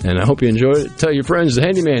then. And I hope you enjoyed it. Tell your friends the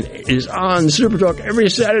Handyman is on Super Talk every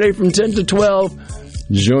Saturday from 10 to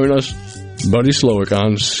 12. Join us, Buddy Slowick,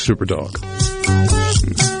 on Super Talk.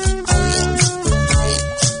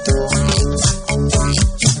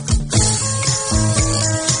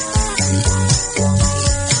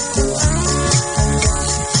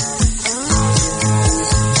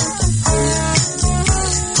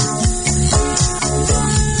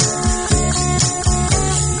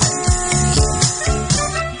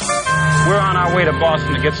 To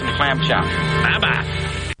Boston to get some clam chowder. Bye-bye.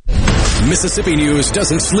 Mississippi news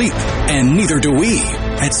doesn't sleep, and neither do we.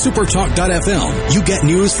 At supertalk.fm, you get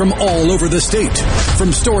news from all over the state.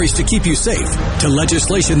 From stories to keep you safe, to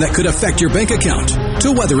legislation that could affect your bank account,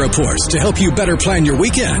 to weather reports to help you better plan your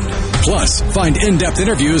weekend. Plus, find in-depth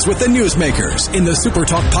interviews with the newsmakers in the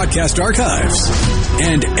Supertalk podcast archives.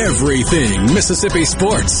 And everything Mississippi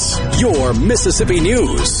sports. Your Mississippi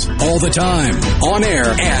news. All the time. On air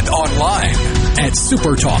and online. At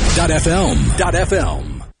supertalk.fm.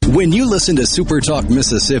 When you listen to Super Talk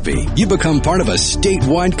Mississippi, you become part of a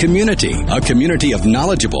statewide community. A community of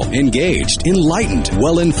knowledgeable, engaged, enlightened,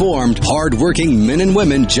 well-informed, hard-working men and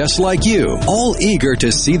women just like you, all eager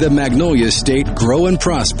to see the Magnolia State grow and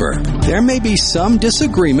prosper. There may be some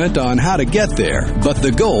disagreement on how to get there, but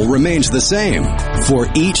the goal remains the same. For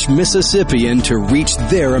each Mississippian to reach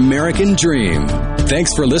their American dream.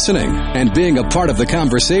 Thanks for listening and being a part of the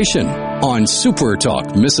conversation on Super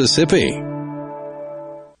Talk Mississippi.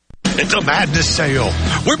 It's a madness sale.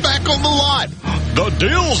 We're back on the lot. The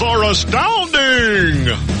deals are astounding.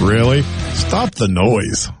 Really? Stop the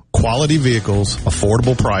noise. Quality vehicles,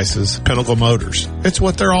 affordable prices, Pinnacle Motors. It's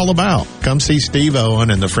what they're all about. Come see Steve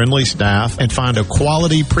Owen and the friendly staff and find a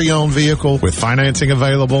quality pre-owned vehicle with financing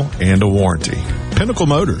available and a warranty. Pinnacle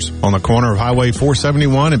Motors on the corner of Highway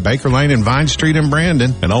 471 and Baker Lane and Vine Street in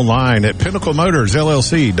Brandon, and online at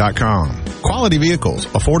PinnacleMotorsLLC.com. Quality vehicles,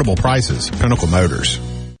 affordable prices, Pinnacle Motors.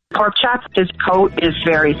 Pork Chop, his coat is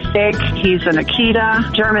very thick. He's an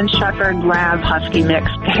Akita, German Shepherd, Lab, Husky mix.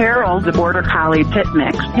 Harold, the Border Collie Pit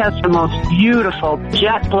mix, has the most beautiful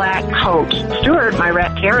jet black coat. Stuart, my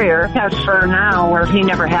rat terrier, has fur now where he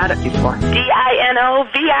never had it before.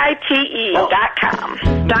 DINOVITE.com.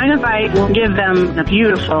 Dinovite will give them a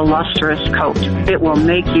beautiful, lustrous coat. It will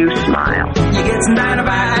make you smile. You get some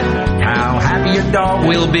Dinovite, how happy your dog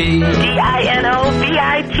will be.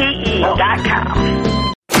 DINOVITE.com.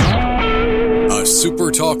 A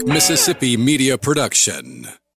SuperTalk Mississippi media production.